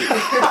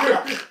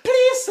got.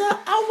 Please, sir,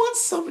 I want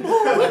some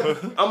more.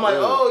 I'm like,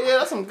 oh yeah,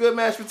 that's some good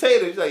mashed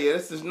potatoes. She's like, yeah,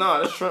 that's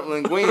shrimp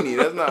linguine.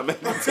 That's not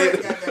mashed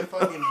potatoes. Got that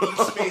fucking Deep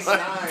Space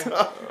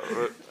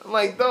Nine. I'm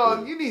like,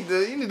 dog, you need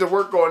to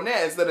work on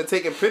that instead of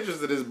taking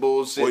pictures of this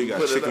bullshit. Or you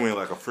got chicken wing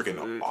like a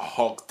freaking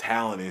Hulk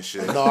talent and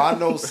shit. No, I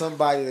know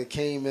somebody that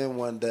came in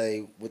one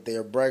day with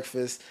their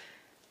breakfast,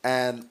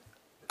 and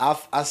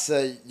I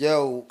said,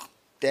 yo,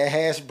 that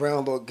hash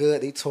brown look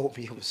good. They told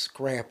me it was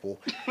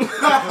scrapple.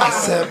 I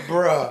said,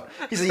 bruh.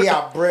 He said, yeah,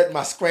 I bred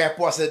my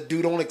scrapple. I said,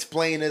 dude, don't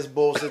explain this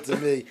bullshit to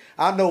me.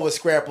 I know what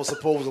scrapple's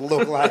supposed to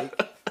look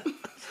like.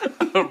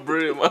 I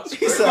bred my scrapple.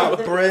 He said, I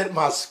bred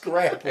my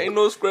scrapple. Ain't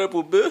no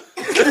scrapple, bitch.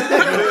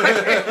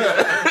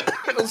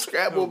 No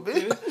scrapple,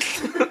 bitch.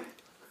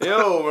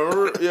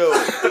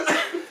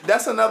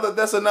 That's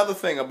another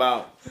thing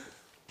about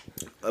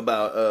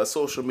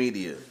social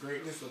media.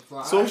 Greatness of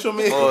fly. Social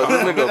media. Oh,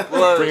 this nigga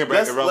Plus. Bring it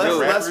back around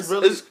let's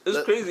really,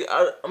 It's crazy.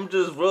 I'm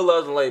just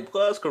realizing, like,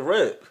 Plus can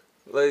rap.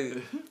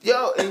 Like,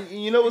 yo, and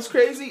you know what's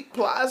crazy?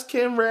 Plies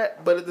can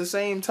rap, but at the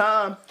same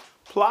time,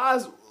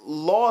 Plies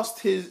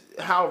lost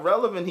how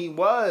relevant he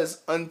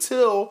was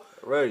until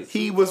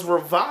he was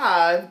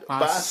revived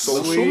by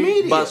social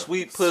media. By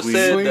Sweet Pussy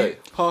Day.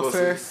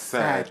 Pussy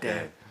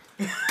Saturday.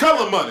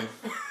 Color money.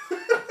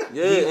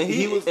 Yeah, and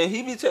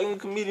he be taking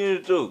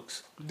comedian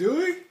jokes. Do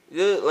he?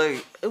 Yeah,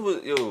 like it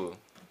was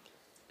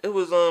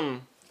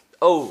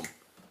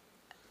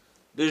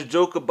this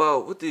joke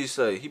about, what did he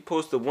say? He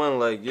posted one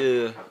like,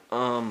 if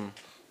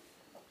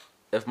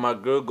my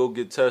girl go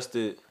get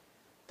tested,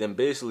 then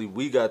basically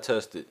we got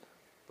tested.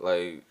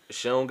 Like,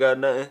 she don't got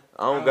nothing,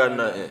 I don't got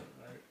nothing. Right.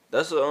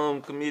 That's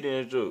a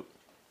comedian joke.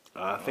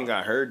 I think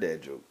I heard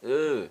that joke.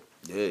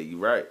 Yeah, you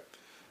right.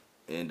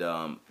 And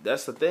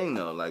that's the thing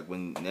though. Like,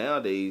 when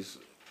nowadays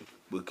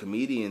with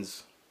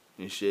comedians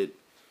and shit,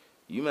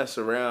 you mess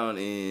around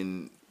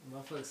and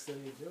motherfuckers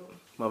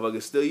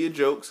steal your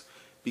jokes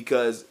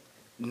because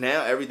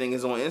now everything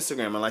is on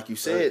Instagram. And like you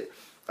said,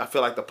 I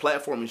feel like the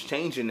platform is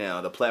changing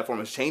now. The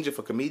platform is changing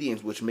for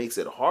comedians, which makes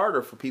it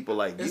harder for people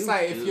like you. It's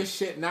like if your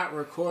shit not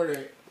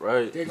recorded,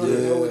 right? They're gonna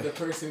know with the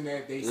person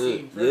that they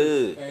seen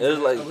first as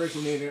it's like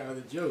originator of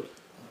the joke.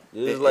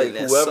 Yeah, it's like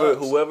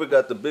whoever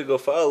got the bigger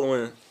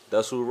following,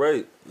 that's who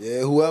right.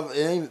 Yeah, whoever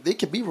they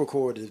can be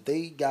recorded if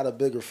they got a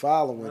bigger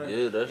following. Right.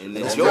 Yeah, that's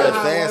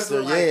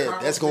faster. Yeah,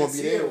 that's gonna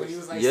be there. When he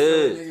was like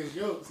stealing niggas'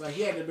 jokes, like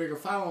he had the bigger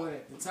following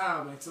at the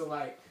time until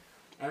like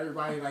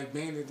everybody like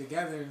banded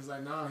together and was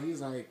like, nah,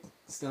 he's like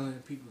stealing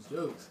people's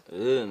jokes.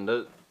 Yeah, and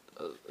that's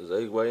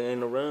why he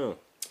ain't around.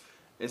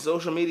 And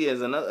social media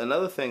is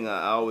another thing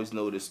I always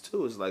notice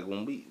too. Is like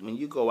when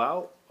you go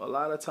out, a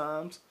lot of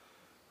times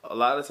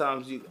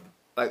you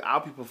like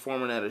I'll be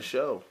performing at a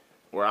show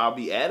or I'll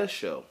be at a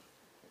show,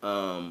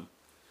 and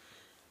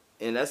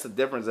that's the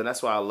difference. And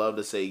that's why I love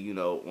to say,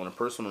 on a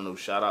personal note,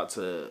 shout out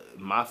to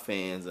my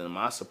fans and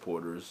my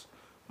supporters,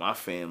 my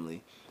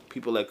family,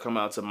 people that come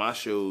out to my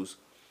shows.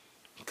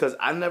 Because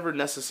I never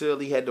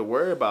necessarily had to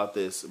worry about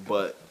this,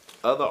 but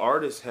other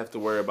artists have to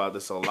worry about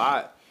this a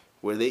lot.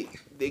 Where they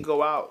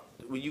go out,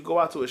 when you go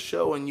out to a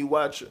show and you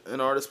watch an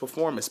artist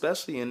perform,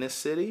 especially in this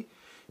city,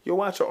 you'll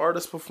watch an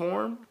artist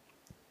perform,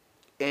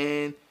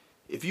 and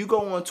if you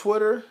go on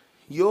Twitter,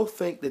 you'll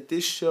think that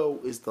this show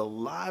is the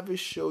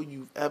livest show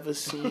you've ever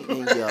seen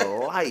in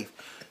your life.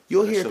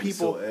 You'll hear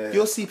people,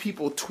 you'll see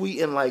people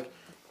tweeting like,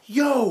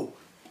 yo,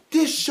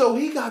 this show,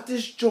 he got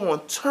this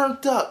joint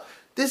turned up.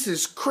 This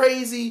is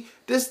crazy.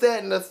 This,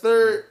 that, and the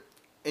third.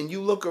 And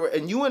you look around,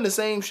 and you in the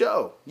same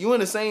show. You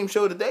in the same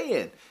show that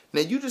they in.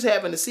 Now, you just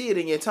happen to see it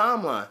in your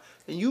timeline.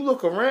 And you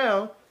look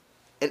around,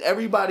 and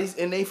everybody's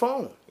in their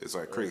phone. It's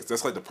like crazy.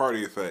 That's like the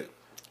party effect.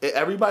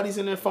 Everybody's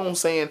in their phone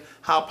saying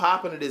how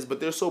popping it is, but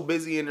they're so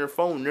busy in their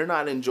phone, they're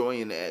not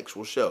enjoying the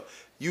actual show.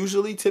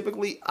 Usually,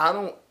 typically, I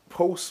don't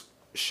post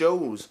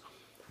shows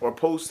or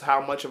post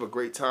how much of a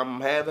great time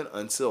I'm having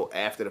until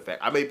after the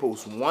fact. I may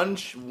post one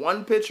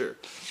picture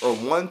or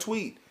one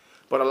tweet,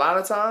 but a lot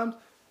of times,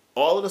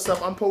 all of the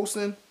stuff I'm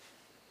posting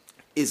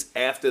is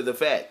after the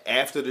fact,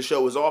 after the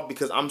show is off,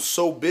 because I'm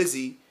so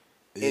busy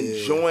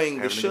enjoying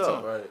the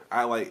show. Right.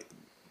 I like,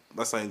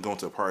 let's say going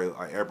to a party,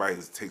 like everybody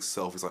takes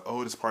selfies, like,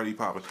 oh, this party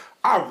popping.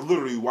 I've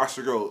literally watched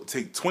a girl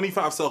take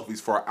 25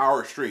 selfies for an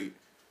hour straight.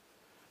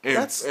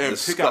 That's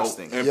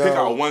disgusting. Pick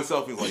out one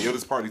selfie, like, yo,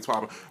 this party's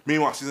popping.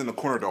 Meanwhile, she's in the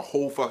corner the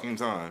whole fucking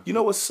time. You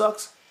know what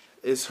sucks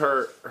is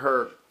her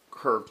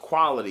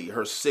quality,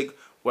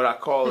 what I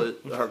call it,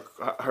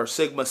 her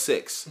Sigma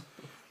 6,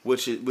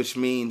 which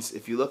means,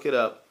 if you look it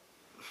up,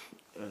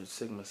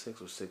 Sigma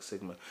 6 or 6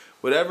 Sigma,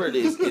 whatever it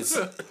is, it's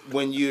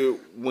when you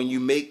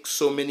make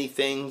so many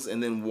things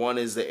and then one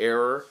is the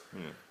error,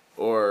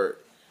 or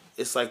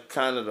it's like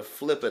kind of the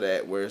flip of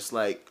that, where it's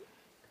like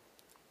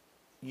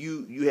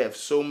you have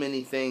so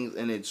many things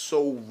and it's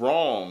so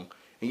wrong,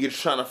 and you're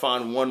just trying to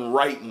find one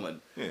right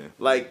one. Yeah.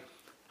 Like,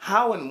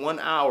 how in 1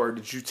 hour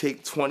did you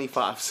take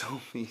 25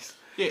 selfies?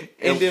 Yeah.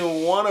 And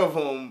then one of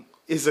them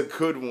is a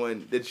good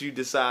one that you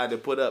decide to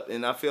put up.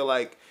 And I feel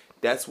like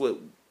that's what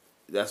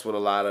a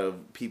lot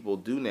of people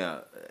do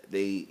now.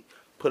 They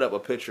put up a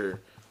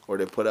picture, or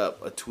they put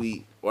up a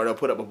tweet, or they'll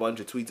put up a bunch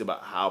of tweets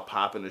about how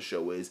popping the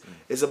show is.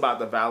 It's about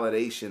the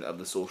validation of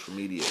the social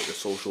media, the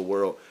social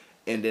world.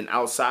 And then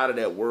outside of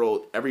that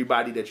world,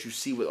 everybody that you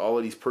see with all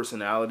of these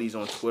personalities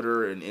on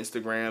Twitter and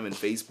Instagram and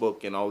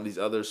Facebook and all of these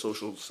other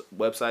social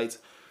websites,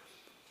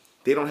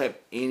 they don't have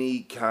any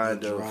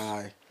kind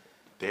of...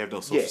 They have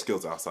no social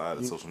skills outside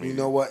of social media. You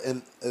know what?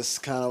 And it's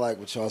kind of like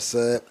what y'all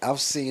said.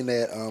 I've seen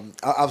that.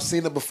 I've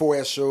seen it before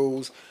at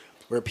shows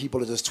where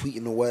people are just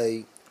tweeting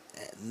away,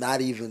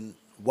 not even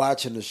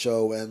watching the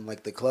show and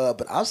like the club.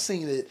 But I've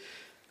seen it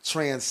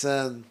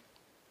transcend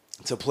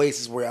to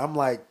places where I'm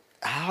like,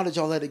 how did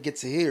y'all let it get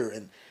to here?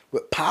 And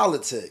with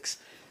politics.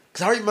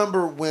 Because I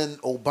remember when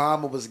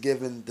Obama was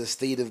giving the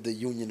State of the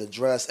Union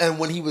address, and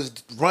when he was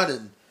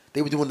running,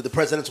 they were doing the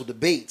presidential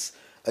debates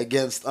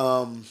against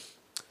John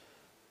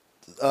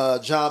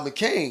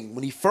McCain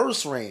when he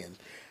first ran.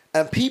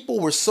 And people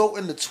were so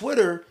into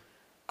Twitter.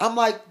 I'm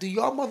like, do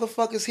y'all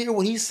motherfuckers hear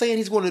what he's saying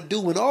he's going to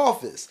do in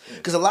office?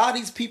 Because a lot of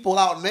these people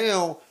out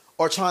now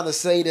are trying to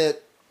say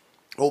that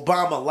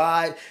Obama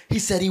lied. He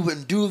said he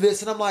wouldn't do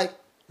this. And I'm like,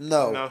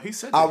 no, he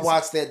said I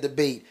watched that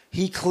debate.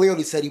 He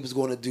clearly said he was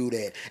going to do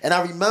that. And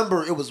I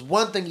remember it was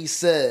one thing he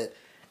said,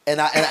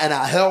 and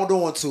I held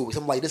on to it.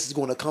 I'm like, this is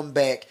going to come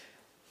back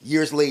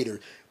years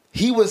later.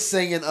 He was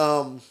saying,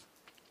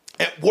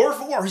 word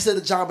for word, he said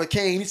to John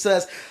McCain, he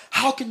says,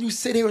 how can you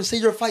sit here and say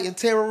you're fighting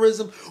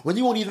terrorism when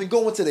you won't even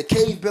go into the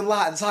cave Bin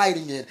Laden's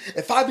hiding in?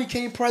 If I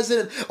became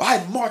president,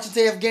 I'd march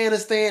into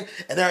Afghanistan,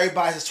 and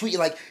everybody's just tweeting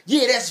like,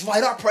 yeah, that's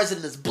right, our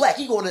president is black.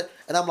 He going to...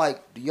 And I'm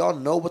like, do y'all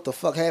know what the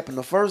fuck happened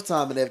the first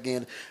time in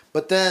Afghanistan?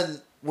 But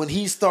then when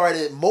he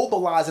started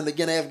mobilizing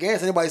again in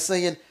Afghanistan, everybody's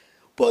saying,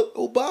 but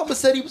Obama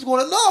said he was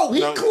going to... No,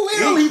 he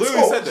clearly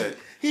said that.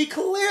 He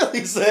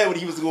clearly said what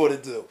he was going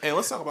to do. And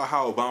let's talk about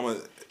how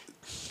Obama...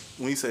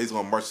 When he said he's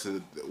gonna march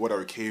to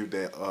whatever cave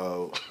that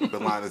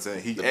Bin Laden's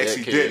in, he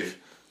actually did it.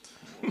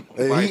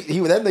 Like,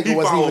 that nigga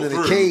wasn't even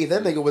in the cave.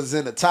 That nigga was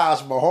in the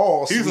Taj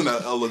Mahal. He was in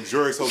a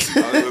luxurious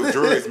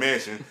luxurious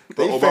mansion.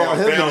 They Obama found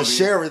him in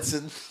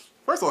Sheraton.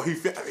 First of all,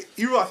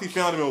 you realize he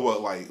found him in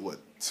what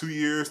 2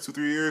 years, 2-3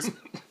 years,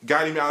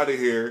 got him out of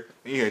here,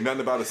 and he heard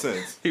nothing about it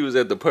since. He was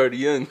at the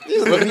Party Inn. He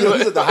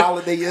was at the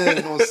Holiday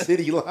Inn on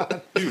City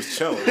Line. He was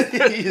chilling.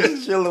 He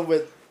was chilling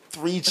with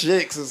 3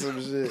 chicks or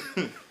some shit.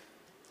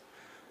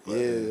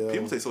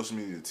 People take social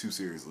media too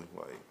seriously.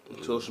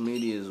 Like, social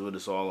media is what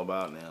it's all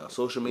about now.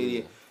 Social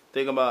media.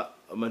 Think about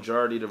a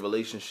majority of the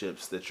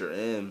relationships that you're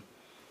in.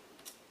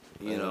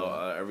 You know,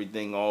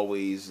 everything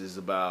always is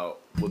about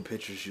what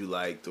pictures you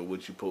liked or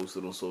what you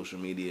posted on social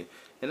media,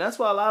 and that's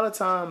why a lot of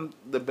time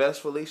the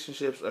best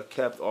relationships are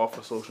kept off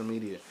of social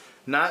media.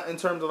 Not in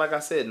terms of, like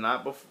I said,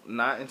 not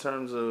in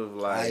terms of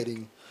like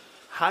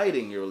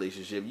hiding your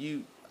relationship.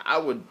 I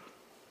would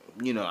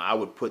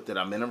put that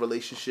I'm in a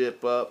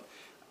relationship up.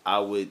 I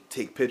would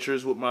take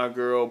pictures with my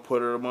girl,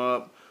 put them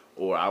up,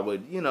 or I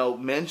would,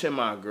 mention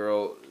my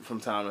girl from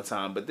time to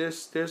time. But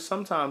there's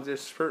sometimes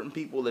certain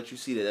people that you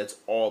see that's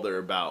all they're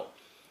about,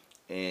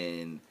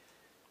 and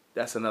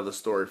that's another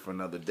story for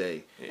another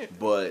day. Yeah.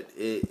 But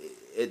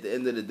at the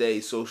end of the day,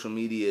 social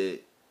media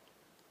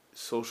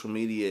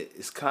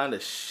is kind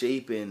of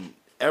shaping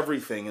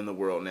everything in the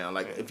world now.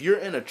 Like if you're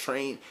in a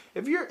train,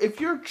 if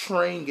your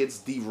train gets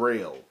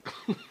derailed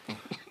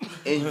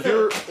and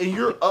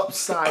you're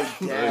upside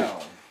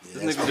down.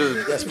 That's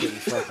pretty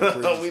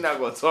fucking crazy. We're not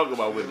gonna talk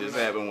about what just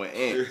happened with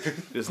Ant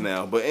just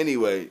now. But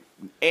anyway,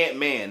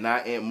 Ant-Man,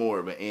 not Ant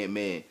Moore, but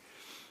Ant-Man.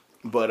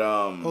 But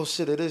oh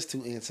shit, it is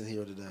 2 ants in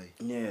here today.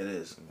 yeah, it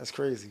is. That's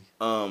crazy.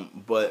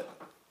 But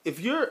if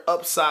you're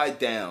upside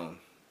down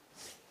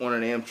on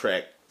an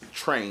Amtrak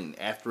train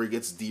after it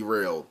gets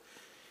derailed,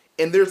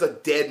 and there's a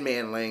dead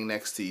man laying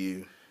next to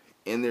you,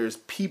 and there's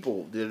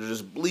people that are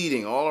just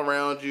bleeding all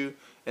around you,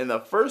 and the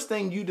first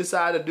thing you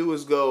decide to do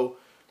is go,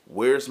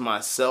 where's my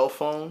cell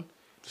phone?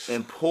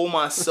 And pull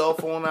my cell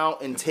phone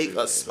out and take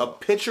a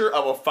picture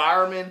of a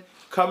fireman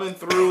coming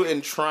through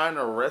and trying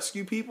to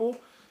rescue people.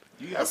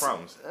 You got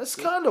problems. That's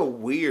kind of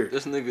weird.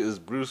 This nigga is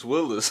Bruce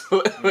Willis.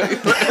 Yo, that's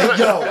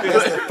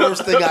the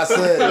first thing I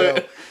said,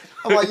 yo.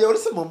 I'm like, yo,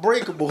 this is some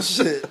unbreakable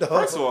shit, dog.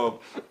 First of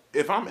all,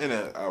 if I'm in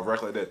a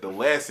wreck like that, the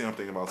last thing I'm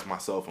thinking about is my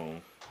cell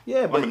phone.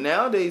 Yeah, but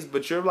nowadays,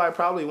 you're like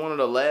probably one of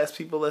the last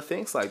people that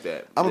thinks like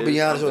that. I'm gonna be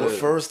honest with you. The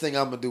first thing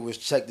I'm gonna do is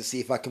check to see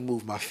if I can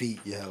move my feet,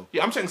 yo.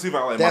 Yeah, I'm checking to see if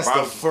I like That's my the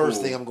vitals first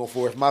cool. thing I'm going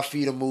for. If my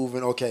feet are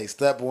moving, okay,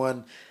 step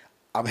one,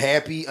 I'm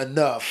happy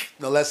enough.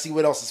 Now let's see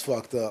what else is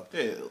fucked up.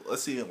 Yeah,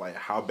 let's see like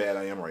how bad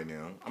I am right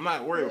now. I'm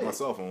not worried about my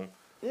cell phone.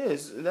 Yeah,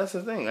 that's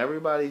the thing.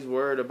 Everybody's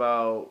worried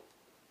about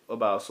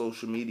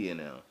social media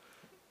now,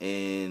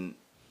 and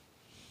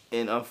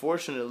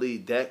unfortunately,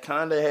 that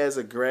kind of has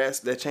a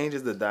grasp that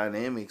changes the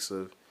dynamics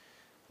of,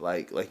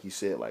 like you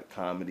said, like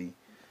comedy.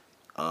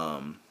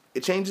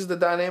 It changes the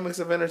dynamics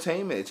of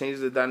entertainment. It changes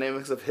the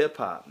dynamics of hip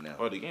hop now.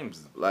 Oh, the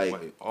games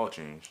Like- all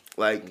changed.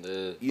 Like,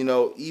 Yeah. you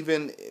know,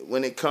 even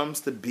when it comes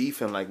to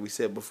beefing, like we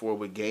said before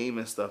with game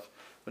and stuff,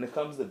 when it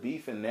comes to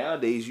beefing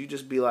nowadays, you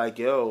just be like,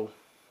 yo,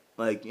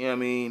 like, you know what I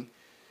mean?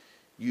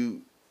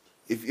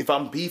 If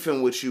I'm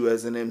beefing with you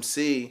as an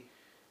MC,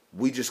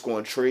 we just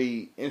going to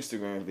trade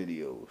Instagram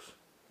videos.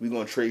 We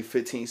going to trade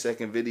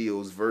 15-second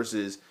videos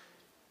versus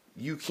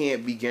you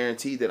can't be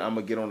guaranteed that I'm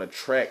going to get on a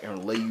track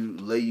and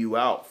lay you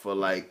out for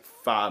like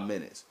 5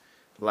 minutes.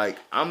 Like,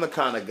 I'm the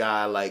kind of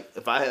guy, like,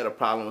 if I had a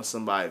problem with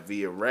somebody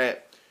via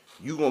rap,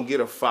 you gonna get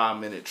a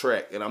 5-minute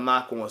track, and I'm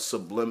not gonna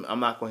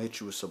hit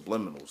you with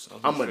subliminals.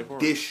 I'm gonna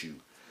dish you.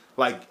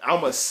 Like,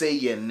 I'm gonna say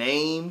your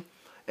name,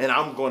 and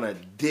I'm gonna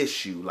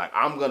dish you. Like,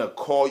 I'm gonna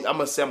call you. I'm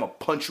gonna say I'm gonna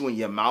punch you in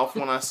your mouth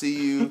when I see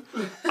you.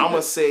 I'm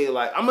gonna say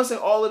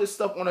all of this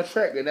stuff on a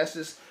track, and that's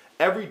just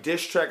every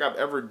diss track I've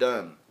ever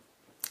done,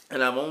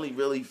 and I've only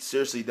really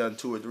seriously done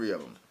 2 or 3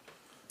 of them.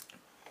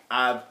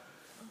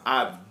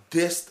 I've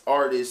dissed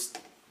artists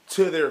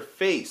to their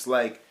face.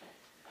 Like,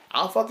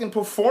 I'll fucking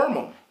perform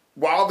them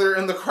while they're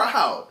in the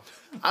crowd.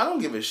 I don't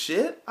give a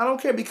shit. I don't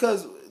care,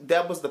 because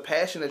that was the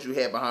passion that you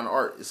had behind the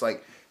art. It's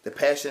like the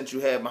passion that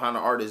you had behind the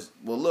art is,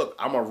 well, look,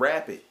 I'm going to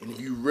rap it. And if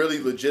you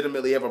really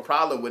legitimately have a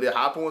problem with it,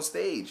 hop on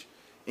stage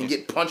and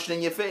get punched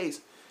in your face.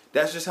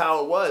 That's just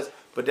how it was.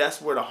 But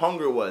that's where the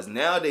hunger was.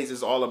 Nowadays,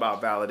 it's all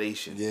about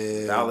validation.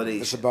 Yeah,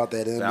 validation. it's about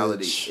that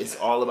image. It's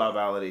all about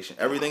validation.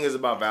 Everything is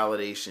about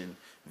validation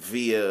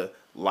via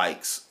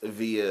likes,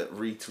 via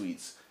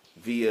retweets,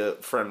 via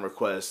friend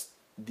requests,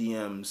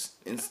 DMs.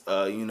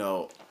 You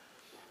know,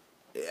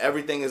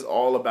 everything is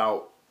all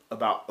about a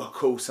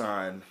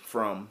cosign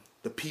from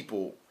the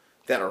people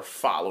that are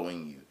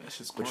following you. That's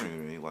just corny to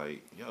me.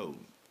 Like, yo,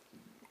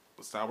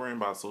 stop worrying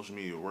about social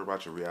media. Worry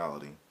about your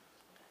reality.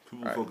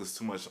 People focus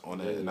too much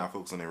on it and not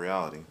focus on their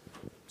reality.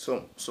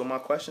 So my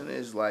question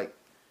is like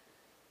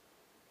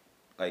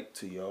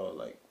to y'all,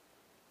 like,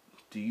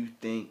 do you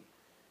think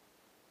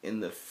in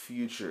the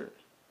future,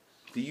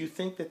 do you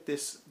think that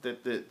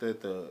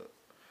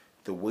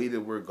the way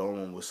that we're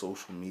going with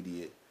social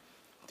media,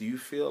 do you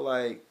feel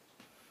like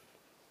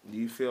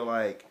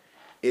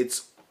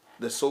it's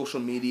the social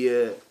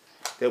media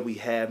that we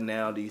have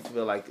now, do you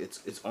feel like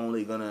it's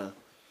only gonna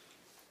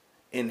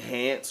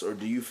enhance, or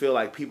do you feel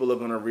like people are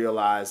gonna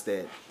realize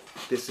that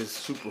this is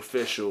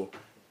superficial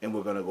and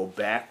we're gonna go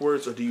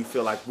backwards, or do you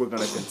feel like we're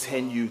gonna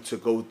continue to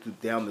go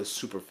down the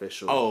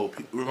superficial? Oh,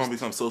 we're gonna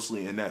become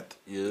socially inept.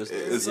 Yeah,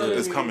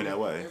 It's coming that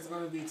way. It's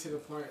gonna be to the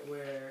point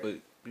where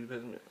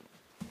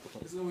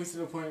It's gonna be to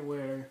the point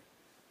where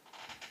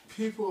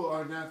people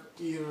are not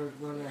either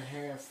gonna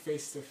have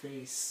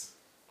face-to-face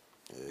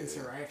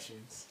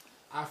interactions.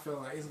 I feel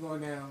like it's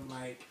going down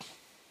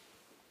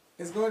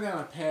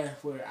a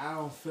path where I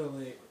don't feel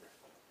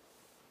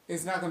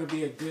it's not gonna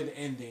be a good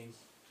ending.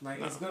 Like,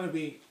 it's gonna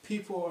be,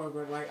 people are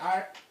gonna, like,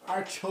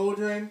 our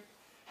children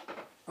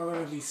are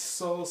gonna be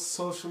so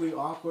socially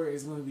awkward.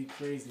 It's gonna be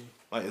crazy.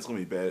 Like, it's gonna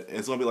be bad.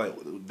 It's gonna be like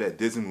that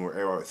Disney movie where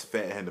everybody's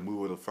fat and had to move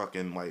with a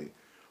fucking like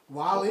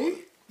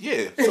Wally.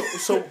 Yeah.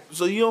 So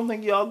you don't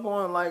think y'all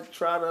going like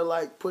try to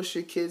like push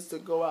your kids to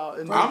go out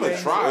and I'm gonna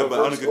try, but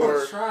I'm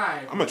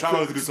gonna try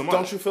not to do so much.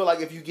 Don't you feel like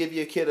if you give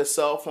your kid a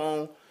cell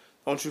phone,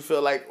 don't you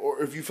feel like,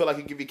 or if you feel like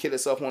you give your kid a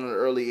cell phone at an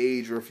early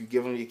age, or if you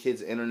give them your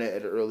kids internet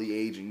at an early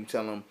age and you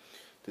tell them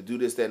to do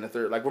this, that, and the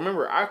third. Like,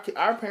 remember,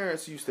 our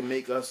parents used to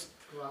make us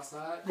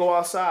Go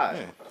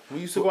outside. We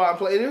used to go out and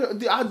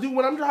play. I do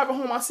when I'm driving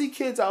home. I see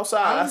kids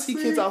outside. I see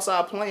kids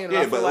outside playing. And Yeah,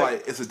 I feel but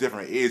like it's a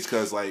different age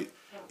because like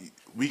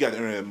we got the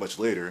internet much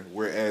later,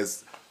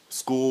 whereas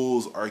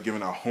schools are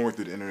giving out homework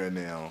through the internet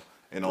now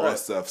and all that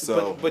stuff.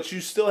 So, but you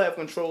still have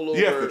control over.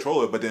 You have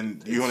control it, but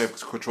then you only have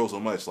control so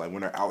much. Like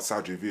when they're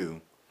outside your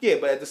view. Yeah,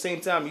 but at the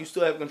same time, you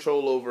still have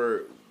control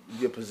over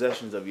your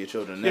possessions of your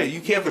children. Now, Yeah,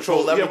 you can't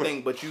control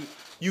everything, but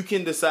you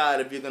can decide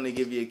if you're gonna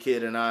give your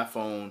kid an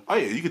iPhone. Oh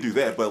yeah, you could do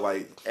that, but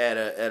like at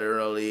an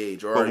early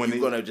age, or are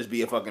you gonna just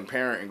be a fucking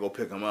parent and go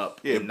pick them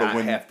up? Yeah, and but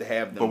not have to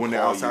have them. But when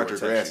they're outside your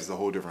grass, you. it's a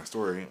whole different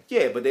story.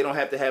 Yeah, but they don't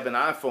have to have an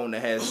iPhone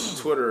that has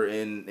Twitter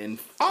and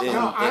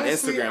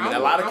honestly, Instagram, and a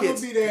lot of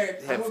kids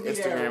have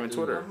Instagram and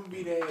Twitter. I'm gonna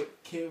be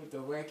that kid with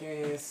the whack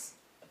ass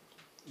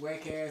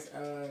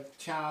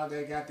child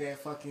that got that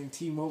fucking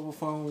T-Mobile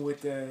phone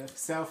with the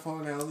cell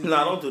phone. No,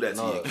 don't do that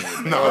to your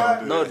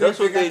kid. No, that's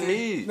what they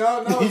need.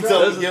 No,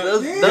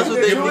 that's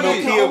what they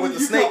need. Kid with the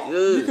snake.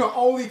 You can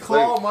only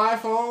call my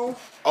phone.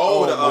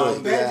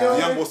 The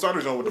Young Boy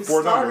starter joint with the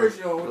 4 numbers.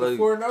 With the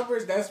 4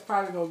 numbers, that's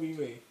probably gonna be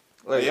me.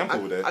 Like, I'm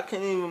cool with that. I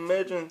can't even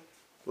imagine.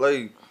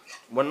 Like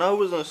when I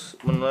was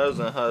in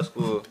high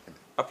school,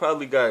 I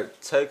probably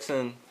got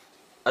texting.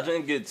 I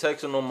didn't get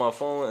texting on my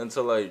phone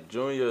until like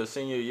junior or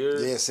senior year.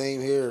 Yeah,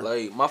 same here.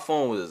 Like my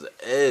phone was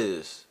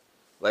ass.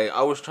 Like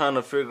I was trying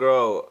to figure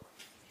out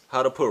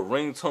how to put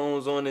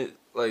ringtones on it.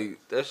 Like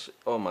that's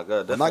oh my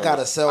god. When I got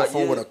a cell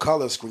phone with a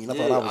color screen, I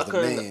thought I was the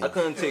man. I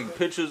couldn't take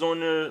pictures on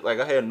there.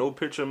 Like I had no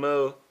picture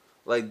mail.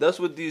 Like that's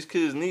what these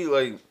kids need.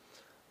 Like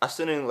I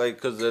sit in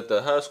like cause at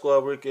the high school I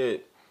work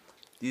at,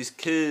 these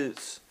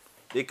kids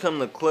they come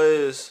to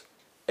class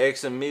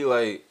asking me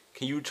like,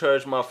 can you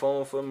charge my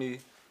phone for me?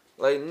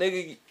 Like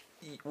nigga,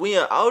 we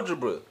in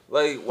algebra.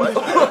 Like what?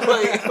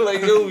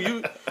 like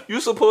yo, you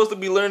supposed to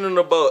be learning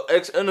about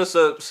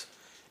x-intercepts,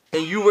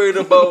 and you worried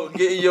about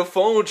getting your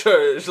phone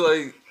charged.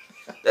 Like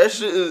that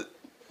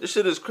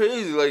shit is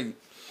crazy. Like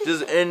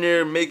just in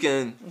there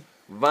making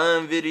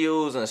Vine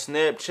videos and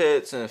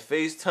Snapchats and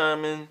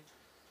FaceTiming.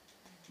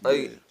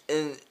 Like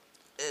and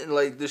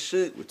like the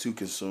shit. We're too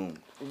consumed.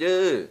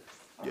 Yeah.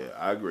 Yeah,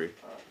 I agree.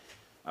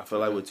 I feel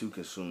like we're too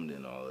consumed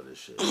in all of this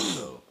shit.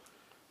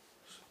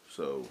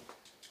 So,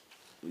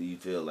 what do you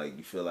feel like?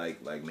 You feel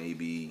like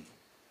maybe,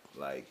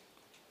 like,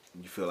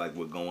 you feel like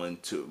we're going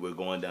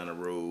down a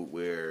road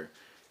where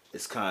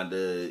it's kind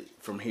of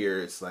from here.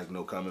 It's like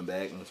no coming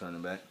back, no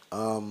turning back.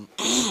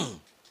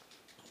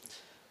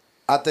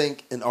 I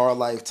think in our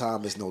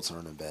lifetime, there's no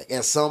turning back.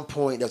 At some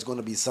point, there's going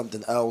to be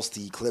something else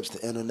to eclipse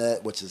the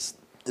internet, which is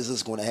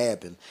just going to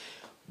happen.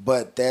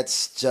 But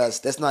that's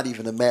not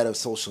even a matter of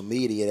social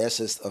media. That's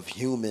just of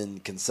human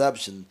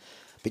conception,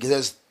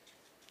 because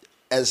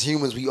as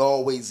humans, we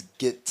always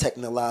get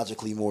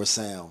technologically more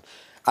sound.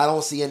 I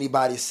don't see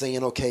anybody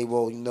saying, okay,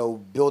 well,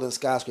 building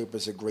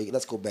skyscrapers are great.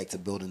 Let's go back to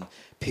building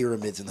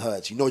pyramids and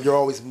huts. You're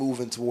always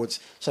moving towards,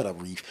 shut up,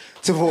 Reef,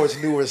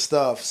 towards newer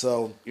stuff.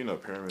 So,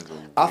 pyramids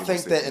I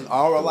think that in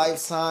our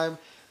lifetime,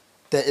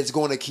 that it's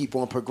going to keep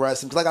on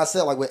progressing. Because like I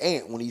said, like with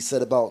Ant, when he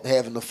said about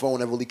having the phone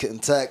that really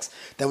couldn't text,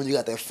 then when you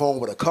got that phone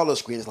with a color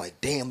screen, it's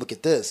like, damn, look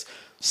at this.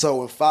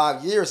 So in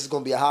 5 years, it's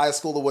going to be a high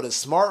schooler with a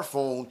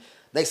smartphone.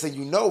 Next thing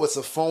you know, it's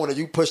a phone and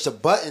you push a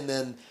button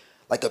and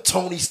like a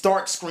Tony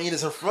Stark screen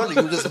is in front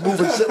of you, just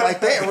moving shit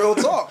like that, real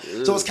talk.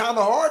 Yeah. So it's kind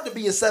of hard to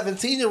be a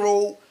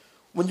 17-year-old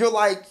when you're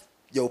like,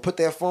 yo, put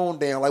that phone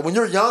down. Like when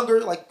you're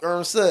younger, like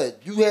Ern said,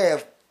 you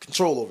have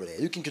control over that.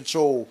 You can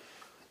control,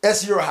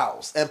 that's your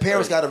house. And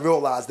parents got to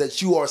realize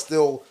that you are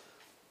still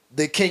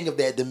the king of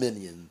that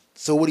dominion.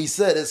 So what he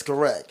said is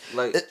correct.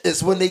 Like,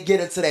 it's when they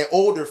get into that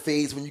older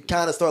phase when you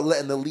kind of start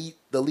letting the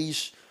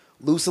leash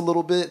loose a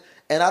little bit.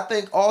 And I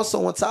think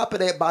also on top of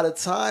that, by the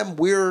time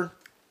we're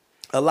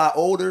a lot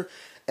older,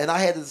 and I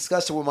had the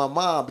discussion with my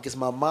mom because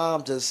my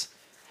mom just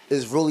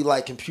is really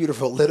like computer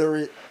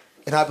illiterate,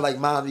 and I'd be like,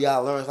 Mom, you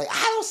gotta learn. Like,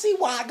 I don't see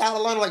why I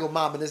gotta learn. Like, with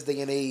Mom in this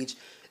day and age,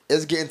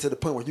 it's getting to the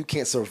point where you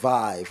can't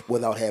survive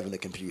without having a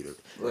computer.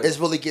 Right. It's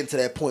really getting to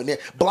that point there.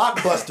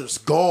 Blockbuster's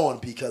gone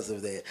because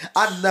of that.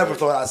 I never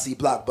thought I'd see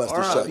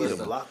Blockbuster shut down.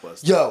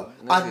 Blockbuster. Yo,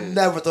 I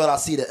never thought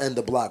I'd see the end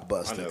of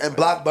Blockbuster. And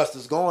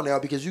Blockbuster's gone now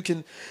because you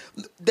can.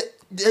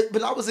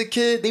 When I was a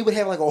kid, they would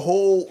have like a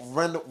whole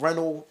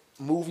rental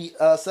movie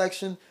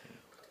section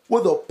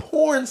with a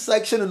porn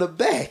section in the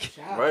back.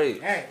 Right.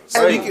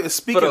 Speaking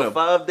of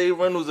 5-day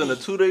rentals and the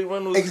 2-day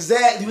rentals.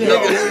 Exactly.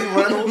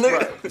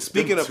 Right.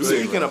 Speaking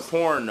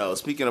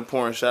of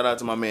porn, shout out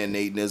to my man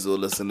Nate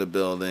Nizzle that's in the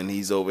building.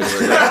 He's over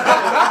here. He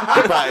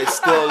probably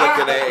still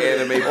looking at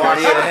anime porn.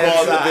 He had to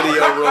pause the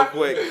video real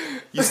quick.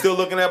 You still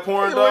looking at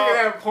porn, dog?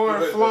 Looking at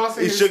porn,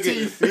 flossing his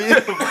teeth. He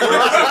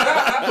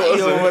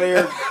over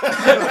there.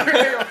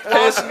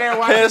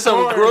 Had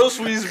some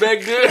groceries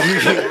back there.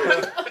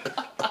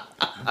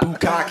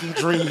 Bukkake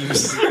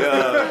dreams.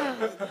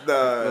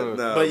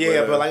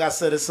 But like I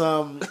said, it's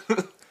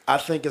I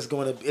think it's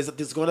going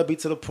to be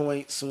to the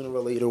point sooner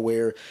or later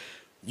where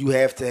you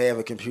have to have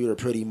a computer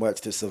pretty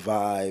much to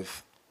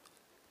survive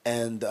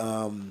and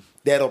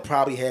that'll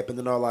probably happen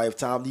in our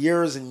lifetime.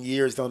 Years and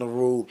years down the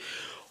road,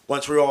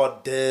 once we're all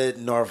dead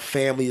and our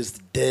family is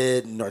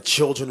dead and our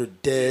children are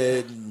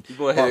dead and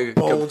our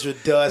bones are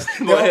dust,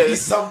 there'll be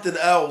something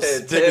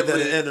else bigger than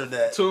the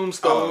internet.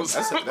 Tombstones.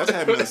 That's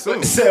happening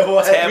soon.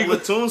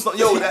 Tablet tombstone.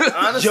 Yo, that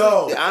honestly,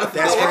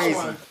 that's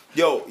crazy.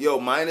 Yo,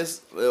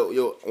 minus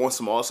on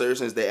some all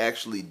seriousness, they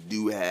actually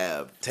do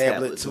have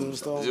tablet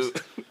tombstones.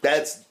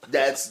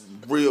 That's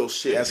real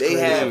shit. That's they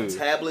crazy. have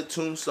tablet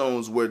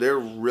tombstones where they're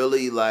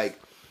really like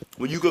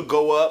when you could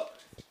go up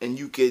and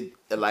you could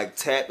like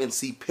tap and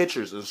see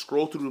pictures and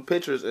scroll through the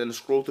pictures and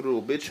scroll through the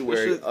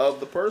obituary of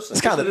the person.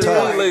 It's kind of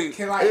tough. It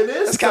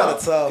is. It's kind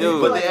of tough.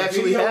 Yo, but they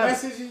actually have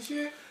message and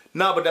shit.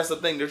 No, but that's the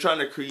thing. They're trying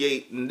to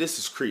create, and this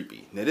is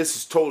creepy. Now, this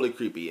is totally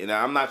creepy, and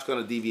I'm not going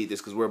to deviate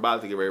this because we're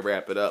about to get ready to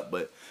wrap it up.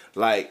 But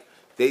like,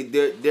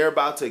 they're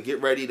about to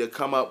get ready to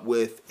come up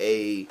with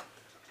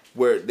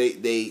where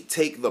they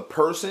take the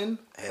person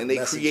and they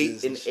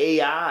create an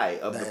AI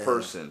of the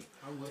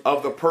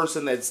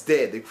person that's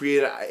dead. They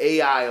create an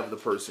AI of the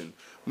person,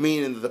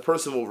 meaning that the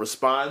person will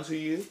respond to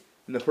you.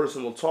 And the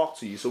person will talk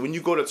to you. So when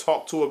you go to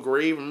talk to a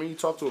grave, remember you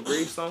talk to a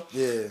gravestone?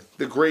 Yeah.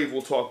 The grave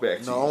will talk back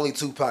to you. No, only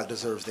Tupac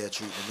deserves that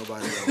treatment.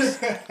 Nobody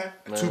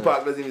else.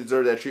 Tupac doesn't even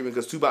deserve that treatment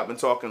because Tupac been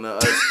talking to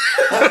us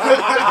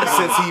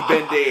since he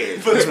been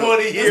dead. For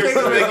 20 years. You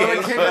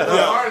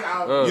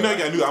know you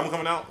got a new album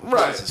coming out?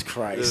 Right. Jesus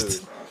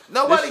Christ.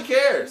 Nobody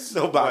cares.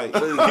 Nobody. He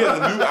has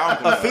a new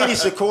album.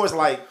 Finish the course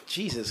like,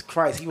 Jesus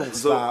Christ, he won't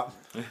stop.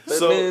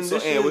 So, man,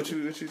 Ann, what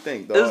you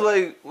think, dog? It's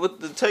like with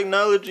the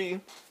technology.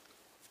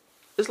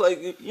 It's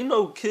like, you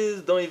know,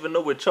 kids don't even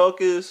know what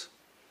chalk is.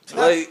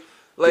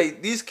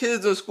 Like these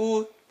kids in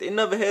school, they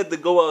never had to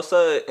go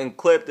outside and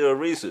clap their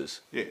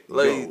erasers. Yeah,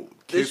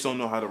 like kids don't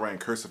know how to write in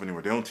cursive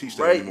anymore. They don't teach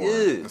that anymore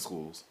in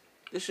schools.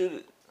 This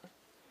shit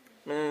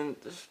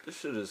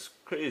is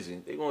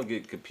crazy. They gonna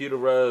get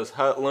computerized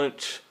hot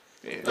lunch.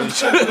 Yeah.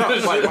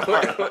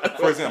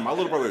 For example, my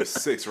little brother is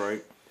 6,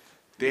 right?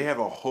 They have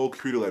a whole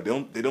computer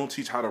lab. They don't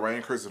teach how to write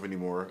in cursive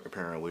anymore.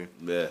 Apparently,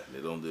 Yeah,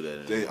 they don't do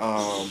that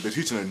anymore. They're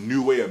teaching a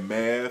new way of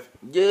math.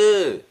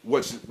 Yeah,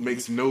 Which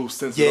makes no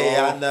sense at all.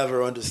 Yeah, I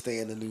never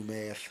understand the new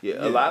math.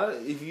 Yeah, a lot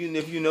of if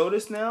you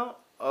notice now,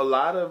 a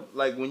lot of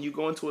like when you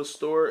go into a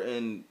store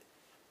and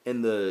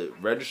the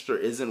register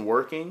isn't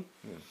working,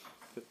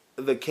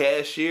 the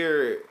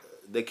cashier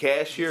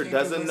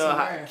doesn't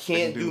know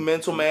can't do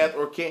mental math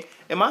or can't.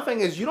 And my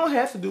thing is, you don't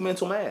have to do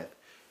mental math.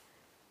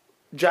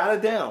 Jot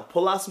it down.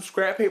 Pull out some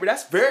scrap paper.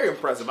 That's very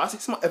impressive.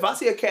 If I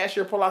see a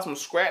cashier pull out some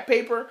scrap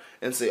paper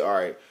and say, "All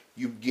right,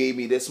 you gave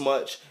me this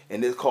much,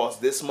 and it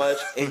costs this much,"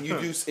 and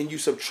you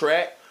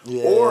subtract,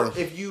 or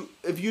if you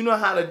know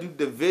how to do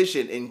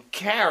division and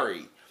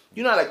carry,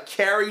 you know how to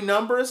carry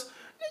numbers.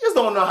 Niggas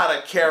don't know how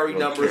to carry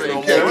numbers no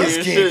more.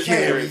 Niggas can't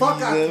carry.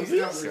 Fuck out these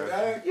numbers,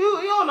 dog.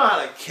 You don't know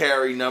how to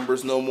carry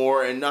numbers no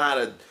more and know how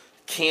to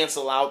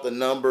cancel out the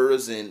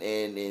numbers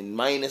and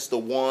minus the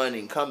one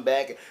and come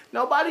back.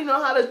 Nobody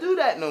know how to do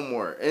that no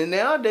more. And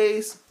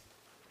nowadays,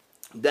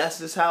 that's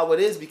just how it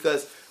is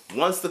because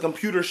once the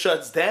computer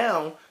shuts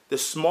down, the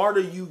smarter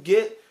you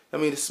get. I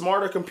mean, the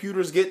smarter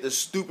computers get, the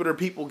stupider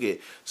people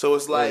get. So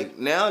it's like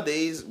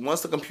nowadays,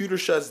 once the computer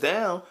shuts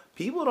down,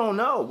 people don't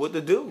know what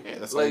to do. Yeah,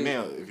 that's like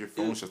now. If your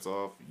phone shuts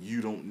off, you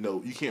don't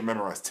know. You can't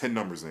memorize 10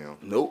 numbers now.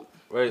 Nope.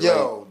 right.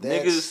 Yo,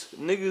 like,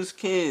 niggas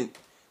can't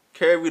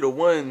carry the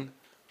one.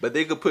 But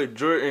they could put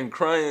Jordan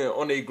crying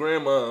on their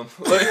grandma.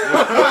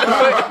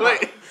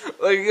 Like,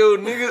 yo,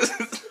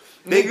 niggas.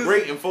 They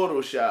great in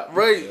Photoshop.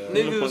 Right, Yeah.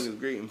 niggas.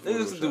 Great in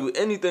Niggas Photoshop. do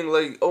anything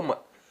like, oh my.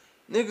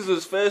 Niggas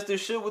was fast as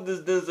shit with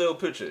this Denzel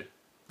picture.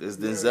 This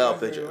Denzel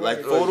picture.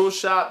 Like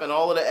Photoshop and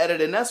all of the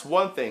editing, that's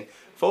one thing.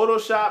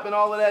 Photoshop and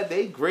all of that,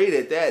 they great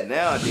at that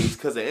nowadays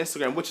because of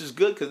Instagram, which is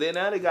good because they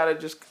gotta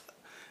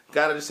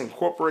just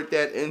incorporate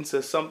that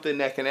into something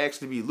that can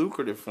actually be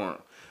lucrative for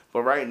them.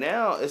 But right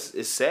now,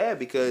 it's sad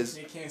because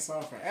They can't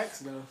solve for X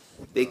though.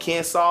 they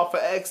can't solve for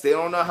X. They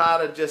don't know how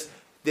to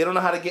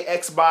get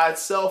X by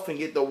itself and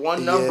get the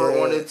one number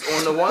on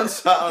the one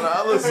side on the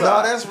other side.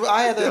 No,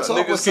 I had to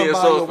talk niggas with somebody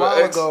can't solve a while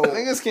for X. ago.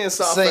 Niggas can't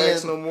solve for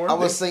X no more. I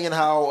was saying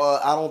how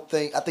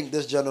I think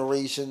this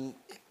generation,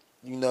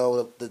 you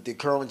know, the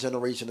current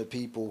generation of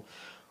people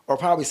are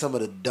probably some of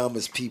the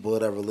dumbest people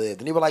that ever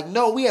lived. And they were like,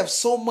 no, we have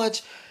so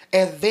much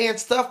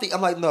advanced stuff. I'm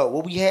like, no,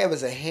 what we have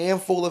is a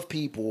handful of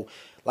people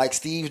like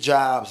Steve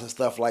Jobs and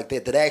stuff like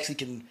that actually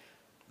can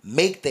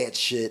make that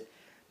shit.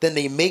 Then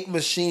they make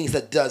machines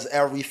that does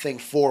everything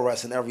for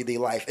us in everyday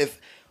life. If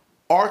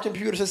our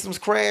computer systems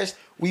crashed,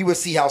 we would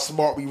see how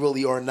smart we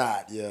really are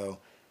not, yo.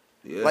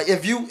 Yeah. Like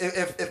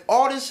if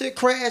all this shit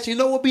crashed, you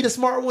know what would be the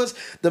smart ones?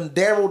 Them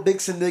Daryl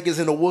Dixon niggas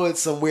in the woods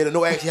somewhere that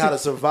know actually how to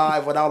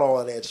survive without all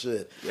of that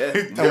shit. Yeah,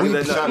 And we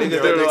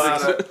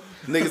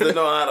Niggas that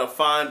know how to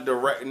find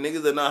direct.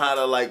 Niggas that know how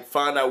to like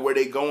find out where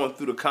they going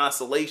through the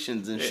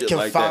constellations and shit Can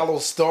like follow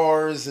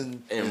stars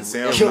and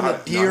sound kill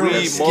not- a deer not and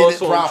read skin moss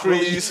it on properly.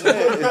 trees.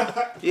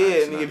 that. Yeah,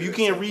 nigga, if you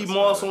can't read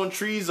moss on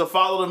trees or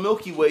follow the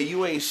Milky Way,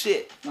 you ain't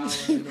shit.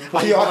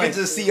 Like, y'all can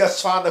just see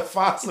us trying to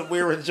find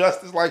somewhere in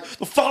justice, like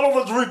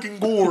follow the drinking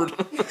gourd.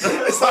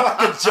 It's not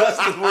like a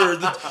justice word.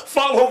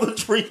 Follow the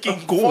drinking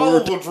Follow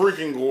gourd. the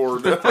drinking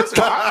gourd. First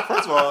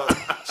of all,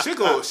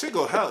 shit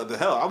go hell to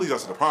hell. I'll lead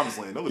us to the promised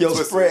land. Don't get Yo,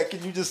 twisted. Spread,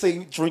 can you just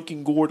say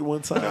drinking gourd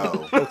one time?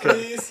 No,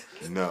 Please.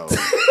 no.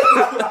 Maybe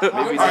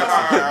All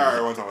right,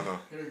 one time.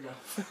 Here we go.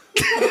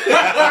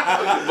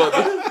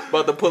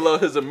 about to pull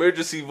out his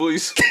emergency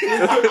voice.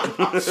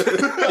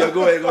 Yo,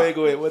 go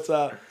ahead. What's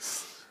up?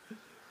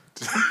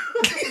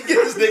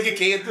 This nigga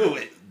can't do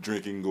it.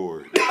 Drinking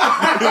gourd.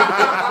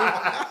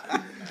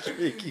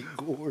 Drinking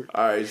gourd.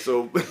 All right,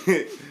 so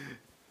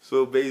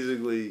so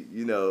basically,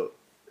 you know,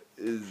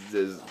 it's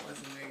just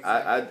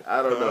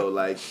I don't know.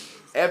 Like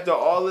after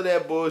all of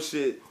that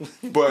bullshit,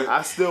 But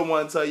I still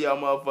want to tell y'all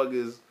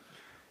motherfuckers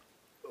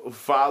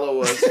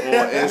follow us on,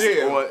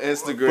 Yeah. on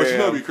Instagram. But you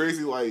know, it'd be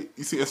crazy. Like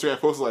you see Instagram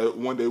posts like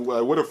one day,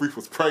 like, what if Reef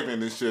was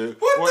pregnant and shit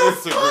on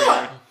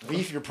Instagram?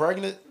 Beef, you're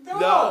pregnant?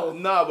 no,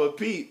 but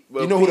Pete,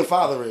 You know who the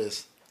father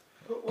is?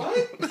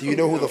 What? Do you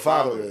know who the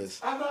father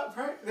is? I'm not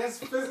pregnant. That's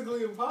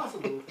physically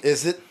impossible.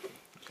 Is it?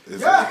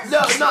 Is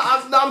Yes.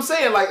 I'm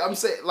saying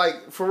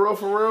like for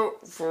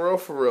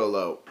real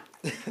though.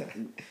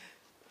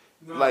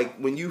 No. Like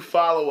when you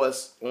follow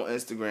us on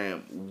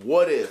Instagram,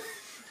 what if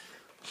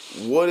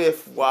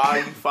while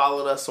you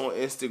followed us on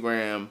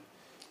Instagram,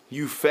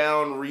 you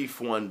found Reef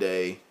one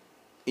day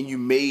and you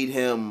made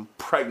him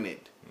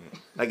pregnant,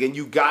 like, and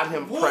you got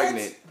him What?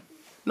 pregnant.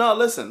 No,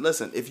 listen.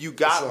 If you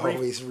got It's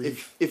always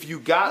Reef. if you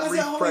got What does Reef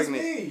that always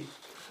pregnant, mean?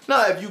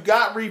 no, if you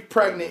got Reef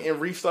pregnant and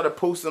Reef started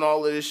posting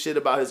all of this shit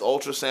about his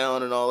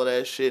ultrasound and all of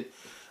that shit,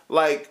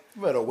 like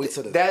You better wait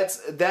till the.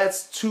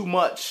 that's too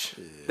much.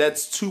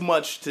 That's too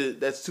much to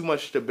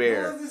How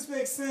bear. does this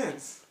make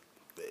sense?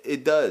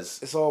 It does.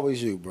 It's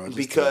always you, bro. Just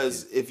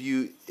Because take if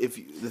you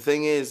the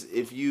thing is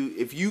if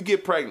you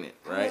get pregnant,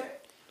 right?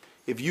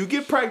 If you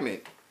get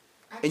pregnant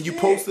and you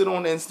post it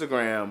on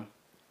Instagram,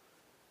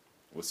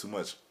 What's too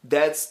much?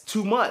 that's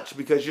too much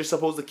because you're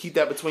supposed to keep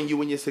that between you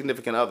and your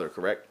significant other,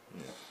 correct?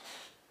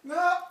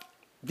 No.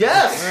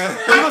 Yes.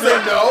 You gonna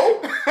say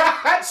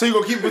no? So you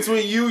gonna keep it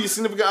between you, your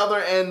significant other,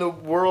 and the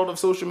world of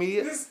social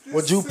media? This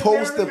Would you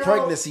post the scenario-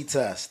 pregnancy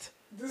test?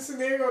 This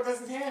scenario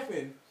doesn't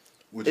happen.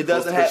 Would you It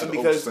doesn't post a happen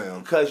picture of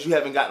ultrasound? because you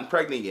haven't gotten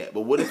pregnant yet.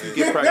 But what if you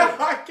get pregnant?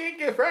 I can't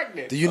get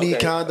pregnant. Do you need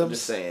Okay, I'm condoms?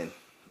 just saying.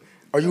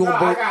 Are you No, on I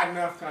birth? got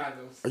enough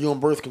condoms. Are you on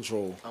birth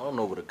control? I don't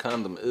know what a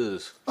condom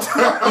is.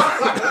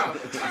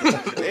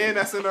 And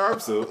that's in our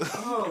episode.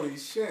 Holy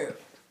shit.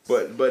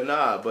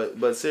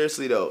 But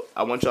seriously though,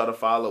 I want y'all to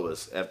follow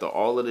us. After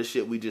all of the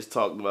shit we just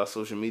talked about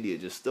social media,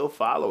 just still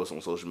follow us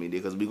on social media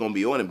because we're gonna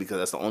be on it because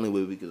that's the only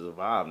way we can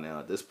survive now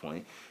at this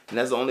point. And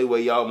that's the only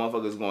way y'all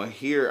motherfuckers gonna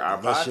hear our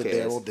Unless you're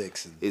podcast Daryl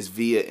Dixon. is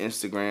via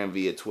Instagram,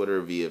 via Twitter,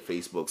 via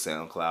Facebook,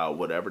 SoundCloud,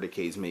 whatever the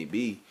case may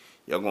be.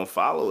 Y'all gonna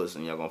follow us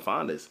and y'all gonna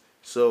find us.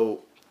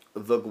 So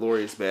The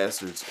Glorious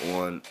Bastards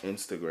on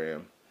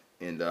Instagram.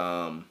 And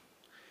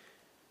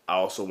I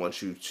also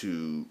want you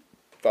to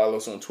follow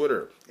us on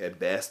Twitter at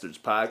Bastards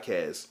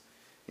Podcast.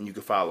 And you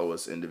can follow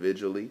us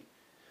individually.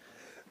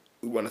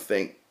 We want to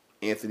thank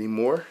Anthony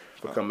Moore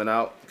for coming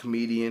out,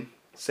 comedian,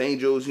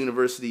 St. Joe's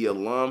University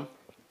alum.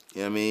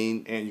 You know what I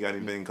mean? And you got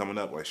anything coming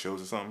up, like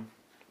shows or something?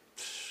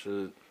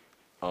 Shit.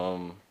 I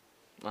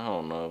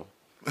don't know.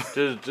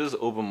 Just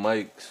open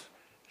mics.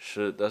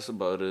 Shit, that's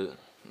about it.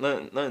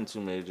 Nothing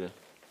too major.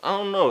 I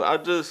don't know.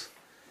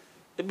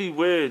 It'd be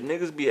weird.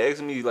 Niggas be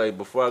asking me, like,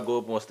 before I go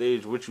up on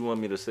stage, what you want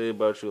me to say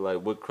about you,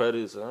 like, what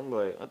credits? And I'm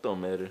like, that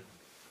don't matter.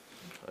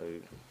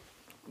 Like,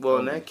 Well,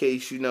 in that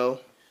case, you know,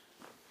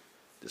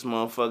 this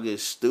motherfucker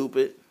is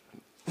stupid.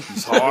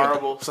 He's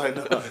horrible. It's like,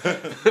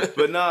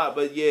 no.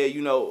 But yeah,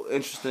 you know,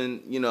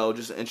 interesting, you know,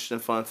 just an interesting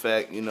fun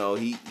fact. You know,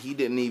 he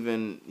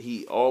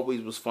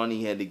always was funny.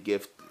 He had the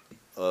gift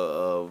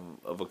of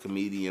a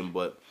comedian,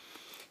 but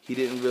he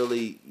didn't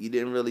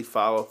really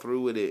follow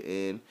through with it.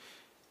 And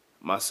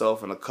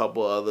myself and a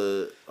couple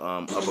other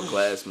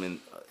upperclassmen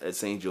at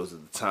St. Joe's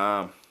at the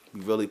time,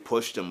 we really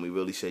pushed him. We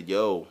really said,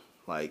 yo,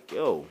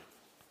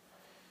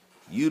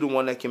 you the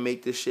one that can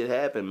make this shit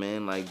happen,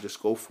 man. Like,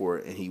 just go for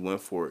it. And he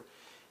went for it.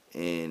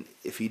 And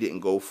if he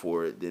didn't go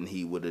for it, then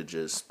he would have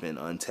just been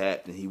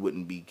untapped and he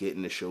wouldn't be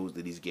getting the shows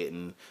that he's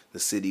getting. The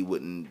city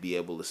wouldn't be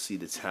able to see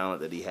the talent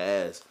that he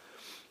has.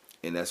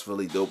 And that's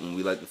really dope. And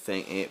we like to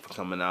thank Ant for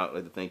coming out. I'd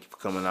like to thank you for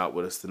coming out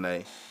with us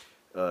tonight.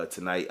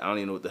 Tonight. I don't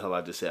even know what the hell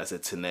I just said. I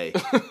said tonight.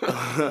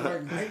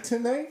 Like night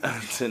tonight?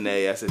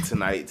 Tonight. I said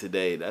tonight,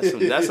 today. That's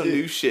some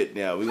new shit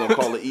now. We're gonna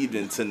call it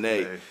evening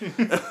tonight.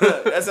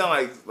 That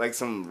sound like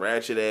some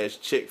ratchet ass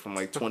chick from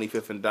like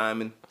 25th and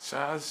Diamond.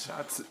 Shout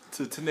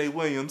to Tanae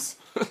Williams.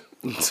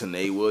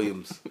 Tanae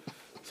Williams.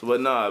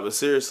 But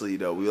seriously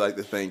though, we like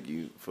to thank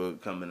you for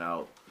coming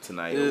out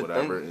tonight or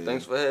whatever.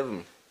 Thanks for having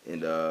me.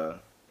 And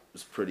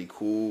it's pretty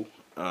cool.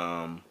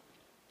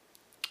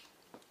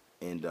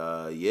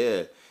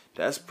 Yeah,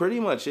 that's pretty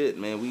much it,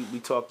 man. We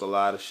talked a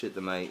lot of shit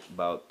tonight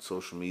about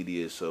social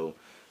media. So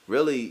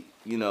really,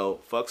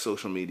 fuck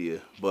social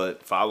media,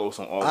 but follow us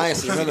on all the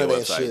social media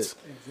websites.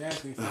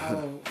 Exactly.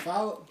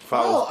 Follow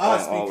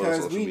us on all those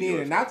because social we media need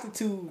it. websites. Not the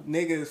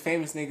two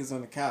famous niggas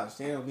on the couch.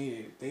 They don't need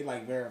it. They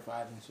like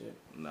verified and shit.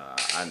 Nah,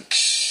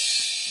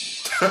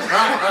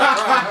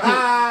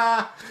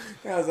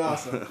 That was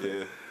awesome.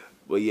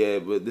 yeah.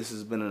 But this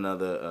has been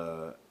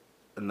another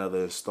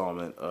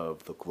installment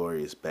of the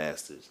Glorious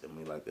Bastards, and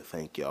we'd like to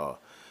thank y'all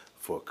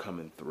for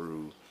coming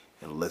through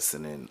and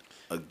listening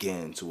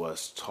again to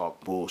us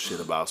talk bullshit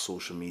about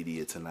social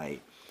media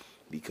tonight,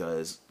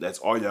 because that's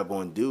all y'all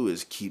gonna do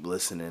is keep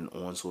listening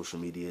on social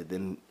media,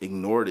 then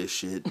ignore this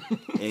shit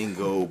and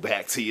go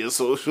back to your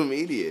social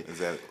media.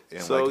 Exactly.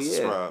 And So, like,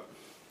 subscribe.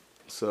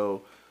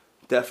 So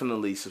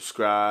definitely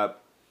subscribe,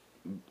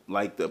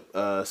 like the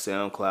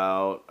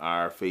SoundCloud,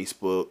 our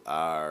Facebook,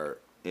 our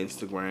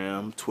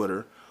Instagram,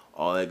 Twitter,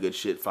 all that good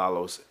shit.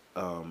 Follow us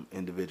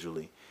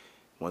individually.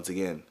 Once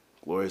again,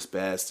 Glorious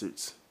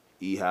Bastards,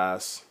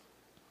 Ehas,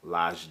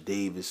 Lodge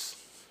Davis,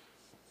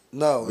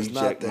 No, it's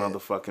not Reject that.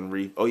 motherfucking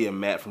Reef. Oh yeah,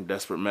 Matt from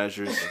Desperate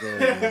Measures.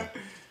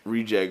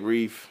 Reject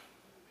Reef.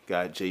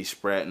 Got Jay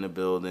Spratt in the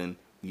building.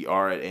 We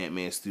are at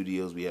Ant-Man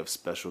Studios. We have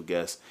special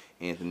guest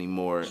Anthony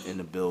Moore in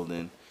the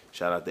building.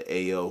 Shout out to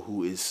AO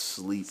who is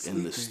asleep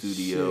in the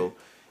studio.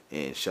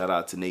 And shout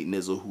out to Nate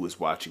Nizzle who is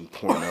watching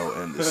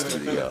porno in the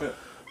studio.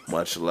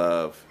 Much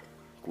love.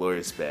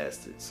 Glorious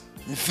Bastards.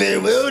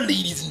 Farewell,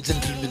 ladies and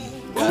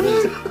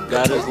gentlemen.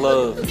 God is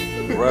love.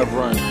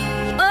 Reverend.